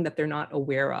not something that they're not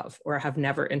aware of or have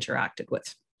never interacted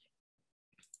with.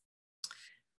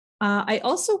 I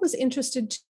also was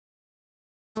interested to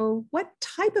know, what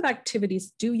type of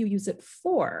activities do you use it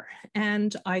for?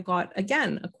 And I got,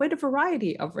 again, quite a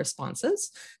variety of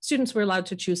responses. Students were allowed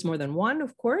to choose more than one,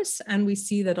 of course, and we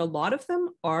see that a lot of them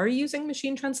are using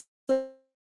machine translation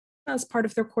as part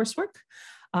of their coursework.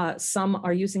 Some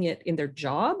are using it in their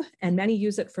job, and many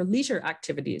use it for leisure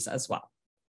activities as well.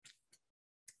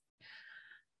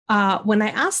 When I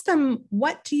asked them,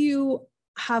 what do you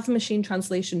have machine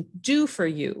translation do for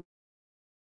you?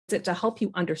 Is it to help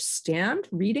you understand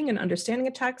reading and understanding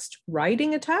a text,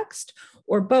 writing a text,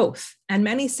 or both? And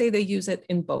many say they use it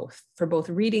in both, for both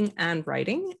reading and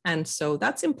writing. And so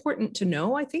that's important to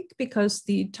know, I think, because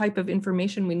the type of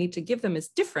information we need to give them is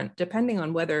different depending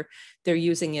on whether they're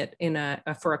using it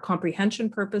for a comprehension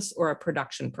purpose or a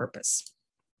production purpose.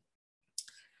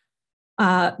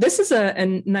 This is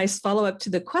a nice follow-up to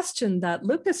the question that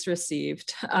Lucas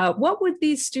received. What would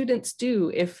these students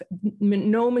do if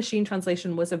no machine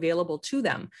translation was available to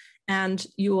them? And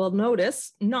you will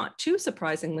notice, not too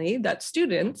surprisingly, that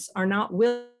students are not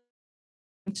willing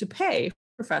to pay for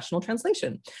professional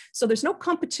translation. So there's no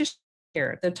competition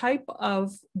here. The type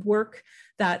of work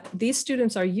that these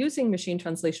students are using machine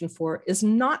translation for is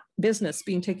not business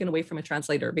being taken away from a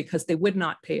translator, because they would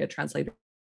not pay a translator.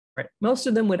 Most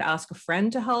of them would ask a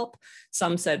friend to help.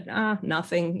 Some said,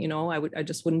 nothing, I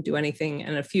just wouldn't do anything.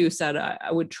 And a few said, I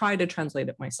would try to translate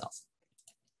it myself.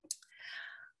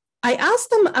 I asked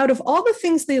them, out of all the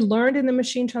things they learned in the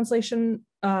machine translation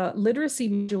literacy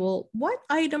module, what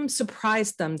item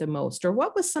surprised them the most, or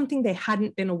what was something they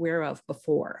hadn't been aware of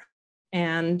before?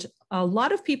 And a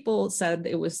lot of people said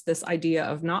it was this idea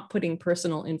of not putting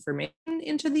personal information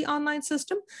into the online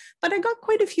system, but I got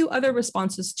quite a few other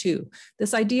responses too.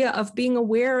 This idea of being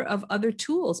aware of other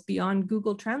tools beyond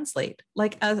Google Translate.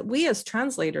 Like we as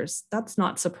translators, that's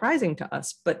not surprising to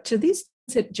us, but to these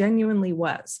it genuinely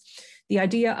was. The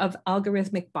idea of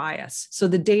algorithmic bias. So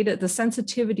the data, the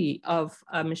sensitivity of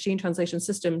a machine translation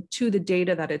system to the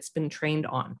data that it's been trained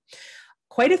on.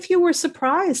 Quite a few were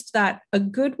surprised that a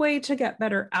good way to get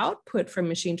better output from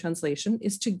machine translation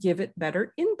is to give it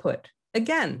better input.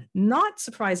 Again, not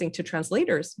surprising to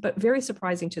translators, but very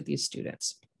surprising to these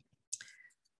students.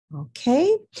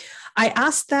 Okay, I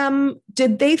asked them,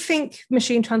 did they think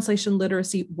machine translation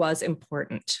literacy was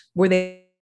important? Were they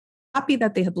happy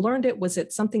that they had learned it? Was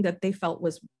it something that they felt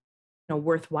was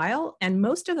worthwhile? And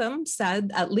most of them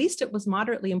said at least it was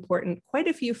moderately important. Quite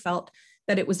a few felt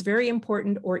that it was very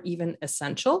important or even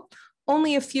essential.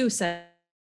 Only a few said,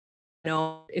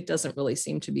 no, it doesn't really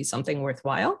seem to be something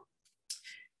worthwhile.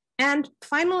 And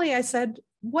finally, I said,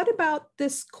 what about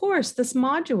this course, this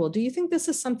module? Do you think this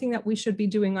is something that we should be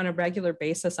doing on a regular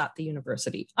basis at the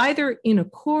university, either in a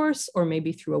course or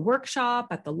maybe through a workshop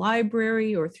at the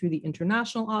library or through the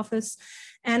international office?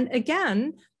 And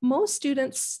again, most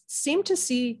students seem to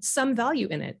see some value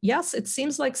in it. Yes, it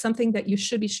seems like something that you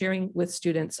should be sharing with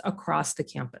students across the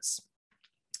campus.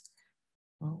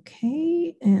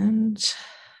 Okay, and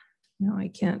now I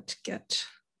can't get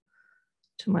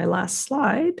to my last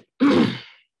slide.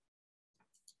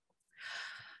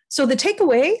 So the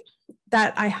takeaway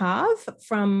that I have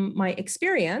from my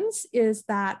experience is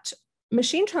that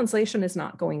machine translation is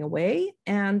not going away,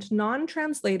 and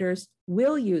non-translators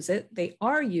will use it. They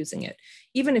are using it.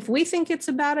 Even if we think it's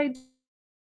a bad idea,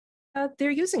 they're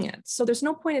using it. So there's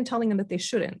no point in telling them that they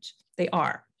shouldn't. They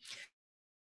are.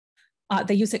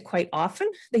 They use it quite often.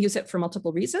 They use it for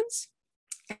multiple reasons.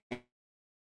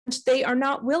 They are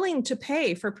not willing to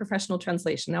pay for professional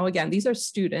translation. Now, again, these are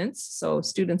students. So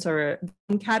students are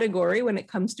one category when it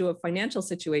comes to a financial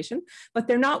situation, but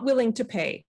they're not willing to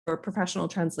pay for professional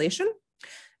translation.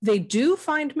 They do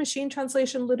find machine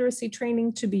translation literacy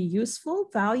training to be useful,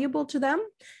 valuable to them.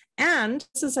 And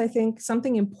this is, I think,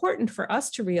 something important for us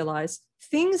to realize.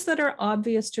 Things that are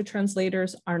obvious to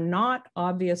translators are not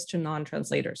obvious to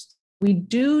non-translators. We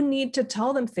do need to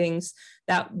tell them things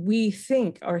that we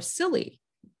think are silly.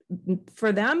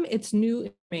 For them, it's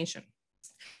new information.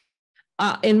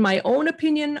 In my own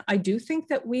opinion, I do think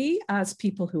that we, as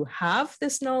people who have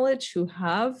this knowledge, who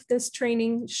have this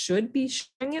training, should be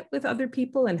sharing it with other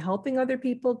people and helping other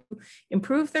people to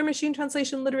improve their machine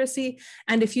translation literacy.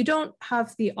 And if you don't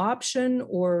have the option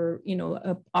or,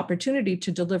 an opportunity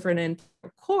to deliver an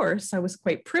entire course, I was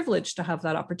quite privileged to have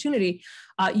that opportunity.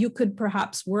 You could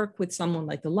perhaps work with someone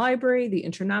like the library, the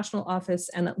international office,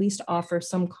 and at least offer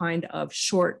some kind of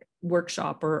short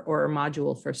workshop or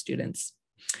module for students.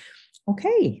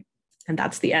 Okay, and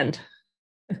that's the end.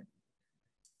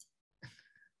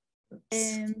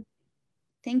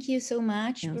 Thank you so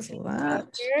much, Professor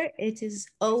Asscher. It is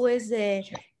always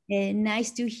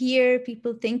nice to hear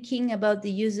people thinking about the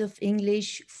use of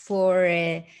English for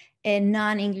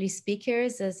non-English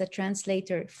speakers. As a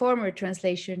translator, former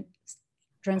translator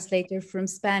from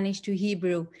Spanish to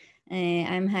Hebrew,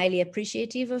 I'm highly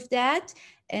appreciative of that.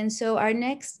 And so our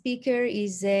next speaker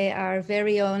is our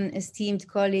very own esteemed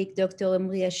colleague, Dr.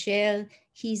 Omri Asscher.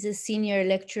 He's a senior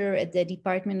lecturer at the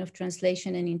Department of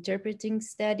Translation and Interpreting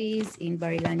Studies in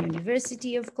Bar-Ilan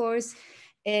University, of course.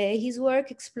 His work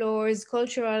explores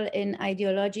cultural and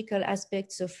ideological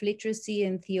aspects of literacy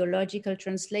and theological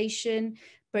translation,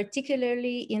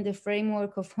 particularly in the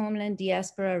framework of homeland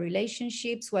diaspora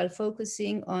relationships, while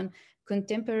focusing on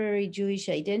contemporary Jewish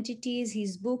identities.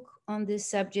 His book on this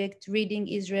subject, Reading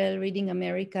Israel, Reading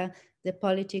America, The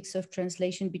Politics of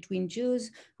Translation Between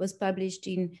Jews, was published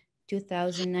in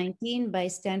 2019 by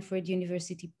Stanford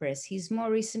University Press. His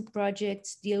more recent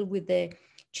projects deal with the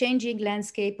changing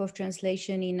landscape of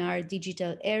translation in our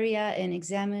digital area and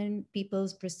examine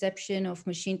people's perception of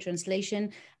machine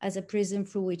translation as a prism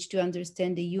through which to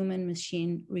understand the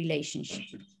human-machine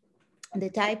relationship. The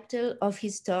title of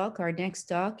his talk, our next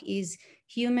talk, is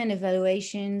Human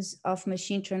Evaluations of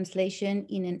Machine Translation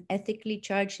in an Ethically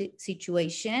Charged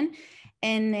Situation.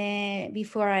 And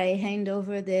before I hand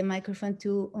over the microphone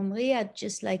to Omri, I'd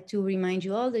just like to remind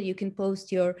you all that you can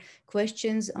post your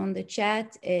questions on the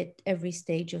chat at every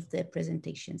stage of the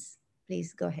presentations.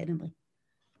 Please go ahead, Omri.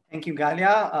 Thank you,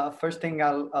 Galia. First thing,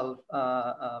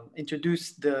 I'll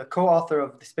introduce the co-author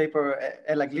of this paper,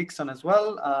 Ella Glickson, as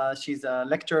well. She's a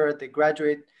lecturer at the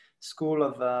Graduate School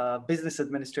of Business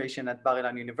Administration at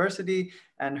Bar-Ilan University,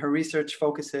 and her research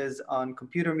focuses on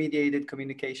computer-mediated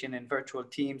communication in virtual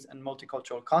teams and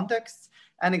multicultural contexts,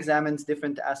 and examines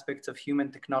different aspects of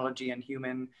human technology and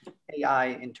human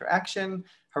AI interaction.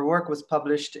 Her work was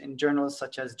published in journals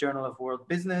such as Journal of World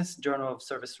Business, Journal of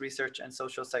Service Research and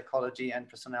Social Psychology and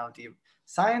Personality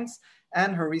Science,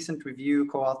 and her recent review,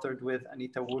 co-authored with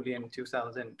Anita Woolley in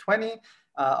 2020,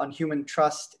 on human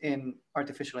trust in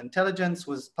artificial intelligence,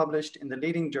 was published in the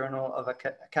leading journal of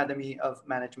Academy of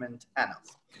Management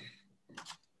Annals.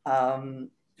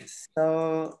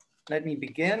 So let me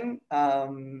begin.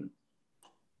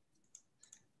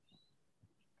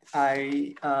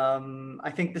 I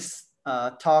think this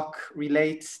talk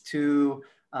relates to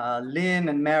Lynn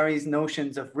and Mary's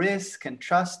notions of risk and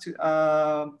trust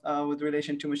with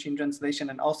relation to machine translation,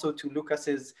 and also to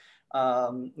Lucas's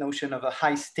notion of a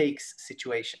high stakes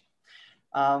situation.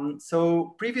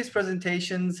 So previous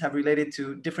presentations have related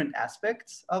to different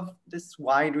aspects of this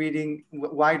wide-reaching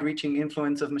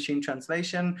influence of machine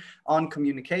translation on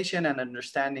communication and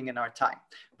understanding in our time.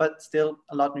 But still,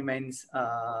 a lot remains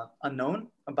unknown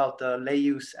about the lay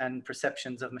use and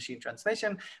perceptions of machine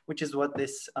translation, which is what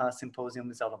this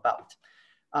symposium is all about.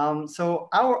 So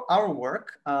our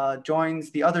work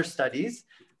joins the other studies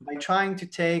by trying to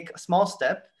take a small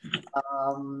step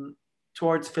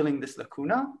towards filling this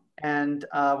lacuna. And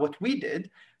what we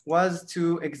did was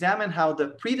to examine how the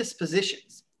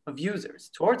predispositions of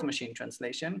users towards machine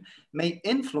translation may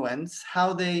influence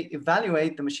how they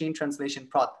evaluate the machine translation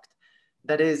product.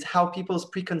 That is, how people's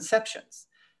preconceptions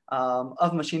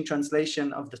of machine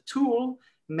translation of the tool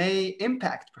may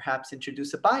impact, perhaps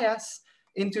introduce a bias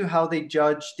into how they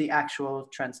judge the actual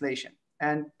translation.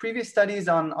 And previous studies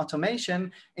on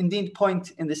automation indeed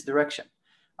point in this direction.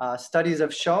 Studies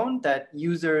have shown that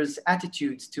users'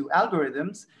 attitudes to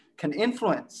algorithms can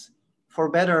influence, for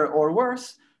better or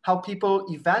worse, how people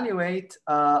evaluate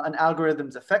an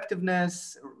algorithm's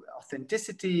effectiveness,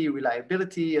 authenticity,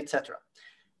 reliability, etc.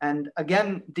 And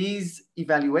again, these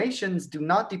evaluations do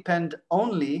not depend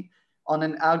only on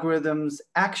an algorithm's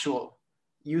actual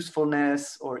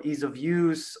usefulness or ease of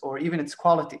use or even its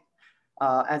quality,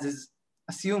 as is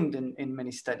assumed in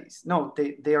many studies. No,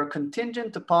 they are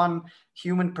contingent upon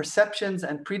human perceptions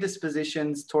and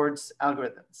predispositions towards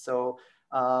algorithms. So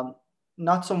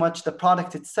not so much the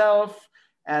product itself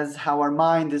as how our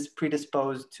mind is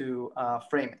predisposed to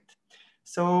frame it.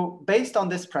 So based on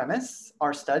this premise,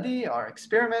 our study, our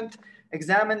experiment,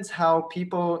 examines how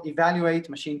people evaluate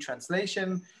machine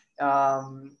translation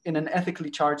in an ethically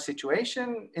charged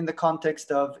situation in the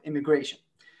context of immigration.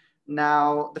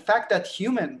 Now, the fact that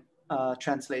human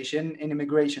translation in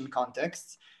immigration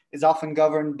contexts is often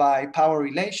governed by power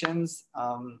relations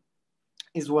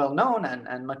is well known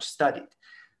and much studied.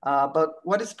 But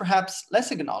what is perhaps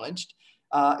less acknowledged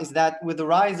is that with the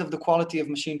rise of the quality of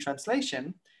machine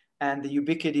translation and the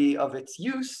ubiquity of its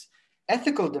use,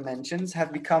 ethical dimensions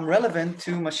have become relevant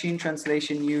to machine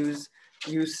translation use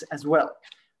as well.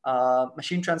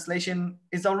 Machine translation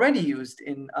is already used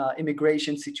in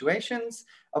immigration situations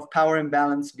of power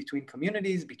imbalance between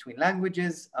communities, between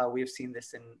languages. We have seen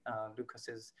this in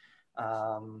Lucas's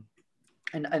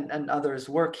and others'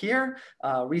 work here.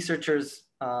 Researchers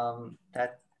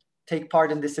that take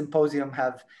part in this symposium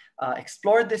have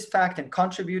explored this fact and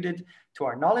contributed to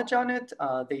our knowledge on it.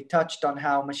 They touched on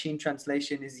how machine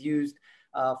translation is used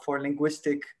for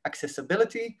linguistic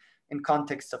accessibility in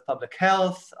context of public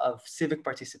health, of civic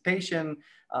participation,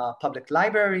 public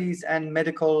libraries, and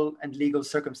medical and legal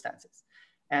circumstances.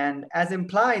 And as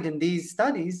implied in these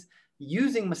studies,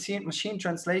 using machine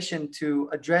translation to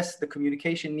address the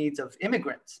communication needs of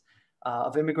immigrants,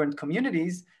 of immigrant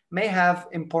communities, may have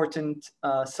important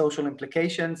social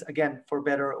implications, again, for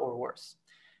better or worse.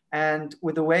 And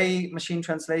with the way machine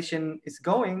translation is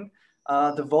going,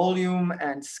 the volume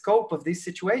and scope of these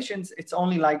situations, it's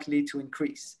only likely to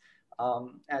increase.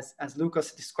 As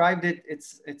Lucas described it,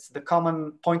 it's the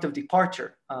common point of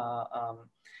departure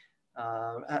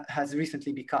has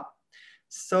recently become.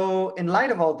 So in light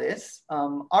of all this,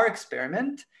 our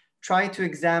experiment tried to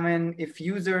examine if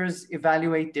users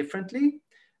evaluate differently,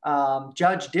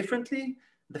 judge differently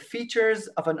the features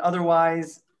of an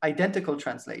otherwise identical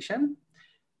translation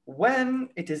when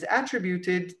it is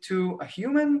attributed to a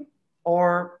human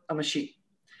or a machine.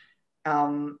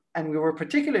 And we were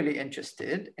particularly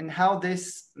interested in how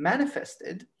this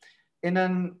manifested in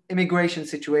an immigration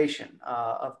situation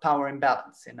of power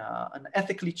imbalance, in an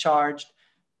ethically charged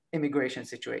immigration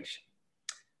situation.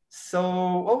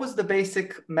 So what was the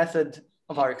basic method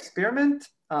of our experiment?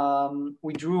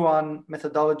 We drew on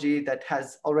methodology that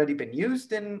has already been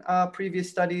used in previous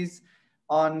studies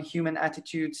on human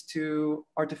attitudes to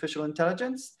artificial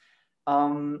intelligence.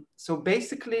 So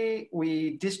basically,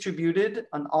 we distributed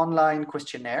an online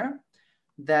questionnaire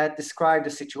that described a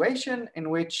situation in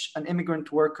which an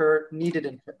immigrant worker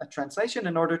needed a translation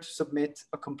in order to submit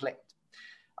a complaint.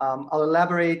 I'll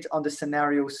elaborate on the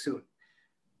scenario soon.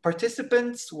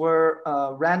 Participants were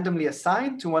randomly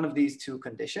assigned to one of these two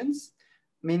conditions,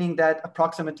 meaning that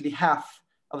approximately half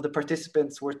of the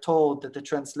participants were told that the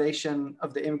translation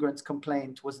of the immigrant's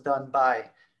complaint was done by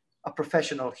a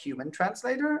professional human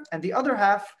translator, and the other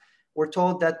half were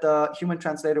told that the human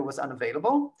translator was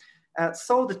unavailable.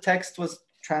 So the text was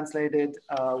translated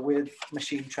with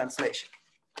machine translation.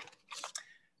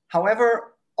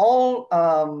 However, all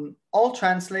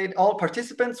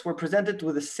participants were presented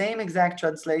with the same exact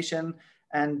translation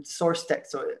and source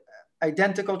text. So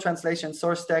identical translation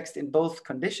source text in both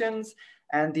conditions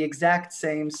and the exact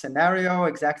same scenario,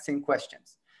 exact same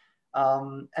questions.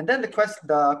 And then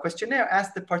the questionnaire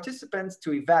asked the participants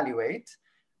to evaluate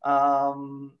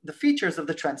the features of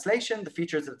the translation, the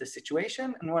features of the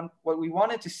situation. And what we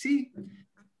wanted to see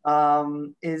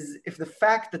is if the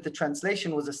fact that the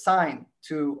translation was assigned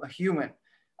to a human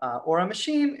or a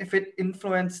machine, if it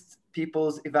influenced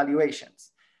people's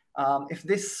evaluations. If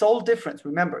this sole difference,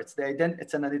 remember, it's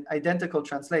an identical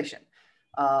translation.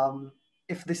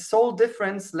 If the sole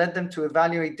difference led them to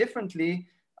evaluate differently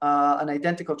an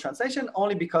identical translation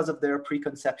only because of their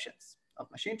preconceptions of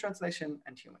machine translation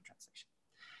and human translation.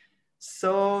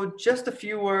 So just a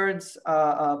few words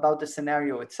about the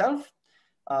scenario itself.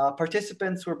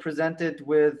 Participants were presented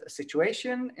with a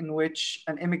situation in which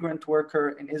an immigrant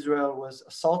worker in Israel was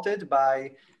assaulted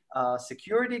by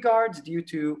security guards due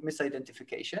to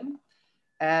misidentification.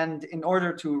 And in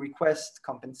order to request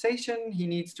compensation, he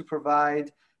needs to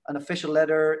provide an official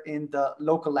letter in the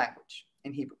local language,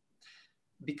 in Hebrew.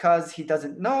 Because he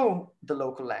doesn't know the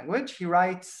local language, he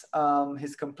writes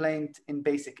his complaint in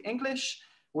basic English,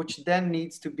 which then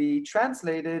needs to be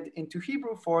translated into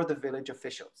Hebrew for the village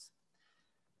officials.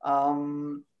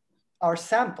 Our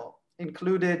sample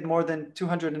included more than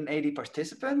 280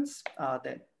 participants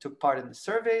that took part in the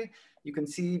survey. You can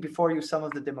see before you some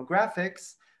of the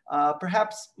demographics.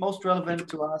 Perhaps most relevant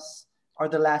to us are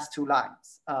the last two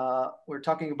lines. We're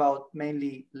talking about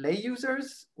mainly lay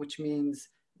users, which means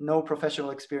no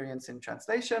professional experience in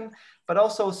translation, but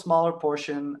also a smaller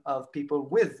portion of people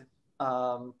with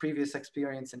previous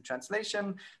experience in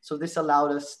translation. So this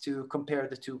allowed us to compare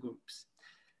the two groups.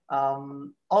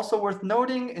 Also worth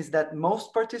noting is that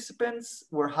most participants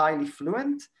were highly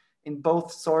fluent in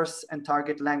both source and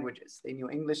target languages. They knew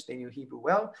English, they knew Hebrew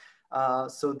well,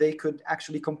 so they could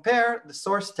actually compare the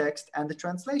source text and the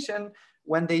translation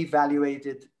when they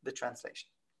evaluated the translation.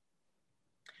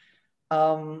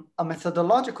 A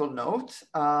methodological note,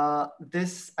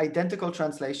 this identical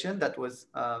translation that was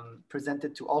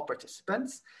presented to all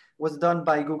participants was done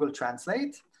by Google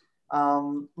Translate.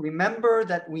 Remember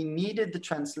that we needed the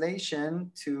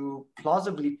translation to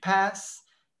plausibly pass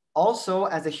also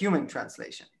as a human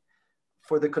translation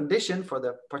for the condition for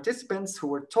the participants who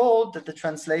were told that the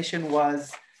translation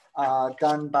was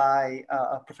done by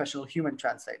a professional human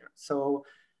translator. So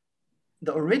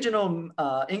the original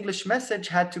English message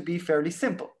had to be fairly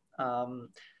simple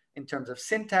in terms of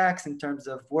syntax, in terms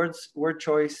of word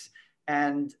choice,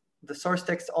 and the source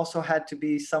text also had to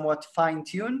be somewhat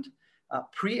fine-tuned,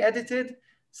 pre-edited,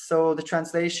 so the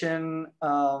translation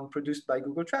produced by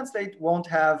Google Translate won't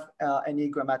have any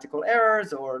grammatical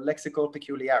errors or lexical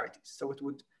peculiarities. So it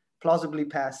would plausibly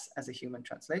pass as a human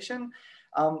translation.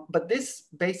 But this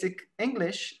basic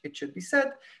English, it should be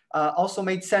said, also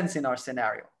made sense in our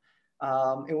scenario.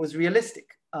 It was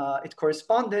realistic. It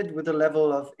corresponded with the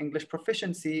level of English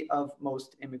proficiency of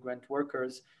most immigrant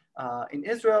workers in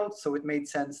Israel. So it made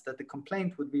sense that the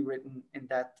complaint would be written in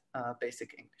that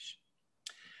basic English.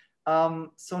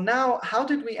 So now, how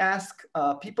did we ask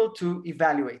people to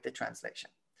evaluate the translation?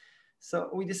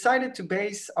 So we decided to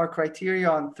base our criteria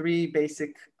on three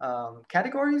basic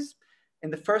categories. In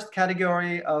the first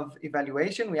category of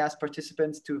evaluation, we asked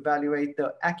participants to evaluate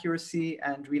the accuracy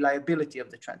and reliability of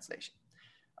the translation.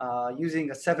 Using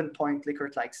a 7-point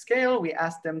Likert-like scale, we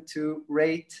asked them to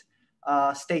rate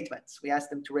statements. We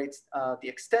asked them to rate the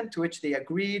extent to which they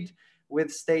agreed with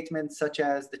statements such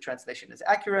as the translation is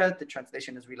accurate, the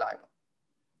translation is reliable.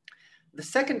 The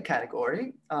second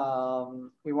category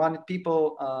we wanted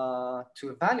people to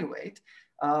evaluate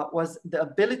was the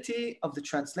ability of the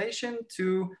translation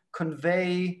to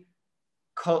convey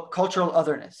cultural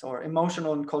otherness or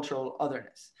emotional and cultural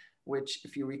otherness, which,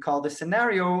 if you recall the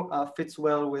scenario, fits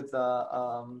well with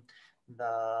the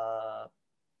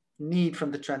need from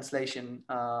the translation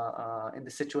in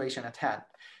the situation at hand.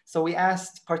 So we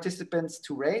asked participants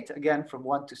to rate, again, from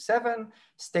 1 to 7,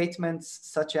 statements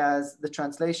such as the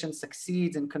translation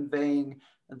succeeds in conveying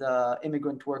the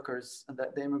immigrant workers,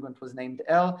 the immigrant was named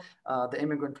L, the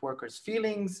immigrant workers'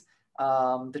 feelings.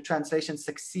 The translation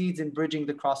succeeds in bridging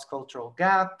the cross-cultural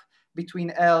gap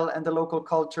between L and the local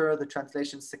culture. The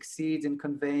translation succeeds in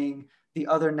conveying the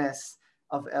otherness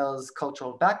of L's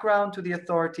cultural background to the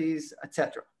authorities,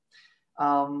 etc.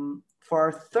 For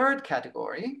our third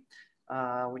category,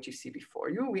 which you see before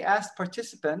you, we asked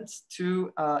participants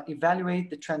to evaluate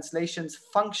the translation's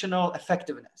functional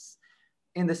effectiveness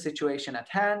in the situation at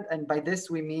hand. And by this,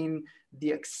 we mean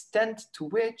the extent to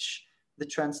which the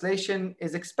translation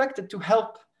is expected to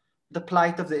help the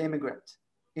plight of the immigrant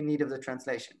in need of the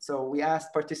translation. So we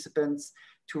asked participants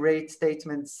to rate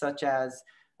statements such as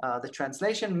the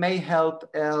translation may help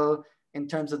L in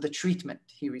terms of the treatment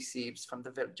he receives from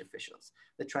the village officials.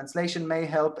 The translation may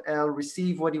help El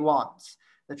receive what he wants.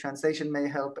 The translation may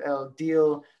help El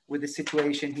deal with the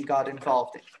situation he got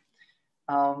involved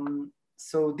in.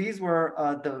 So these were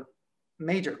the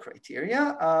major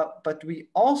criteria, but we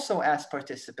also asked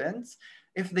participants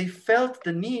if they felt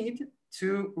the need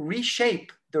to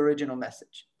reshape the original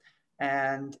message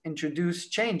and introduce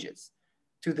changes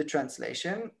to the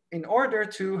translation in order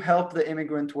to help the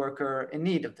immigrant worker in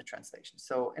need of the translation.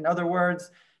 So in other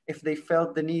words, if they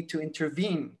felt the need to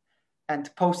intervene and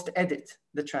post-edit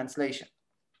the translation.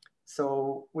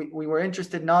 So we were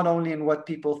interested not only in what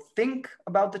people think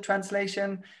about the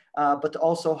translation, but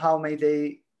also how may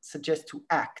they suggest to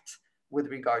act with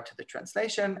regard to the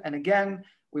translation. And again,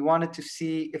 we wanted to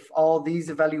see if all these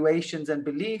evaluations and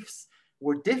beliefs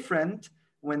were different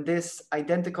when this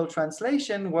identical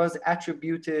translation was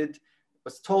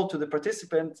told to the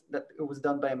participant that it was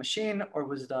done by a machine or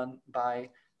was done by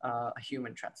a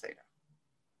human translator.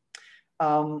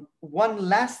 One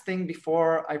last thing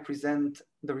before I present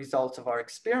the results of our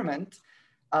experiment.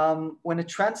 When a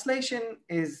translation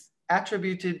is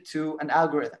attributed to an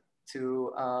algorithm,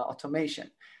 to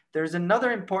automation, there's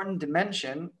another important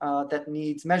dimension that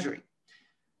needs measuring.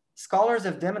 Scholars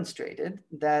have demonstrated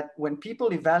that when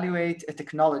people evaluate a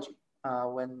technology,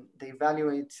 when they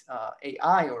evaluate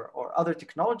AI or other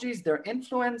technologies, they're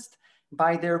influenced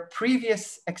by their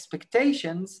previous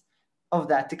expectations of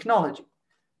that technology.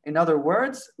 In other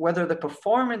words, whether the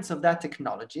performance of that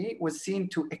technology was seen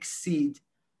to exceed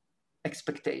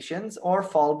expectations or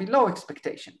fall below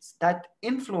expectations. That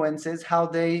influences how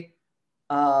they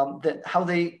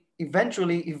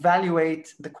eventually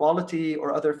evaluate the quality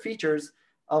or other features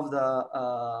of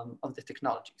the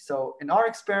technology. So in our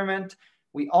experiment,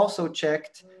 we also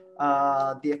checked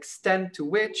the extent to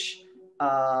which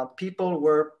people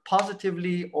were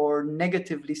positively or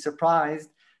negatively surprised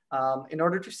in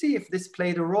order to see if this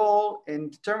played a role in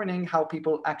determining how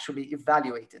people actually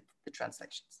evaluated the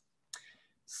translations.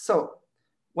 So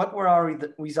what were our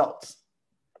results?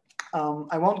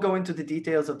 I won't go into the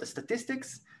details of the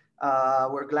statistics.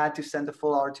 We're glad to send a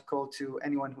full article to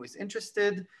anyone who is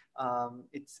interested.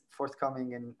 It's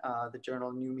forthcoming in the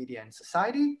journal New Media and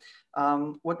Society.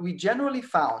 What we generally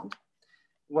found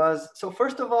was, so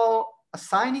first of all,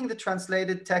 assigning the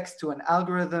translated text to an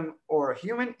algorithm or a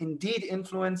human indeed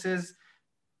influences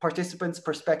participants'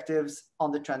 perspectives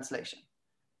on the translation.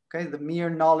 Okay, the mere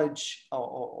knowledge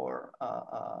or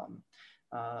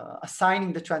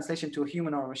assigning the translation to a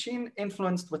human or a machine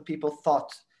influenced what people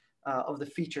thought of the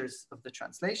features of the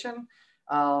translation.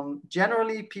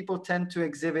 Generally, people tend to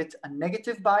exhibit a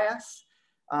negative bias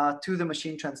to the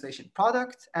machine translation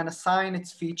product and assign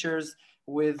its features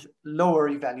with lower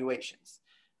evaluations.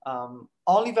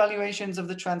 All evaluations of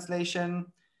the translation,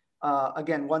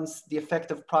 again, once the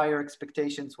effect of prior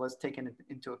expectations was taken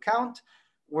into account,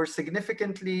 were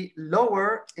significantly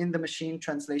lower in the machine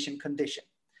translation condition.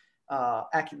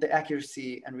 The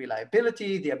accuracy and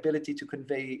reliability, the ability to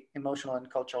convey emotional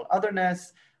and cultural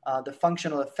otherness, the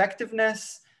functional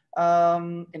effectiveness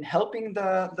in helping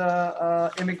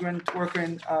the immigrant worker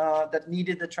that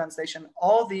needed the translation,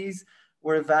 all these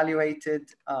were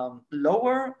evaluated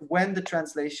lower when the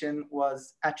translation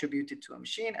was attributed to a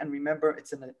machine. And remember,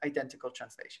 it's an identical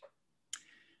translation.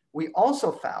 We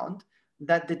also found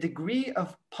that the degree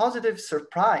of positive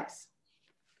surprise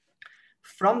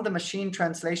from the machine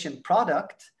translation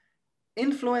product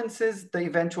influences the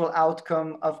eventual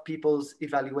outcome of people's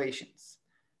evaluations.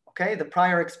 Okay, the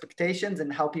prior expectations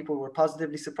and how people were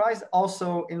positively surprised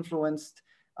also influenced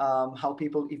how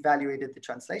people evaluated the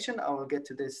translation. I will get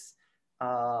to this,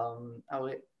 I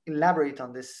will elaborate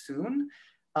on this soon.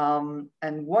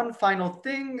 And one final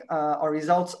thing, our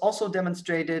results also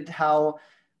demonstrated how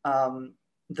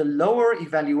the lower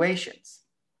evaluations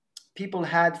people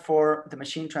had for the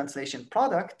machine translation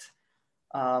product,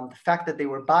 the fact that they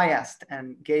were biased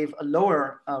and gave a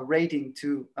lower rating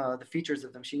to the features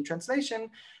of the machine translation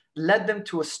led them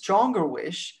to a stronger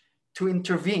wish to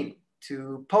intervene,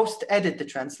 to post-edit the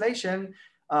translation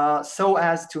so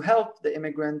as to help the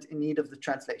immigrant in need of the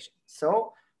translation.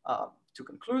 So to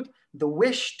conclude, the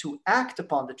wish to act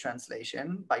upon the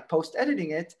translation by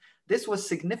post-editing it, this was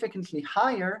significantly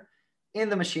higher in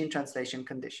the machine translation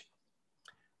condition.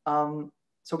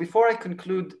 So before I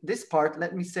conclude this part,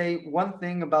 let me say one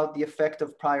thing about the effect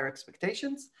of prior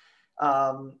expectations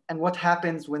and what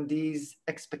happens when these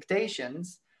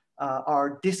expectations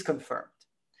are disconfirmed.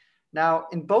 Now,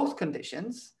 in both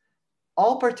conditions,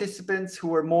 all participants who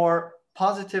were more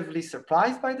positively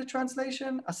surprised by the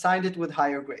translation assigned it with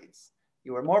higher grades.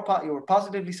 You were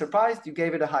positively surprised, you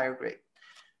gave it a higher grade.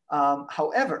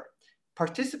 However,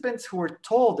 participants who were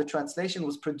told the translation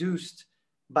was produced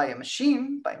by a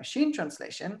machine, by machine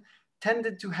translation,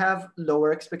 tended to have lower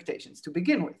expectations to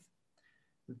begin with.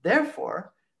 Therefore,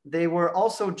 they were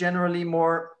also generally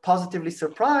more positively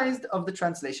surprised of the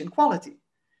translation quality.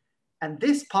 And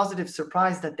this positive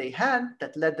surprise that they had,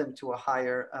 that led them to a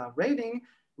higher rating,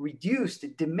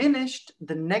 diminished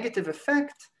the negative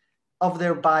effect of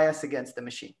their bias against the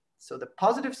machine. So the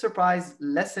positive surprise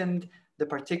lessened the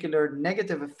particular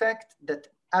negative effect that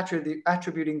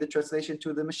attributing the translation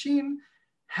to the machine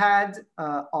had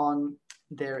on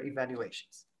their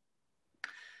evaluations.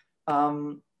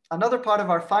 Another part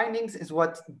of our findings is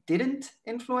what didn't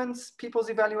influence people's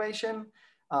evaluation.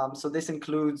 So this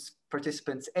includes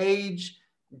participants' age,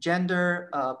 gender,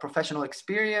 professional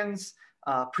experience,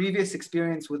 previous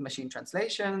experience with machine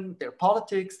translation, their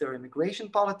politics, their immigration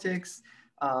politics,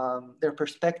 their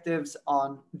perspectives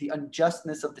on the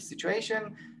unjustness of the situation.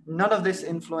 None of this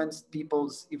influenced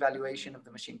people's evaluation of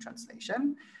the machine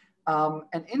translation.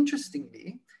 And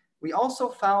interestingly, we also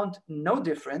found no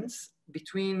difference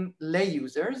between lay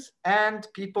users and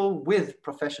people with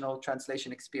professional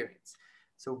translation experience.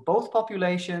 So both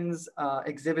populations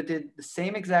exhibited the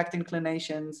same exact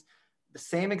inclinations, the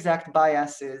same exact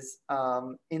biases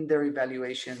in their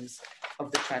evaluations of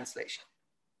the translation.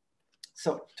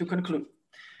 So to conclude,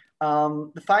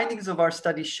 the findings of our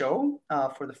study show,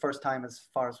 for the first time as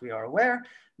far as we are aware,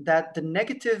 that the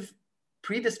negative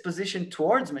predisposition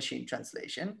towards machine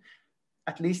translation,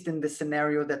 at least in the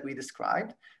scenario that we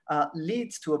described,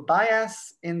 leads to a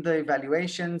bias in the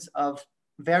evaluations of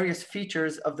various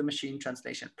features of the machine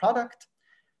translation product.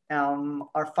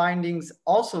 Our findings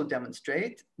also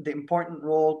demonstrate the important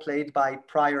role played by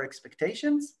prior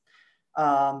expectations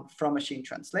from machine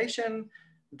translation,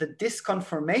 the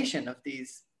disconfirmation of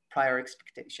these prior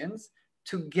expectations,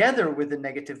 together with the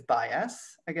negative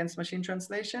bias against machine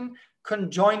translation,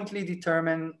 conjointly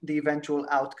determine the eventual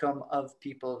outcome of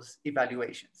people's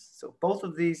evaluations. So both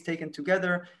of these taken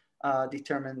together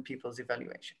determine people's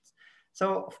evaluations.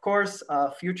 So of course,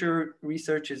 future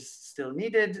research is still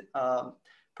needed,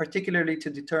 particularly to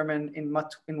determine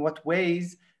in what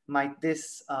ways might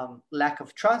this lack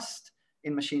of trust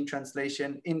in machine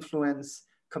translation influence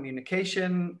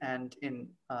communication and in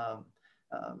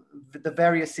the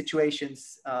various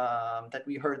situations that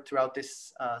we heard throughout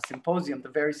this symposium, the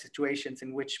various situations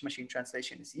in which machine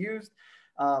translation is used.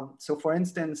 So for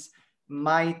instance,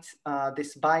 might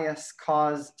this bias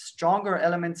cause stronger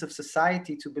elements of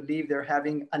society to believe they're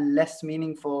having a less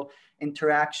meaningful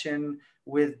interaction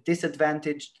with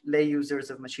disadvantaged lay users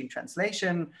of machine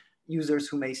translation, users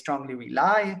who may strongly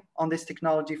rely on this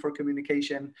technology for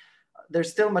communication? There's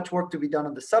still much work to be done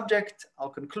on the subject.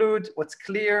 I'll conclude. What's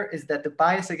clear is that the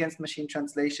bias against machine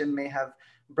translation may have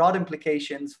broad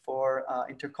implications for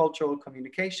intercultural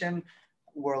communication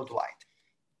worldwide.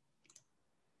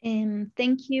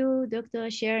 Thank you, Dr.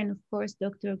 Asscher, and of course,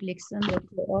 Dr. Glickson, the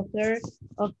co-author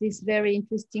of this very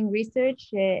interesting research.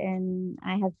 And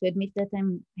I have to admit that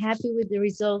I'm happy with the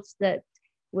results, that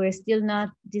we're still not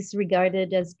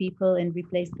disregarded as people and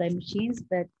replaced by machines,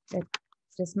 but that's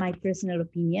just my personal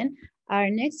opinion. Our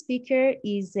next speaker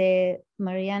is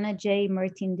Mariana J.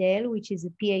 Martindale, which is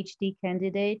a PhD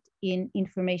candidate in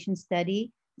information studies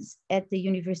at the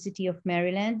University of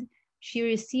Maryland. She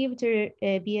received her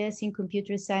BS in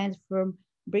computer science from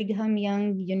Brigham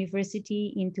Young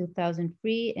University in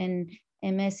 2003 and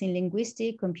MS in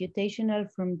linguistic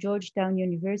computational from Georgetown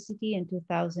University in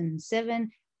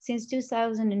 2007. Since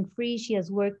 2003, she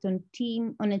has worked on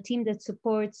a team that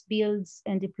supports, builds,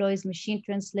 and deploys machine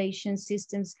translation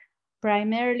systems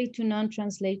primarily to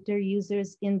non-translator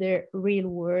users in the real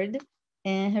world.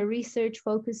 And her research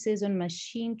focuses on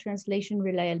machine translation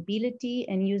reliability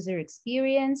and user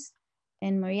experience.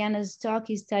 And Mariana's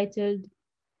talk is titled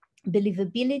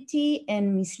Believability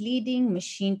and Misleading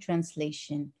Machine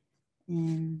Translation.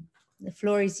 And the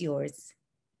floor is yours.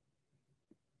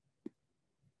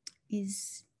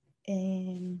 Is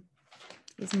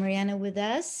Mariana with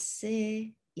us?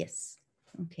 Yes,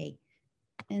 okay.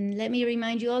 And let me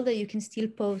remind you all that you can still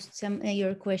post some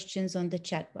your questions on the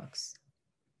chat box.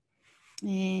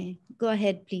 Go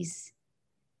ahead, please,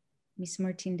 Ms.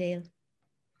 Martindale.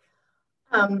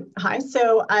 Hi,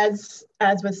 so as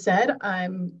was said,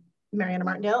 I'm Mariana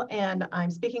Martindale, and I'm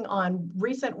speaking on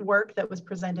recent work that was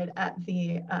presented at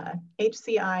the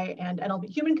HCI and NLP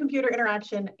human-computer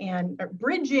interaction and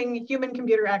bridging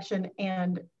human-computer action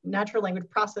and natural language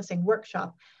processing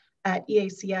workshop at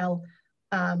EACL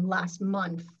last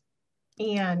month.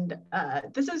 And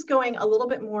this is going a little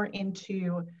bit more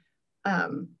into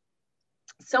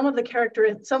some of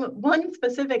the one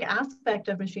specific aspect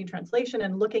of machine translation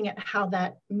and looking at how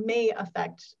that may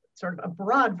affect sort of a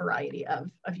broad variety of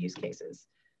use cases.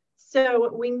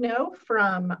 So we know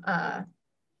from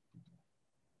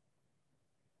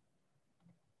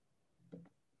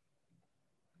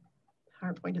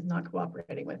PowerPoint is not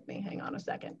cooperating with me. Hang on a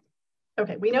second.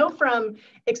 Okay, we know from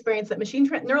experience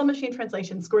that neural machine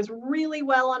translation scores really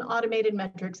well on automated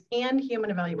metrics and human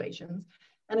evaluations.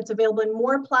 And it's available in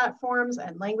more platforms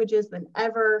and languages than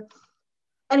ever.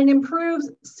 And it improves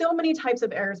so many types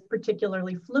of errors,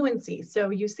 particularly fluency.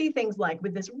 So you see things like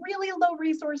with this really low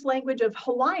resource language of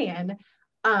Hawaiian,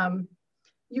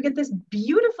 you get this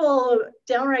beautiful,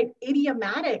 downright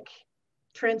idiomatic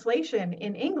translation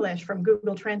in English from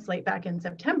Google Translate back in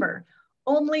September.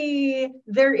 Only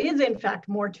there is, in fact,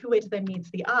 more to it than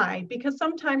meets the eye, because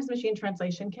sometimes machine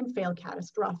translation can fail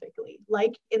catastrophically.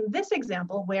 Like in this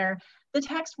example, where the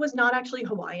text was not actually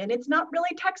Hawaiian. It's not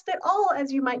really text at all,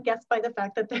 as you might guess by the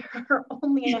fact that there are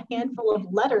only a handful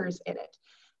of letters in it.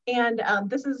 And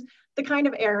this is the kind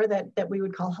of error that we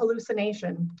would call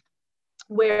hallucination,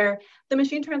 where the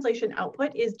machine translation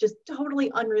output is just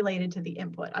totally unrelated to the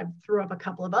input. I threw up a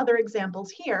couple of other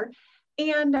examples here.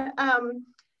 And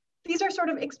these are sort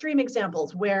of extreme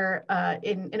examples where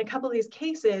in a couple of these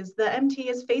cases, the MT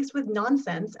is faced with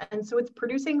nonsense, and so it's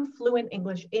producing fluent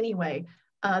English anyway.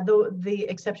 Though the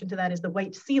exception to that is the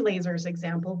white sea lasers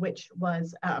example, which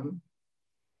was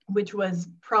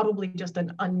probably just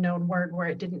an unknown word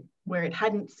where it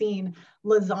hadn't seen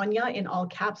lasagna in all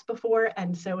caps before,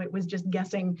 and so it was just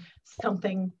guessing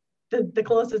something, the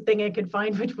closest thing it could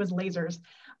find, which was lasers.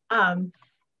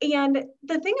 And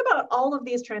the thing about all of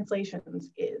these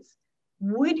translations is,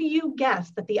 would you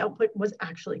guess that the output was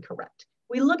actually correct?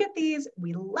 We look at these,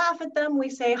 we laugh at them,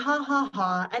 we say, ha, ha,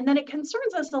 ha, and then it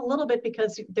concerns us a little bit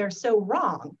because they're so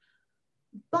wrong.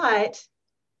 But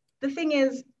the thing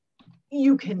is,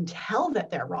 you can tell that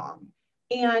they're wrong.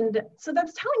 And so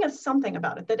that's telling us something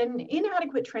about it, that an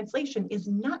inadequate translation is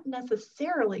not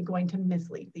necessarily going to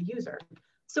mislead the user.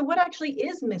 So what actually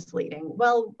is misleading?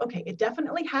 Well, okay, it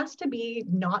definitely has to be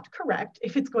not correct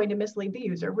if it's going to mislead the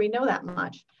user. We know that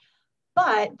much.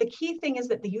 But the key thing is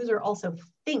that the user also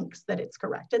thinks that it's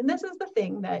correct. And this is the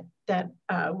thing that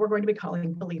we're going to be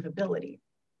calling believability.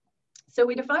 So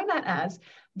we define that as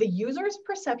the user's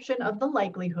perception of the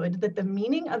likelihood that the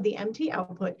meaning of the MT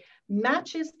output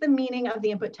matches the meaning of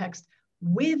the input text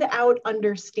without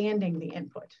understanding the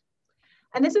input.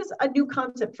 And this is a new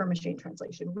concept for machine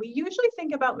translation. We usually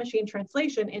think about machine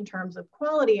translation in terms of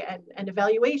quality and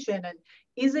evaluation, and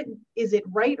is it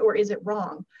right or is it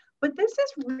wrong? But this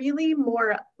is really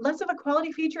less of a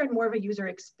quality feature and more of a user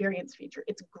experience feature.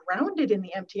 It's grounded in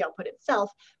the MT output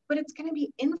itself, but it's going to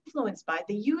be influenced by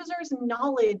the user's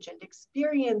knowledge and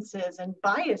experiences and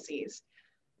biases.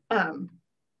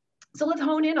 So let's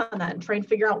hone in on that and try and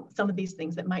figure out some of these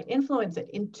things that might influence it.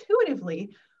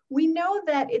 Intuitively, we know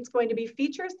that it's going to be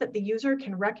features that the user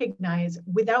can recognize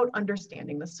without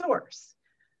understanding the source.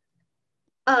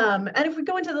 And if we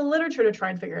go into the literature to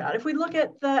try and figure it out, if we look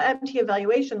at the MT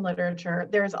evaluation literature,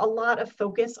 there's a lot of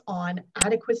focus on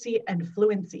adequacy and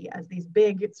fluency as these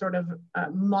big sort of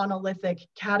monolithic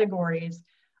categories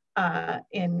that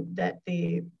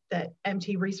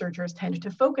MT researchers tend to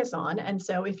focus on. And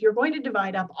so if you're going to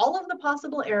divide up all of the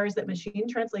possible errors that machine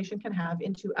translation can have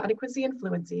into adequacy and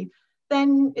fluency,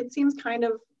 then it seems kind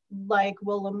of like,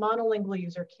 well, a monolingual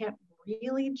user can't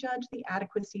really judge the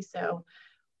adequacy, so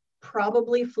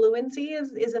probably fluency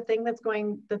is a thing that's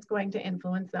going to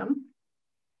influence them.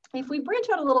 If we branch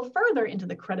out a little further into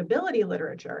the credibility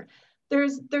literature,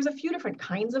 there's a few different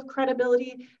kinds of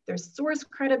credibility. There's source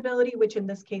credibility, which in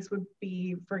this case would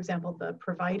be, for example, the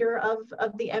provider of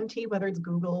the MT, whether it's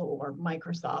Google or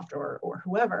Microsoft or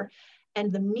whoever,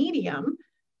 and the medium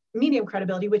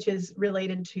credibility, which is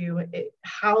related to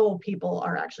how people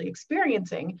are actually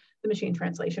experiencing the machine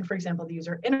translation, for example, the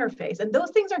user interface. And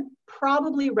those things are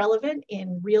probably relevant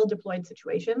in real deployed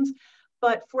situations.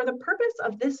 But for the purpose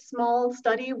of this small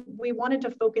study, we wanted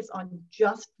to focus on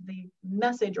just the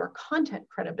message or content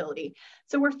credibility.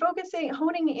 So we're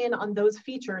honing in on those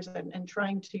features and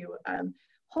trying to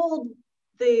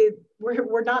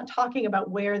we're not talking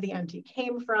about where the MT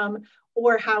came from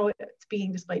or how it's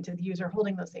being displayed to the user,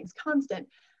 holding those things constant.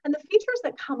 And the features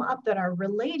that come up that are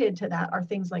related to that are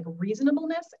things like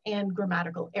reasonableness and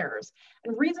grammatical errors.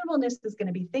 And reasonableness is going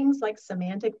to be things like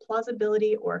semantic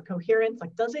plausibility or coherence.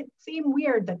 Like, does it seem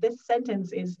weird that this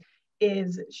sentence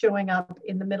is showing up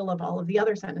in the middle of all of the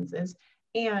other sentences?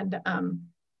 And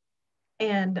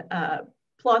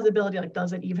plausibility, like,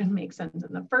 does it even make sense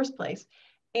in the first place?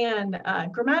 and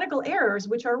grammatical errors,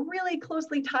 which are really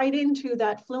closely tied into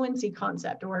that fluency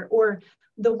concept, or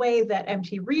the way that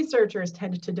MT researchers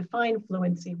tend to define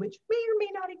fluency, which may or may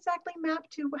not exactly map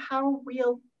to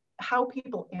how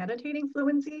people annotating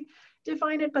fluency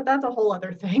define it, but that's a whole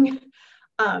other thing.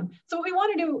 So what we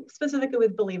want to do specifically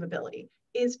with believability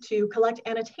is to collect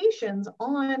annotations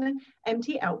on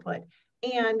MT output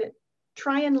and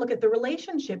try and look at the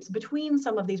relationships between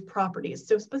some of these properties.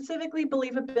 So specifically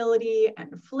believability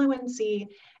and fluency,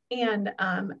 and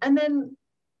then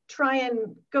try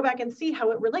and go back and see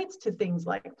how it relates to things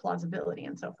like plausibility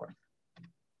and so forth.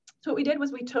 So what we did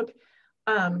was we took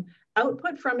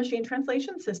output from machine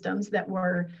translation systems that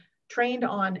were trained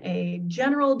on a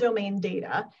general domain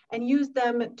data and used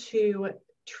them to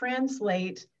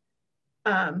translate,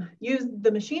 use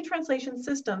the machine translation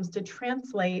systems to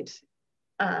translate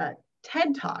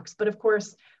TED Talks. But of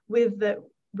course, with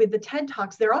the TED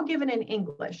Talks, they're all given in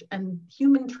English, and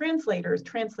human translators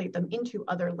translate them into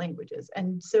other languages.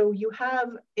 And so you have,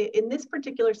 in this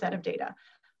particular set of data,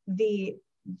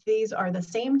 these are the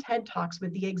same TED Talks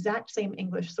with the exact same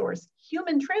English source.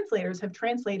 Human translators have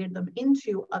translated them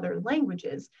into other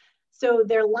languages. So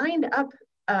they're lined up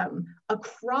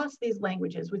across these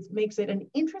languages, which makes it an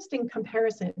interesting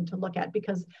comparison to look at,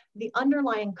 because the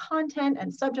underlying content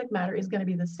and subject matter is going to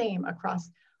be the same across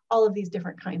all of these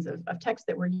different kinds of text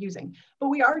that we're using. But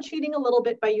we are cheating a little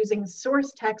bit by using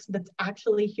source text that's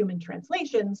actually human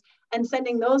translations and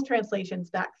sending those translations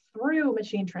back through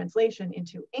machine translation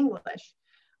into English.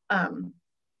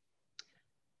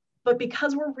 But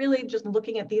because we're really just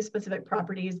looking at these specific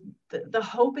properties, the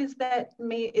hope is that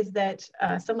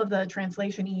some of the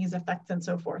translation ease effects and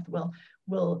so forth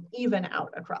will even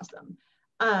out across them.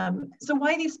 So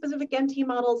why these specific MT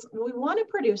models? We want to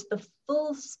produce the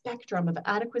full spectrum of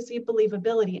adequacy,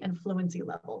 believability, and fluency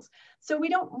levels. So we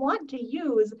don't want to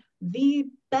use the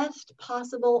best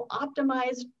possible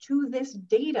optimized to this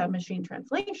data machine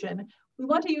translation. We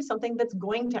want to use something that's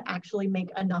going to actually make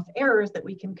enough errors that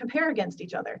we can compare against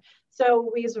each other.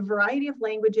 So we use a variety of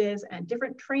languages and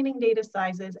different training data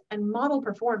sizes and model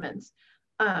performance,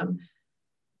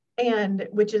 and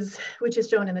which is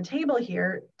shown in the table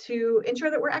here, to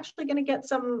ensure that we're actually going to get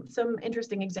some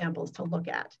interesting examples to look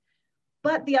at.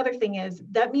 But the other thing is,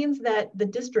 that means that the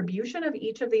distribution of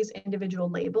each of these individual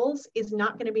labels is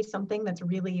not going to be something that's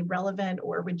really relevant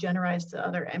or would generalize to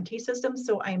other MT systems.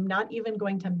 So I'm not even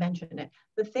going to mention it.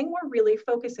 The thing we're really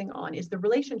focusing on is the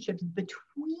relationships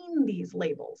between these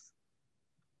labels.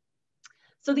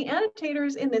 So the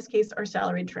annotators in this case are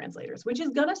salaried translators, which is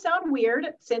going to sound weird,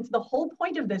 since the whole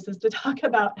point of this is to talk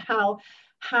about how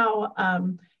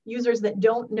users that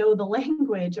don't know the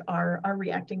language are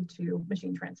reacting to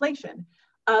machine translation.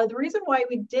 The reason why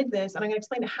we did this, and I'm going to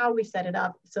explain how we set it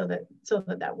up so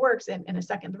that works in a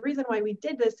second. The reason why we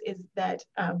did this is that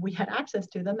we had access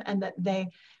to them, and that they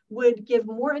would give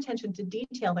more attention to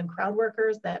detail than crowd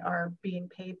workers that are being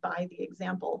paid by the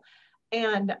example.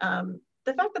 And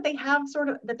the fact that they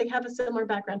have a similar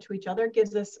background to each other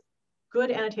gives us good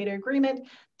annotator agreement.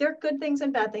 There are good things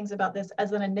and bad things about this.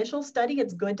 As an initial study,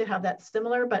 it's good to have that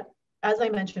similar, but as I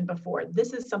mentioned before,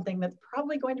 this is something that's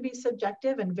probably going to be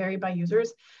subjective and vary by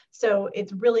users. So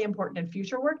it's really important in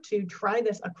future work to try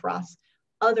this across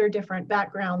other different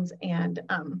backgrounds and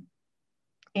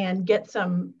get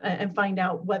some and find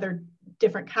out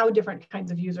how different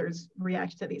kinds of users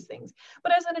react to these things.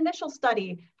 But as an initial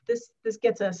study, this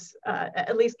gets us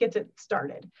at least gets it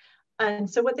started. And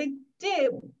so what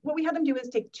we had them do is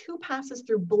take 2 passes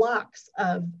through blocks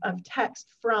of text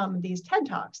from these TED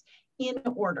Talks in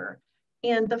order.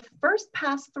 And the first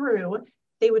pass through,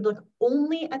 they would look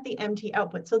only at the MT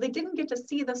output. So they didn't get to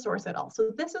see the source at all.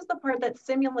 So this is the part that's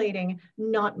simulating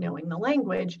not knowing the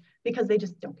language, because they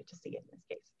just don't get to see it in this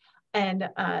case. And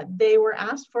they were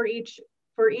asked for each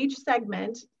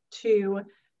segment to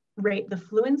rate the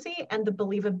fluency and the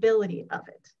believability of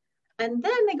it. And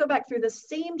then they go back through the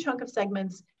same chunk of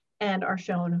segments and are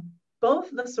shown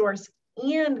both the source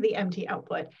and the MT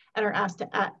output, and are asked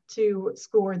to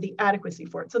score the adequacy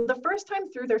for it. So the first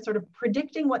time through, they're sort of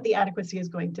predicting what the adequacy is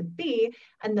going to be.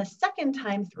 And the second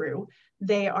time through,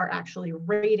 they are actually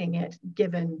rating it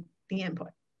given the input.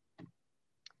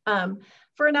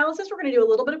 For analysis, we're going to do a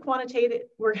little bit of quantitative.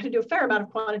 We're going to do a fair amount of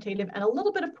quantitative and a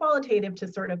little bit of qualitative to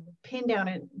sort of pin down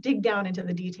and dig down into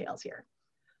the details here.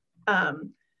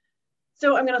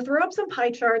 So I'm going to throw up some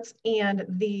pie charts, and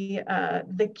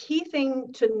the key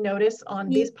thing to notice on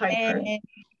these pie charts.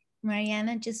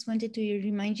 Mariana, just wanted to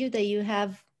remind you that you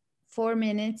have 4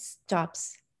 minutes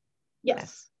tops.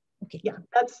 Yes. Okay. Yeah,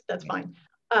 that's fine.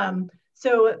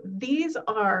 So these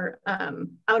are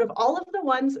out of all of the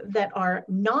ones that are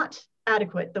not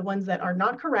adequate, the ones that are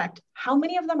not correct, how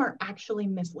many of them are actually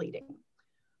misleading?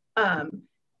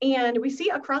 And we see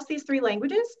across these three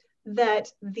languages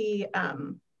that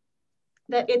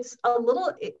that it's a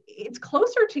little, it's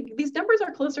closer to, these numbers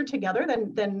are closer together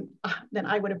than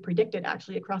I would have predicted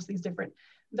actually across these different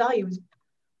values.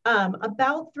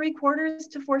 About 3/4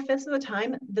 to 4/5 of the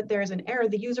time that there is an error,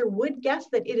 the user would guess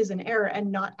that it is an error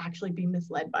and not actually be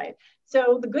misled by it.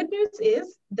 So the good news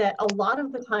is that a lot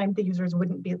of the time the users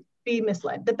wouldn't be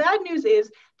misled. The bad news is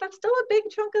that's still a big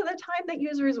chunk of the time that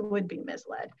users would be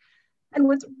misled. And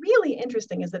what's really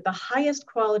interesting is that the highest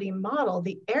quality model,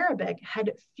 the Arabic,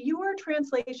 had fewer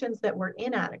translations that were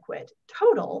inadequate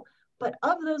total, but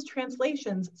of those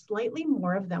translations, slightly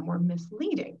more of them were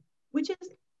misleading, which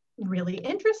is really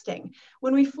interesting.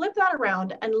 When we flip that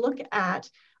around and look at,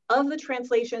 of the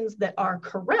translations that are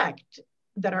correct,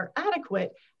 that are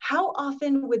adequate, how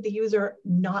often would the user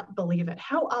not believe it?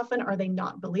 How often are they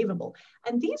not believable?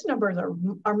 And these numbers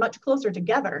are much closer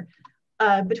together.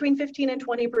 Between 15 and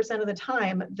 20% of the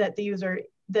time that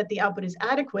the output is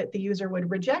adequate, the user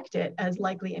would reject it as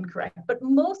likely incorrect, but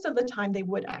most of the time they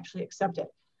would actually accept it.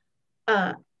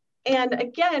 And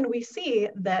again, we see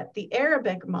that the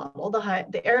Arabic model,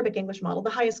 the Arabic English model,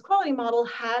 the highest quality model,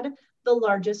 had the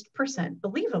largest percent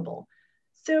believable.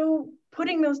 So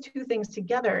putting those two things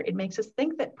together, it makes us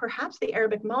think that perhaps the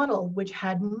Arabic model, which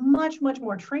had much, much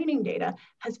more training data,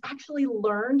 has actually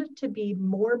learned to be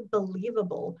more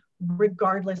believable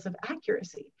regardless of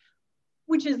accuracy,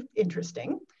 which is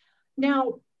interesting.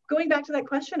 Now, going back to that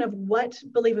question of what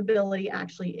believability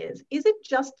actually is it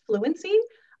just fluency?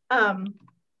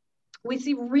 We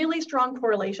see really strong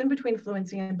correlation between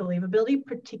fluency and believability,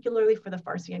 particularly for the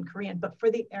Farsi and Korean. But for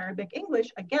the Arabic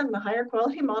English, again, the higher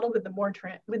quality model with the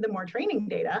more training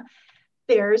data,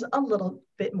 there's a little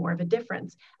bit more of a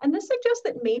difference. And this suggests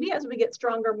that maybe as we get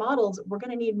stronger models, we're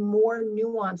going to need more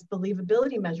nuanced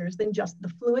believability measures than just the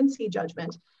fluency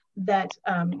judgment that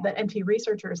MT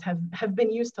researchers have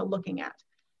been used to looking at.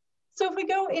 So if we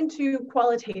go into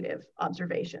qualitative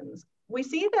observations, we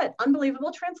see that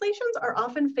unbelievable translations are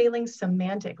often failing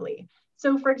semantically.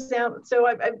 So for example,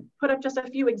 I've put up just a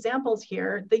few examples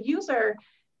here. The user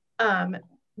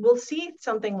will see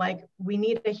something like, we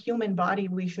need a human body,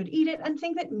 we should eat it, and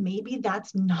think that maybe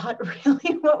that's not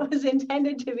really what was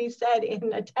intended to be said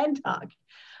in a TED Talk.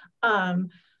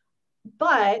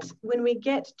 But when we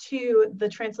get to the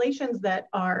translations that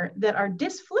are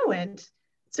disfluent,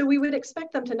 so we would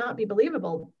expect them to not be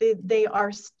believable. They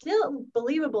are still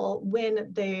believable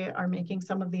when they are making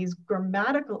some of these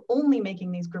only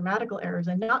making these grammatical errors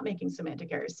and not making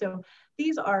semantic errors. So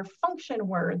these are function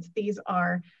words. These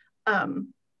are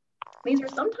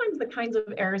sometimes the kinds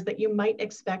of errors that you might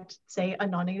expect, say, a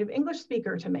non-native English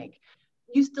speaker to make.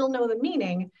 You still know the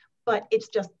meaning, but it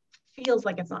just feels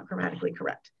like it's not grammatically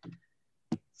correct.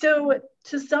 So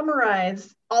to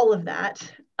summarize all of that,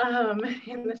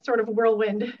 in this sort of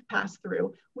whirlwind pass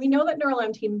through, we know that neural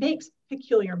MT makes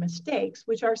peculiar mistakes,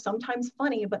 which are sometimes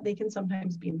funny, but they can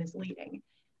sometimes be misleading.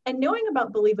 And knowing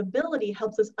about believability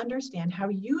helps us understand how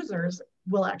users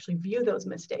will actually view those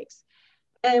mistakes.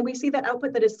 And we see that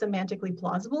output that is semantically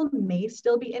plausible may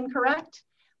still be incorrect,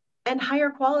 and higher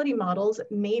quality models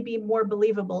may be more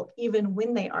believable even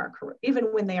when they are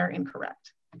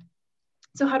incorrect.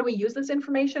 So how do we use this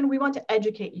information? We want to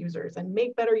educate users and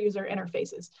make better user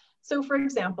interfaces. So for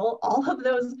example, all of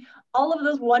those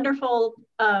wonderful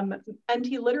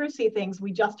MT literacy things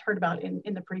we just heard about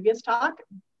in the previous talk,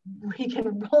 we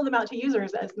can roll them out to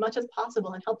users as much as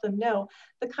possible and help them know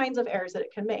the kinds of errors that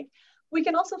it can make. We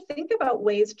can also think about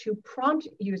ways to prompt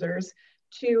users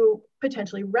to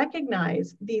potentially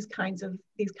recognize these kinds of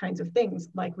things,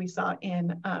 like we saw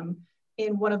in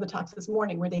one of the talks this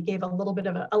morning, where they gave a little bit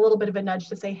of a nudge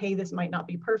to say, hey, this might not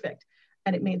be perfect,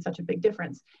 and it made such a big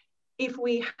difference. If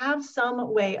we have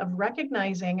some way of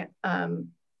recognizing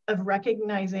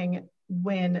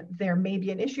when there may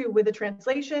be an issue with a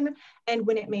translation and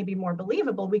when it may be more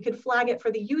believable, we could flag it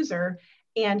for the user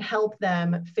and help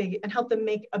them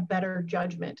make a better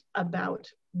judgment about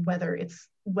whether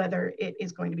it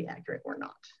is going to be accurate or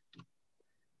not.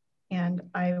 And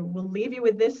I will leave you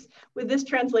with this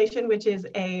translation, which is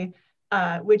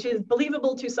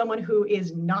believable to someone who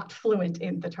is not fluent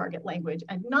in the target language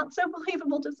and not so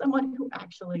believable to someone who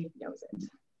actually knows it.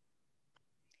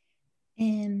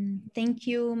 Thank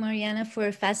you, Mariana, for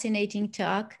a fascinating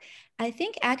talk. I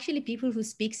think actually people who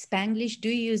speak Spanglish do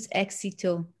use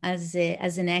éxito as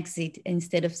an exit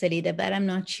instead of salida, but I'm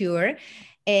not sure.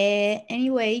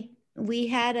 Anyway, we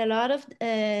had a lot of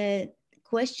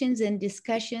questions and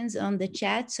discussions on the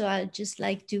chat. So I'd just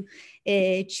like to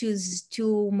choose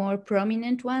two more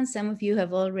prominent ones. Some of you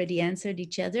have already answered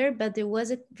each other, but there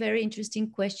was a very interesting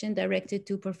question directed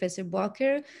to Professor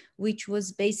Walker, which was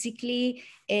basically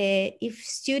if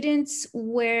students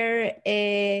were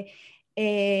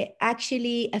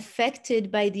actually affected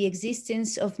by the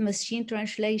existence of machine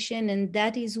translation, and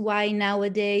that is why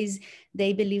nowadays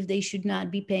they believe they should not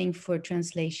be paying for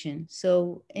translation.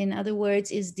 So in other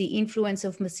words, is the influence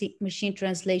of machine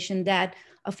translation that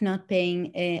of not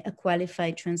paying a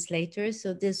qualified translator? So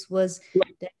this was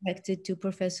directed to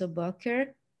Professor Walker.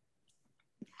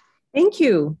 Thank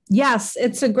you. Yes,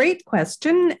 it's a great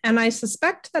question. And I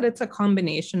suspect that it's a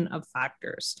combination of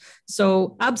factors.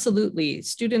 So absolutely,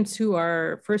 students who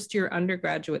are first-year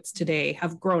undergraduates today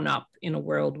have grown up in a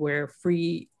world where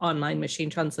free online machine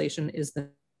translation is the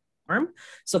norm.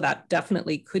 So that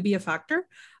definitely could be a factor.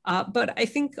 But I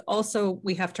think also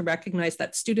we have to recognize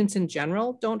that students in general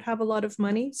don't have a lot of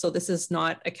money. So this is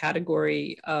not a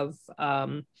category of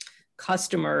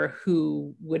customer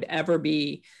who would ever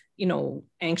be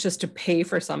anxious to pay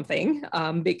for something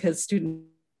because students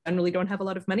generally don't have a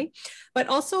lot of money. But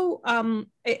also,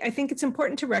 I think it's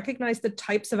important to recognize the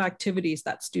types of activities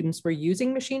that students were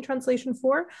using machine translation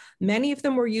for. Many of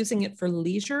them were using it for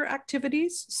leisure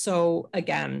activities. So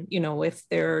again, if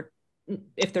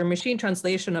their machine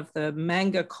translation of the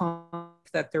manga comic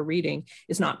that they're reading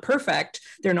is not perfect,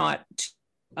 they're not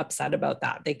upset about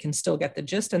that. They can still get the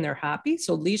gist and they're happy.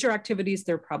 So leisure activities,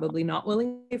 they're probably not willing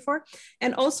to pay for.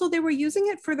 And also they were using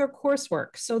it for their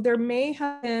coursework. So there may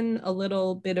have been a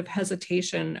little bit of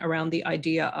hesitation around the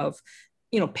idea of,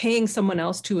 paying someone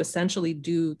else to essentially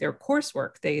do their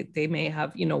coursework. They may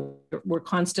have, we're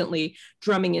constantly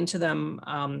drumming into them,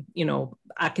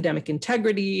 academic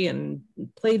integrity and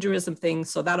plagiarism things.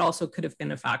 So that also could have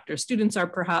been a factor. Students are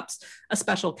perhaps a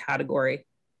special category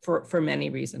for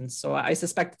many reasons. So I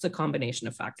suspect it's a combination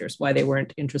of factors why they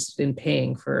weren't interested in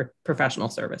paying for professional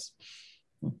service.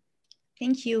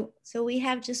 Thank you. So we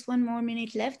have just 1 more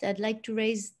minute left. I'd like to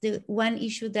raise the one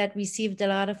issue that received a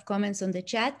lot of comments on the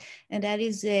chat, and that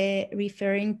is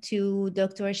referring to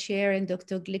Dr. Asscher and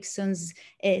Dr. Glickson's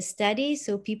study.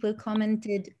 So people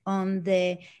commented on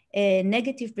the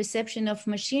negative perception of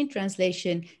machine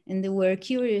translation, and they were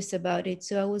curious about it.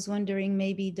 So I was wondering,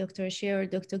 maybe Dr. Asscher or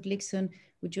Dr. Glickson,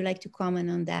 would you like to comment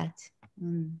on that?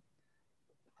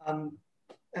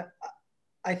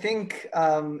 I think,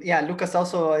 Lucas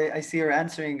also, I see her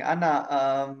answering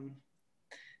Anna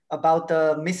about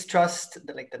the mistrust,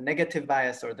 the negative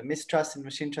bias or the mistrust in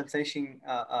machine translation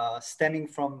stemming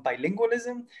from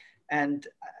bilingualism. And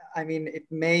I mean, it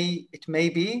may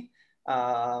be,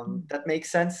 that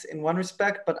makes sense in one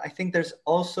respect, but I think there's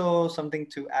also something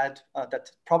to add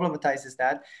that problematizes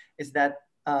that, is that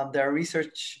there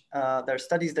are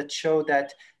studies that show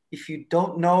that if you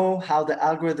don't know how the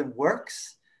algorithm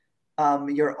works,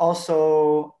 you're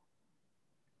also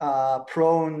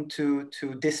prone to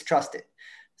distrust it.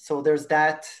 So there's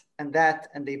that, and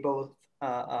they both,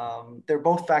 they're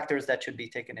both factors that should be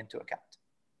taken into account.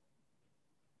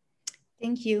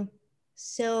 Thank you.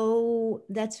 So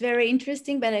that's very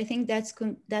interesting, but I think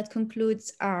that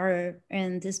concludes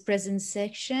this present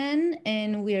section,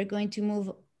 and we are going to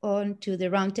move on to the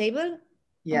roundtable.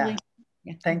 Yeah.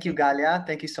 Thank you, Galia.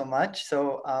 Thank you so much.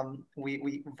 So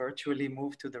we virtually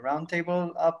move to the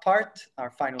roundtable part,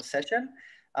 our final session.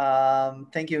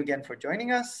 Thank you again for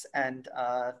joining us. And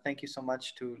thank you so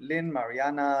much to Lynn,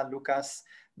 Mariana, Lucas,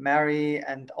 Mary,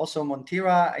 and also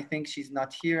Mondheera. I think she's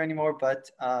not here anymore, but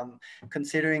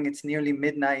considering it's nearly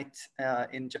midnight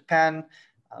in Japan,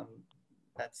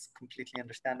 that's completely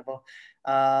understandable.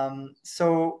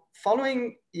 So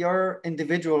following your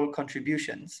individual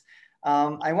contributions,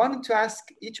 I wanted to ask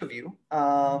each of you,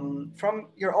 from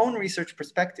your own research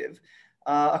perspective,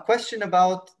 a question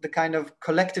about the kind of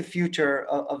collective future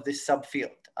of this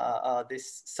subfield,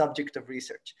 this subject of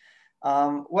research.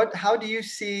 How do you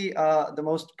see the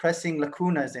most pressing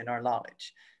lacunas in our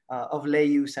knowledge of lay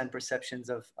use and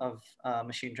perceptions of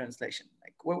machine translation?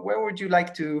 Like, where would you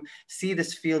like to see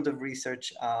this field of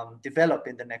research develop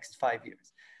in the next 5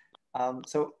 years?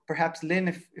 So perhaps Lynn,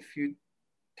 if you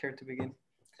care to begin.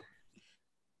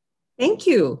 Thank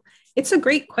you. It's a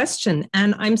great question.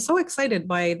 And I'm so excited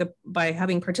by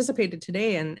having participated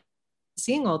today and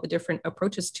seeing all the different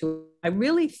approaches to it. I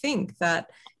really think that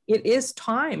it is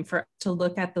time for us to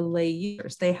look at the lay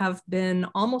users. They have been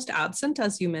almost absent,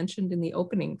 as you mentioned in the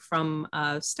opening, from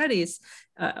studies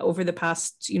over the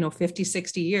past 50,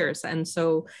 60 years. And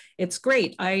so it's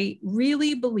great. I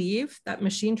really believe that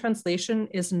machine translation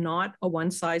is not a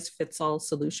one-size-fits-all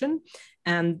solution.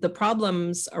 And the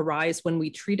problems arise when we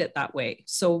treat it that way.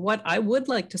 So what I would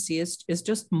like to see is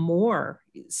just more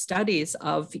studies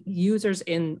of users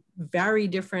in very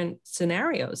different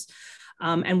scenarios.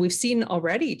 And we've seen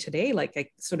already today,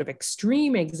 like sort of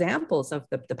extreme examples of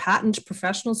the patent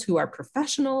professionals who are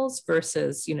professionals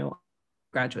versus,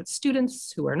 graduate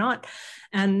students who are not.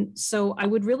 And so I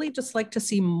would really just like to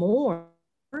see more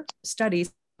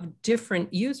studies of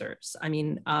different users. I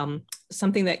mean,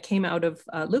 something that came out of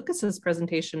Lucas's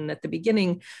presentation at the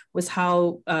beginning was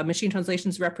how machine translation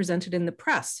is represented in the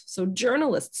press. So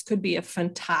journalists could be a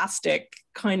fantastic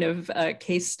kind of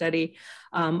case study.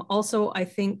 Also, I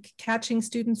think catching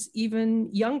students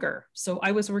even younger. So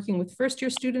I was working with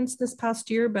first-year students this past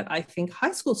year, but I think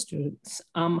high school students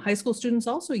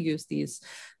also use these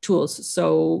tools.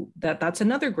 So that's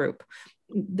another group.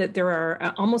 That there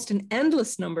are almost an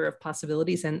endless number of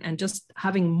possibilities, and just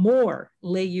having more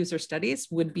lay user studies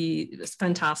would be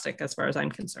fantastic as far as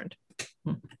I'm concerned.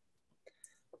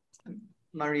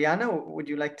 Mariana, would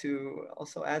you like to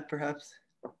also add perhaps?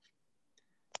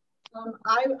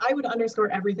 I would underscore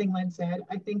everything Lynn said.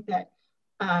 I think that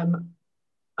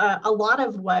a lot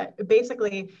of what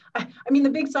basically, I mean, the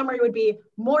big summary would be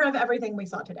more of everything we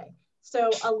saw today. So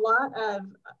a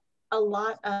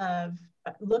lot of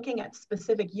looking at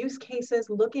specific use cases,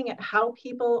 looking at how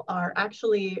people are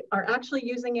actually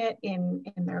using it in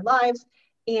their lives,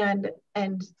 and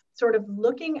sort of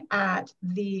looking at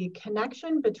the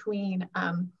connection between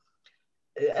and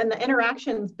the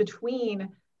interactions between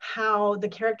how the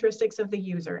characteristics of the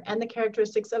user and the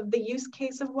characteristics of the use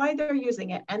case of why they're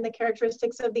using it and the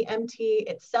characteristics of the MT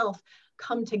itself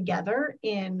come together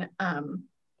in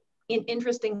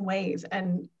interesting ways.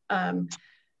 And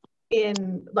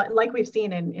like we've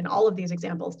seen in all of these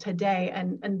examples today,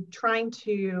 and trying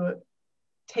to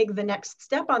take the next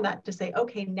step on that to say,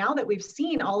 okay, now that we've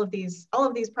seen all of these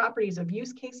properties of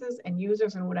use cases and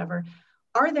users and whatever,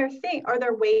 are there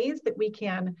ways that we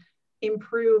can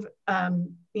improve,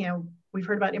 we've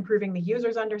heard about improving the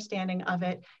user's understanding of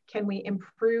it. Can we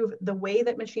improve the way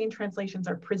that machine translations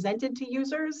are presented to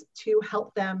users to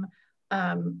help them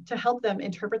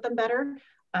interpret them better?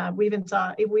 We even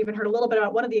heard a little bit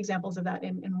about one of the examples of that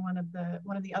in one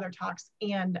of the other talks,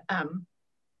 and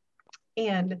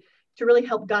to really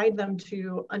help guide them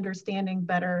to understanding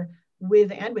better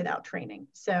with and without training.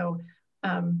 So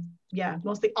yeah,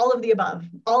 mostly all of the above,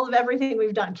 all of everything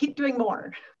we've done. Keep doing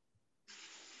more.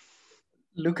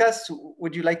 Lucas,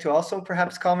 would you like to also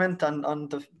perhaps comment on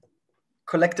the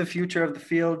collective future of the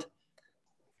field?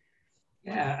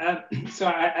 Yeah, so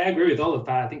I agree with all of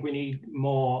that. I think we need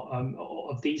more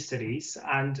of these studies.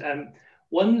 And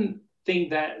one thing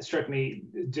that struck me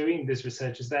doing this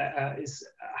research is that is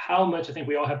how much I think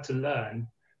we all have to learn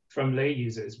from lay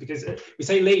users, because we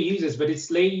say lay users, but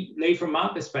it's lay from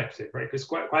our perspective, right? Because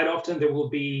quite often there will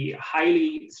be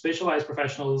highly specialized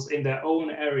professionals in their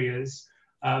own areas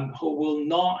who will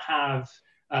not have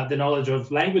the knowledge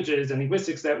of languages and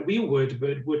linguistics that we would,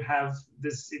 but would have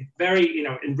this very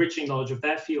enriching knowledge of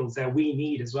their fields that we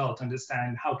need as well to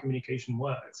understand how communication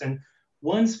works. And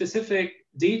one specific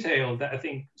detail that I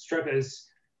think struck us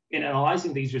in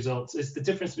analyzing these results is the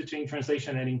difference between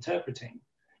translation and interpreting.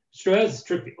 Sounds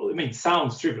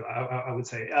trivial, I would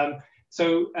say.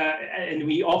 And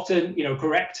we often,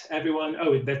 correct everyone.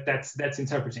 Oh, that's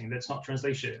interpreting. That's not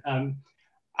translation.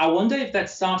 I wonder if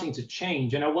that's starting to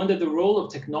change, and I wonder the role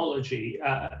of technology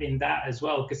in that as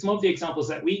well. Because some of the examples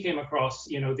that we came across,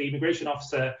 the immigration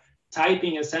officer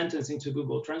typing a sentence into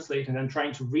Google Translate and then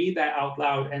trying to read that out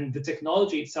loud, and the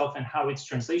technology itself and how it's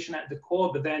translation at the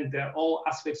core, but then there are all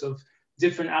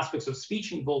different aspects of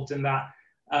speech involved in that.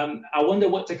 I wonder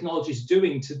what technology is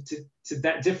doing to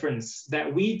that difference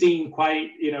that we deem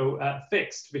quite,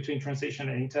 fixed between translation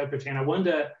and interpreting. And I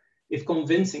wonder if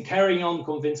carrying on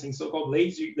convincing so-called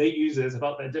lay users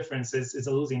about that difference is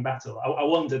a losing battle. I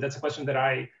wonder, that's a question that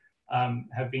I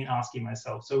have been asking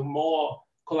myself. So more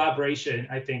collaboration,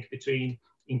 I think, between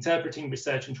interpreting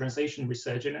research and translation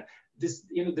research. And this,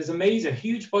 there's a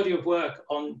huge body of work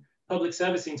on public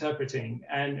service interpreting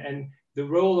and the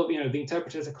role of, the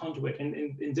interpreter as a conduit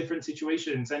in different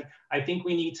situations. And I think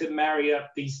we need to marry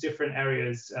up these different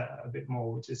areas a bit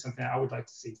more, which is something I would like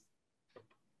to see.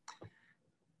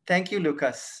 Thank you,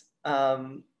 Lucas.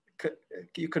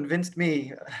 You convinced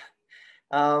me.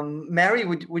 Mary,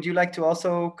 would you like to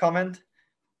also comment?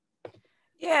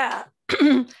 Yeah,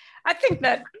 I think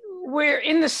that we're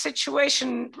in the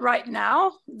situation right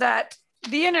now that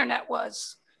the internet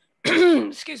was,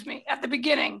 excuse me, at the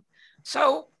beginning.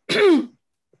 So at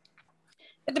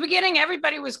the beginning,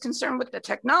 everybody was concerned with the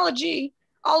technology.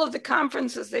 All of the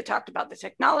conferences, they talked about the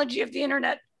technology of the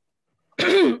internet.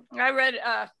 I read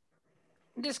a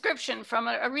description from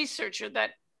a researcher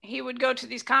that he would go to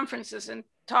these conferences and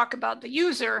talk about the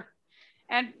user,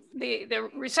 and the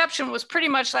reception was pretty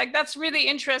much like, that's really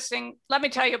interesting, let me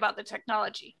tell you about the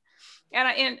technology.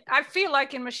 And I feel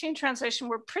like in machine translation,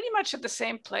 we're pretty much at the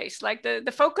same place. Like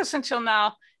the focus until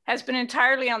now has been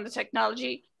entirely on the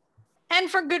technology, and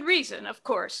for good reason, of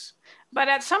course. But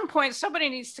at some point, somebody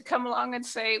needs to come along and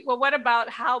say, well, what about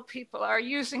how people are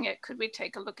using it? Could we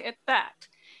take a look at that?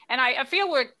 And I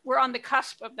feel we're on the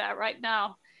cusp of that right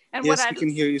now. And yes, we can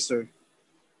hear you, sir.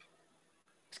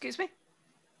 Excuse me?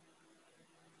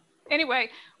 Anyway,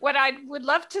 what I would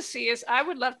love to see is, I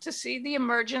would love to see the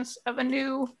emergence of a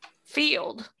new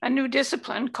field, a new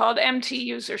discipline called MT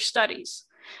user studies,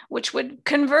 which would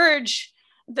converge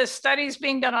the studies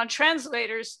being done on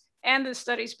translators and the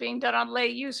studies being done on lay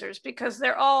users, because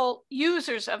they're all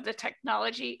users of the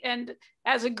technology, and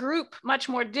as a group, much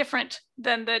more different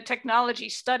than the technology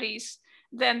studies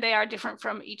than they are different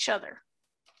from each other.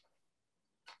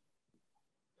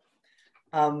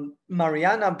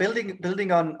 Mariana,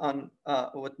 building on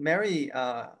what Mary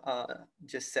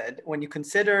just said, when you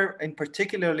consider in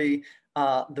particularly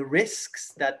the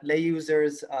risks that lay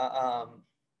users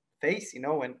face,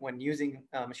 when using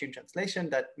machine translation,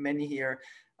 that many here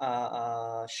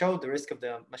show the risk of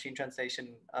the machine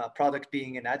translation product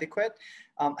being inadequate.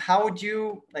 How would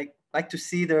you like to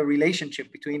see the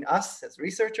relationship between us as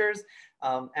researchers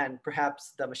and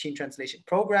perhaps the machine translation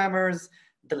programmers,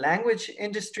 the language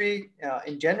industry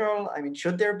in general? I mean,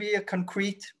 should there be a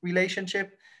concrete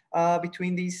relationship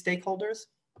between these stakeholders?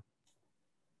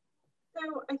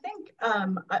 So I think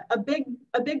a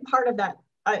big part of that,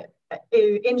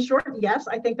 in short, yes,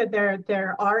 I think that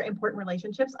there are important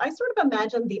relationships. I sort of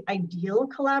imagine the ideal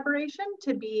collaboration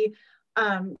to be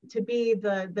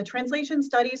the translation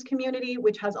studies community,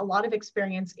 which has a lot of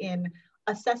experience in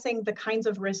assessing the kinds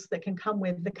of risks that can come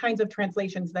with the kinds of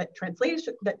translations that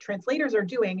translators are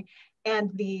doing, and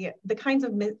the kinds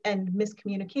of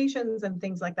miscommunications and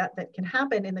things like that that can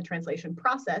happen in the translation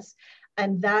process.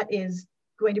 And that is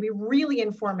going to be really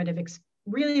informative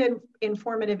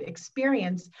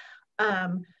experience.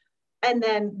 And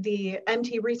then the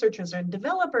MT researchers and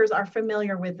developers are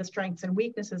familiar with the strengths and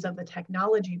weaknesses of the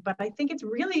technology. But I think it's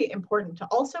really important to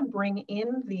also bring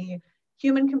in the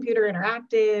human-computer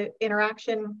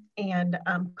interaction and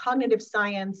cognitive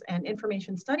science and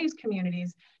information studies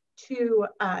communities to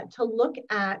look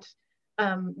at,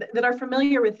 that are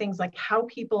familiar with things like how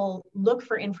people look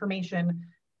for information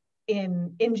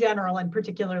in general, and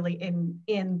particularly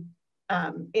in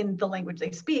the language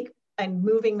they speak, and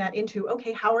moving that into,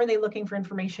 okay, how are they looking for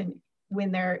information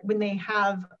when they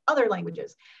have other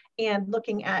languages, and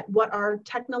looking at what are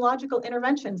technological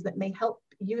interventions that may help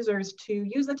users to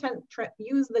use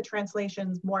the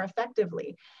translations more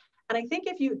effectively. And I think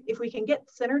if we can get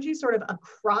synergy sort of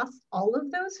across all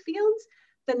of those fields,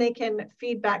 then they can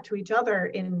feed back to each other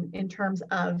in terms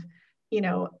of,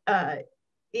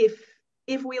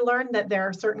 if we learn that there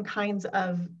are certain kinds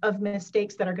of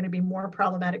mistakes that are going to be more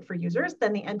problematic for users,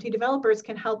 then the MT developers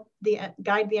can help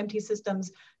guide the MT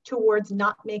systems towards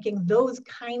not making those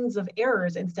kinds of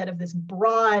errors, instead of this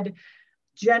broad,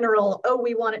 general, oh,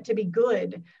 we want it to be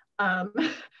good,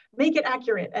 make it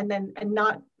accurate, and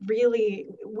not really.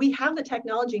 We have the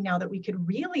technology now that we could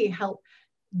really help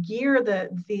gear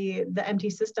the MT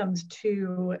systems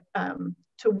to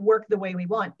work the way we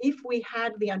want, if we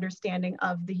had the understanding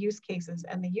of the use cases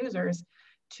and the users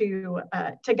to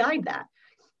guide that.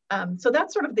 So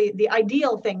that's sort of the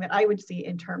ideal thing that I would see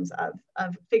in terms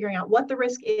of figuring out what the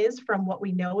risk is from what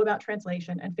we know about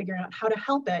translation, and figuring out how to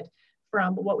help it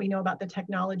from what we know about the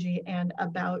technology and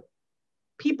about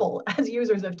people as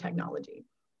users of technology.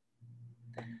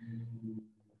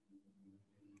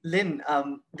 Lynn,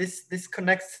 this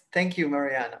connects, thank you,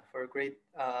 Mariana, for a great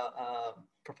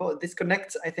proposal. This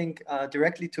connects, I think,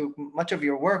 directly to much of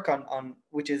your work on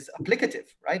which is applicative,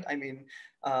 right? I mean,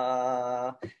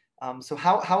 so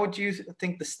how would you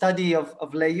think the study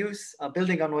of lay use,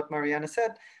 building on what Mariana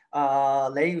said,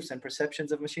 lay use and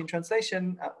perceptions of machine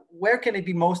translation, where can it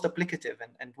be most applicative,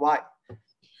 and why?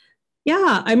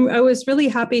 Yeah, I was really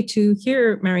happy to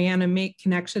hear Mariana make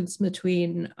connections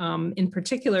between, in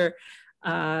particular,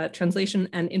 translation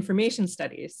and information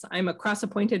studies. I'm a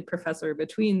cross-appointed professor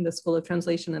between the School of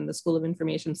Translation and the School of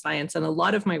Information Science, and a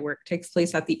lot of my work takes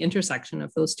place at the intersection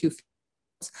of those two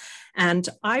fields. And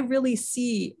I really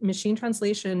see machine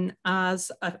translation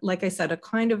as, like I said, a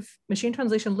kind of machine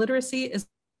translation literacy is a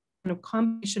kind of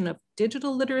combination of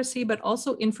digital literacy, but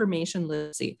also information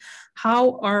literacy.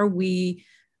 How are we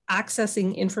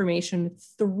accessing information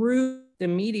through the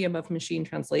medium of machine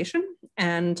translation,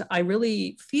 And I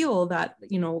really feel that,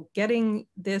 you know, getting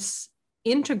this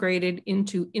integrated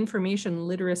into information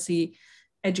literacy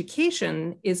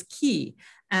education is key.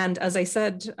 And as I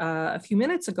said a few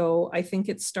minutes ago, I think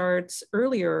it starts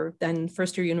earlier than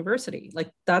first year university.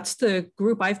 Like that's the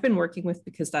group I've been working with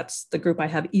because that's the group I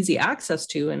have easy access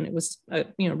to, and it was a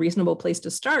reasonable place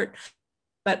to start.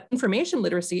 But information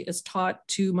literacy is taught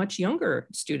to much younger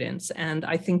students. And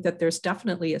I think that there's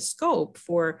definitely a scope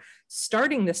for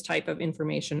starting this type of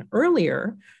information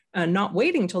earlier, not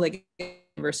waiting till they get to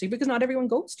university, because not everyone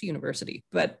goes to university.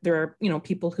 But there are,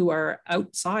 people who are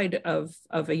outside of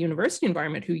a university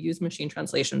environment who use machine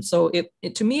translation. So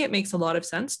to me, it makes a lot of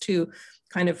sense to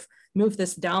kind of move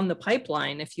this down the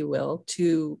pipeline, if you will,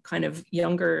 to kind of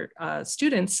younger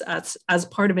students as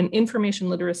part of an information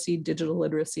literacy, digital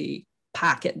literacy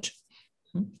package.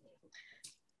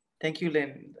 Thank you,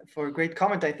 Lynn, for a great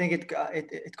comment. I think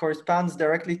it corresponds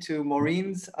directly to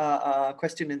Maureen's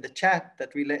question in the chat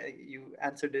that you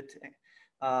answered it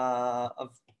of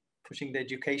pushing the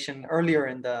education earlier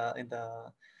in the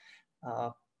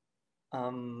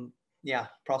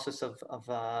process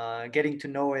of getting to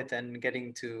know it and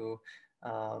getting to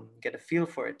get a feel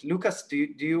for it. Lucas, do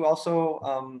you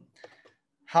also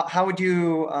how would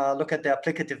you look at the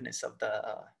applicativeness of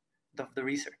the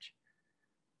research?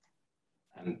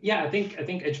 Yeah, I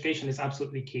think education is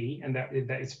absolutely key, and that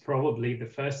is probably the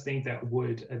first thing that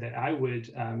I would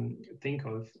think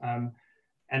of.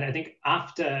 And I think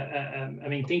after,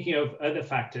 thinking of other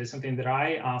factors, something that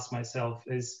I ask myself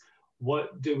is,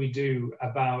 what do we do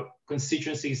about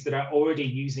constituencies that are already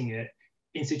using it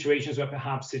in situations where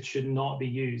perhaps it should not be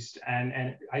used?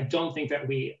 And I don't think that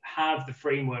we have the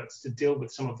frameworks to deal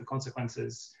with some of the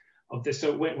consequences of this.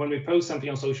 So when we post something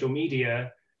on social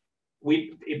media,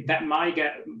 that might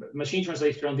get machine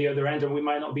translated on the other end, and we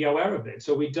might not be aware of it.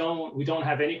 So we don't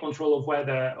have any control of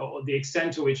whether, or the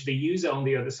extent to which the user on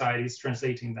the other side is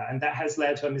translating that. And that has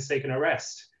led to a mistaken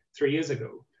arrest 3 years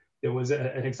ago. There was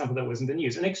an example that was in the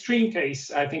news. An extreme case,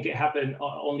 I think it happened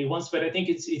only once, but I think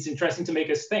it's interesting to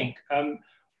make us think,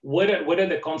 what are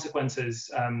the consequences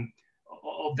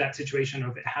of that situation,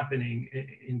 of it happening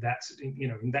in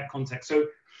that context? So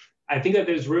I think that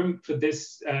there's room for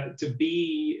this to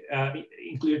be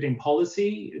included in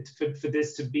policy, for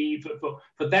this to be,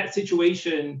 for that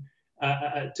situation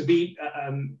to be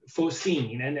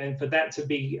foreseen, and for that to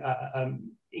be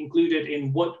included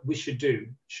in what we should do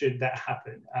should that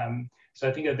happen. So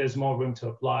I think that there's more room to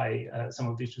apply some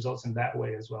of these results in that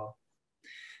way as well.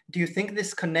 Do you think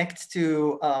this connects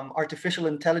to artificial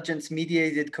intelligence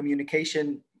mediated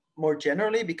communication more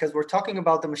generally? Because we're talking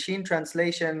about the machine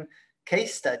translation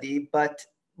case study, but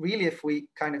really, if we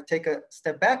kind of take a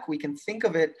step back, we can think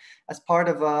of it as part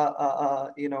of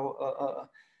a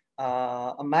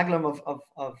amalgam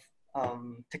of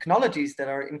technologies that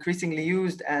are increasingly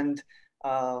used and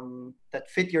that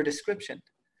fit your description.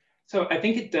 So I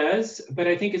think it does, but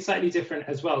I think it's slightly different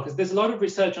as well, because there's a lot of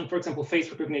research on, for example,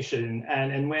 face recognition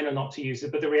and when or not to use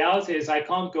it. But the reality is, I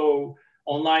can't go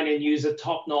online and use a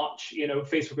top-notch,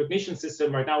 face recognition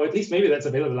system right now. At least maybe that's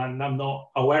available, and I'm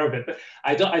not aware of it. But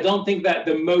I don't think that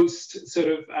the most sort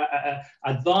of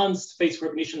advanced face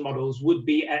recognition models would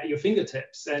be at your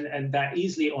fingertips and that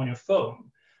easily on your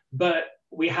phone. But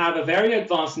we have a very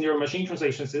advanced neuro-machine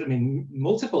translation system,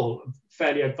 multiple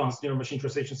fairly advanced neuro-machine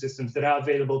translation systems that are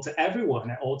available to everyone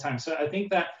at all times. So I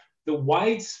think that the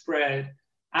widespread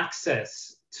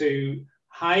access to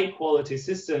high quality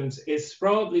systems is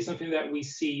probably something that we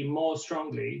see more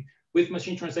strongly with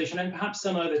machine translation and perhaps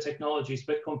some other technologies.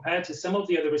 But compared to some of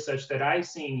the other research that I've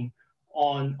seen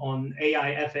on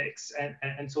AI ethics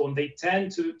and so on, they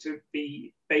tend to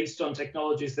be based on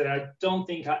technologies that I don't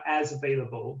think are as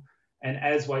available and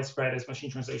as widespread as machine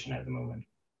translation at the moment.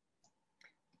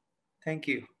 Thank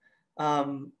you.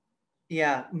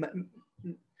 Yeah,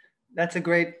 that's a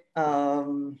great,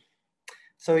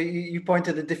 so you point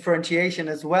to the differentiation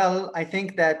as well. I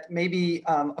think that maybe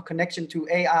a connection to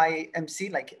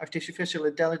AIMC, like artificial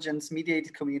intelligence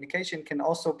mediated communication, can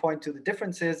also point to the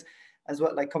differences as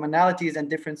well, like commonalities and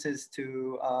differences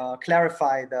to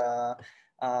clarify the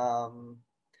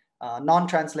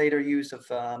non-translator use of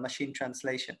machine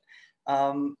translation.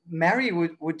 Mary,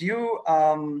 would you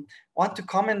want to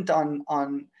comment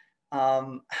on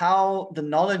how the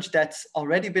knowledge that's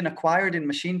already been acquired in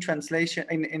machine translation,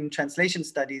 in translation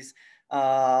studies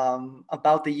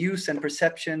about the use and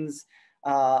perceptions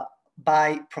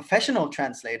by professional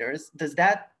translators, does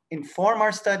that inform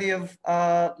our study of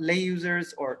lay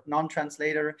users or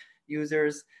non-translator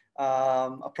users'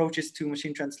 approaches to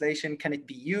machine translation? Can it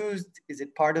be used? Is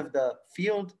it part of the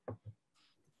field?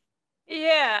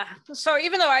 Yeah, so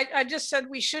even though I just said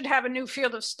we should have a new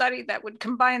field of study that would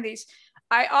combine these,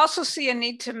 I also see a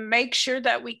need to make sure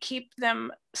that we keep them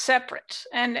separate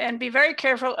and be very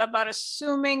careful about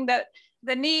assuming that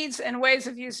the needs and ways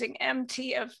of using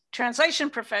MT of translation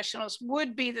professionals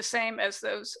would be the same as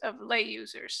those of lay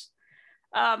users.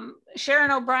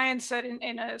 Sharon O'Brien said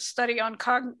in a study on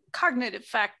cognitive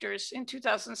factors in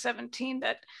 2017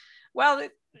 that, well,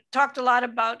 it talked a lot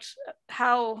about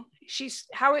how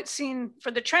it's seen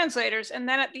for the translators, and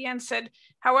then at the end said,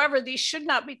 however, these should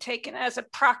not be taken as a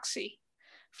proxy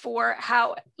for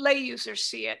how lay users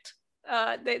see it.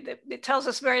 It tells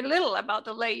us very little about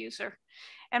the lay user.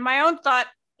 And my own thought,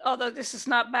 although this is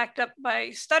not backed up by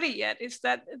study yet, is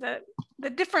that the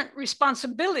different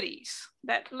responsibilities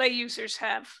that lay users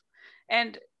have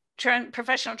and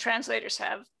professional translators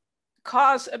have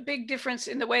cause a big difference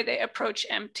in the way they approach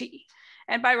MT.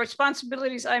 And by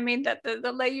responsibilities, I mean that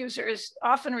the lay user is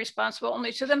often responsible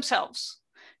only to themselves.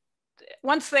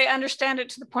 Once they understand it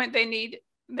to the point they need,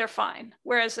 they're fine.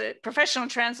 Whereas a professional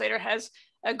translator has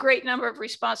a great number of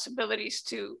responsibilities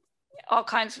to all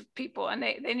kinds of people, and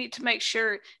they need to make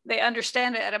sure they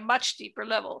understand it at a much deeper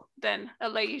level than a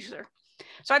lay user.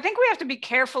 So I think we have to be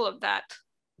careful of that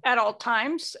at all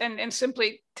times and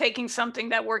simply taking something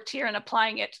that worked here and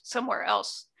applying it somewhere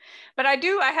else. But I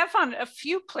have found a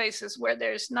few places where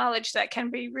there's knowledge that can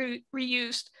be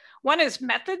reused. One is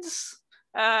methods.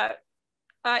 I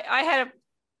had a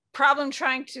problem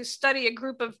trying to study a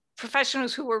group of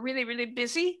professionals who were really, really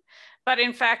busy, but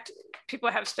in fact,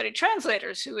 people have studied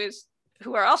translators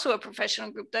who are also a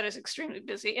professional group that is extremely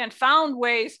busy, and found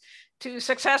ways to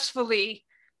successfully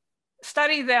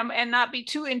study them and not be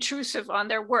too intrusive on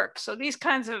their work. So these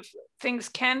kinds of things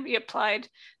can be applied.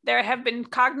 There have been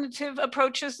cognitive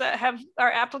approaches that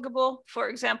are applicable. For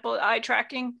example, eye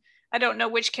tracking. I don't know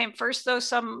which came first, though.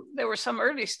 There were some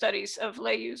early studies of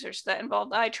lay users that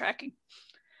involved eye tracking.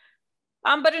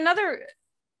 But another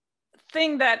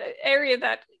area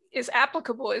that is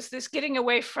applicable is this getting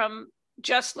away from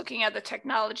just looking at the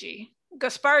technology.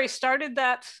 Gaspari started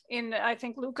that I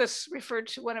think Lucas referred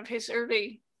to one of his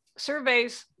early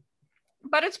surveys,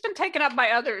 but it's been taken up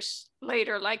by others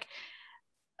later.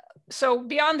 So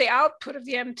beyond the output of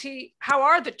the MT, how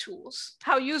are the tools?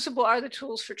 How usable are the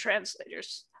tools for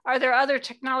translators? Are there other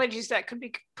technologies that could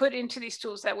be put into these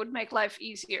tools that would make life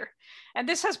easier? And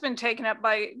this has been taken up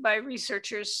by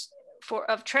researchers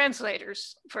of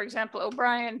translators. For example,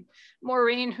 O'Brien,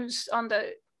 Maureen, who's on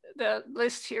the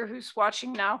list here, who's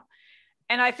watching now.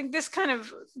 And I think this kind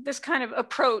of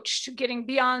approach to getting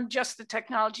beyond just the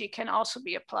technology can also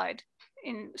be applied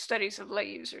in studies of lay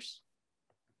users.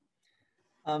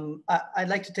 I'd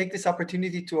like to take this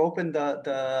opportunity to open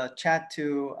the chat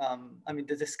to,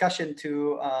 the discussion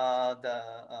to the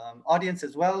audience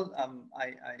as well.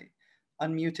 I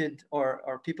unmuted,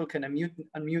 or people can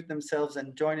unmute themselves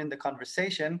and join in the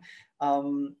conversation.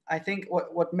 I think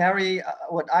what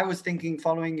I was thinking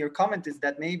following your comment is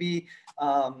that maybe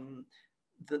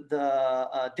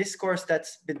the discourse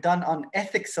that's been done on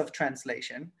ethics of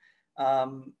translation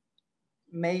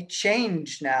may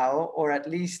change now, or at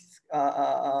least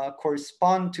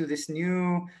correspond to this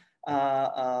new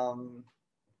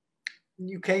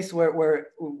case where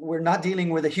we're not dealing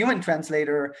with a human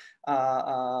translator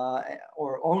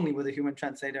or only with a human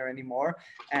translator anymore,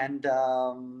 and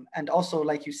also,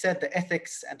 like you said, the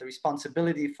ethics and the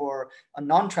responsibility for a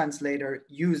non-translator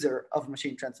user of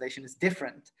machine translation is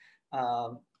different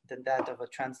than that of a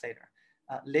translator.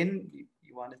 Lynn,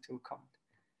 you wanted to comment?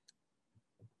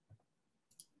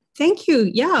 Thank you.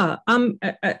 Yeah,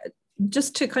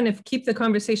 just to kind of keep the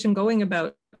conversation going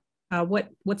about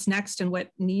what's next and what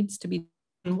needs to be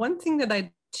done. One thing that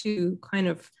I'd to kind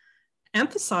of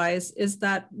emphasize is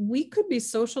that we could be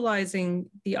socializing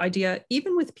the idea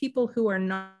even with people who are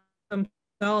not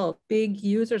themselves big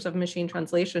users of machine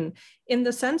translation, in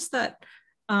the sense that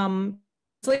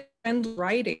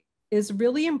writing is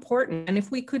really important. And if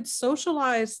we could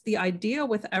socialize the idea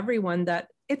with everyone that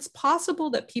it's possible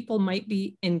that people might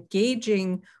be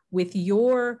engaging with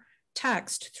your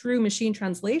text through machine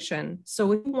translation.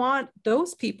 So if you want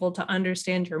those people to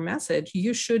understand your message,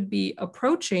 you should be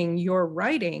approaching your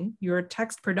writing, your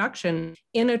text production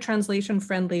in a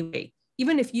translation-friendly way.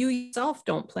 Even if you yourself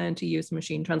don't plan to use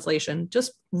machine translation,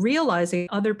 just realizing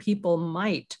other people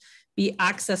might be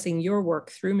accessing your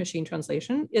work through machine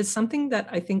translation is something that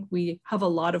I think we have a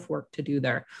lot of work to do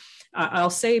there. I'll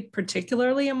say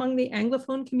particularly among the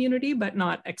Anglophone community, but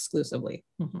not exclusively.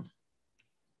 Mm-hmm.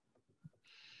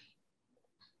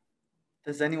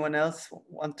 Does anyone else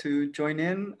want to join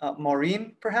in?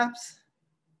 Maureen, perhaps?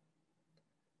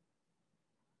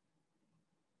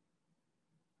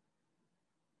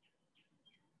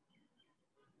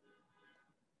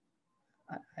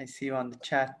 I see you on the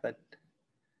chat, but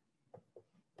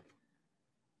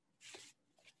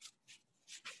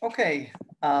okay.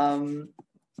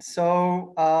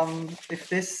 If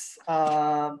this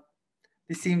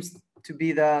seems to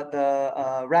be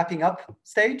the wrapping up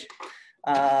stage.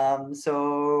 I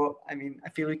mean, I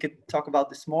feel we could talk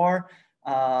about this more.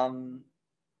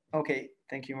 Okay,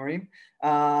 thank you, Maureen.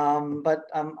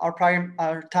 Our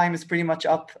time is pretty much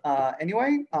up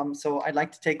anyway. So I'd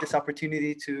like to take this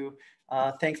opportunity to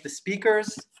thank the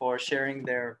speakers for sharing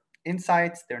their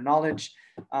insights, their knowledge.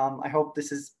 I hope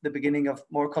this is the beginning of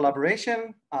more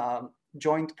collaboration,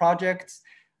 joint projects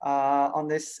on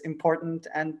this important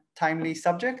and timely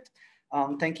subject.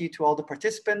 Thank you to all the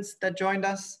participants that joined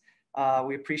us.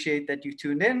 We appreciate that you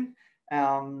tuned in.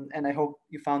 And I hope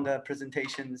you found the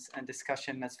presentations and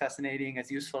discussion as fascinating, as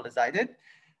useful as I did.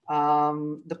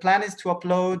 The plan is to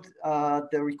upload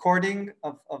the recording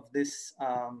of this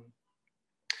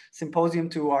symposium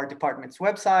to our department's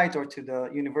website or to the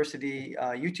university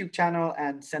YouTube channel,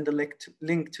 and send a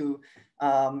link to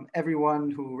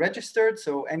everyone who registered.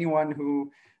 So anyone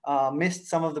who missed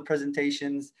some of the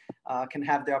presentations can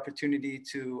have the opportunity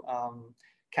to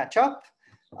catch up.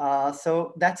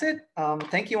 So that's it.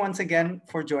 Thank you once again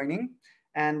for joining,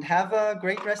 and have a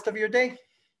great rest of your day.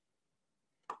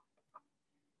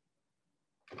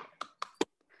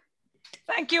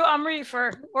 Thank you, Omri,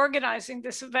 for organizing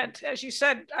this event. As you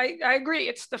said, I agree,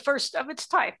 it's the first of its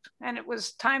type, and it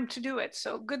was time to do it.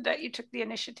 So good that you took the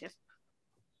initiative.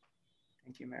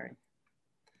 Thank you, Mary.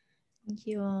 Thank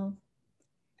you all.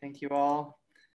 Thank you all.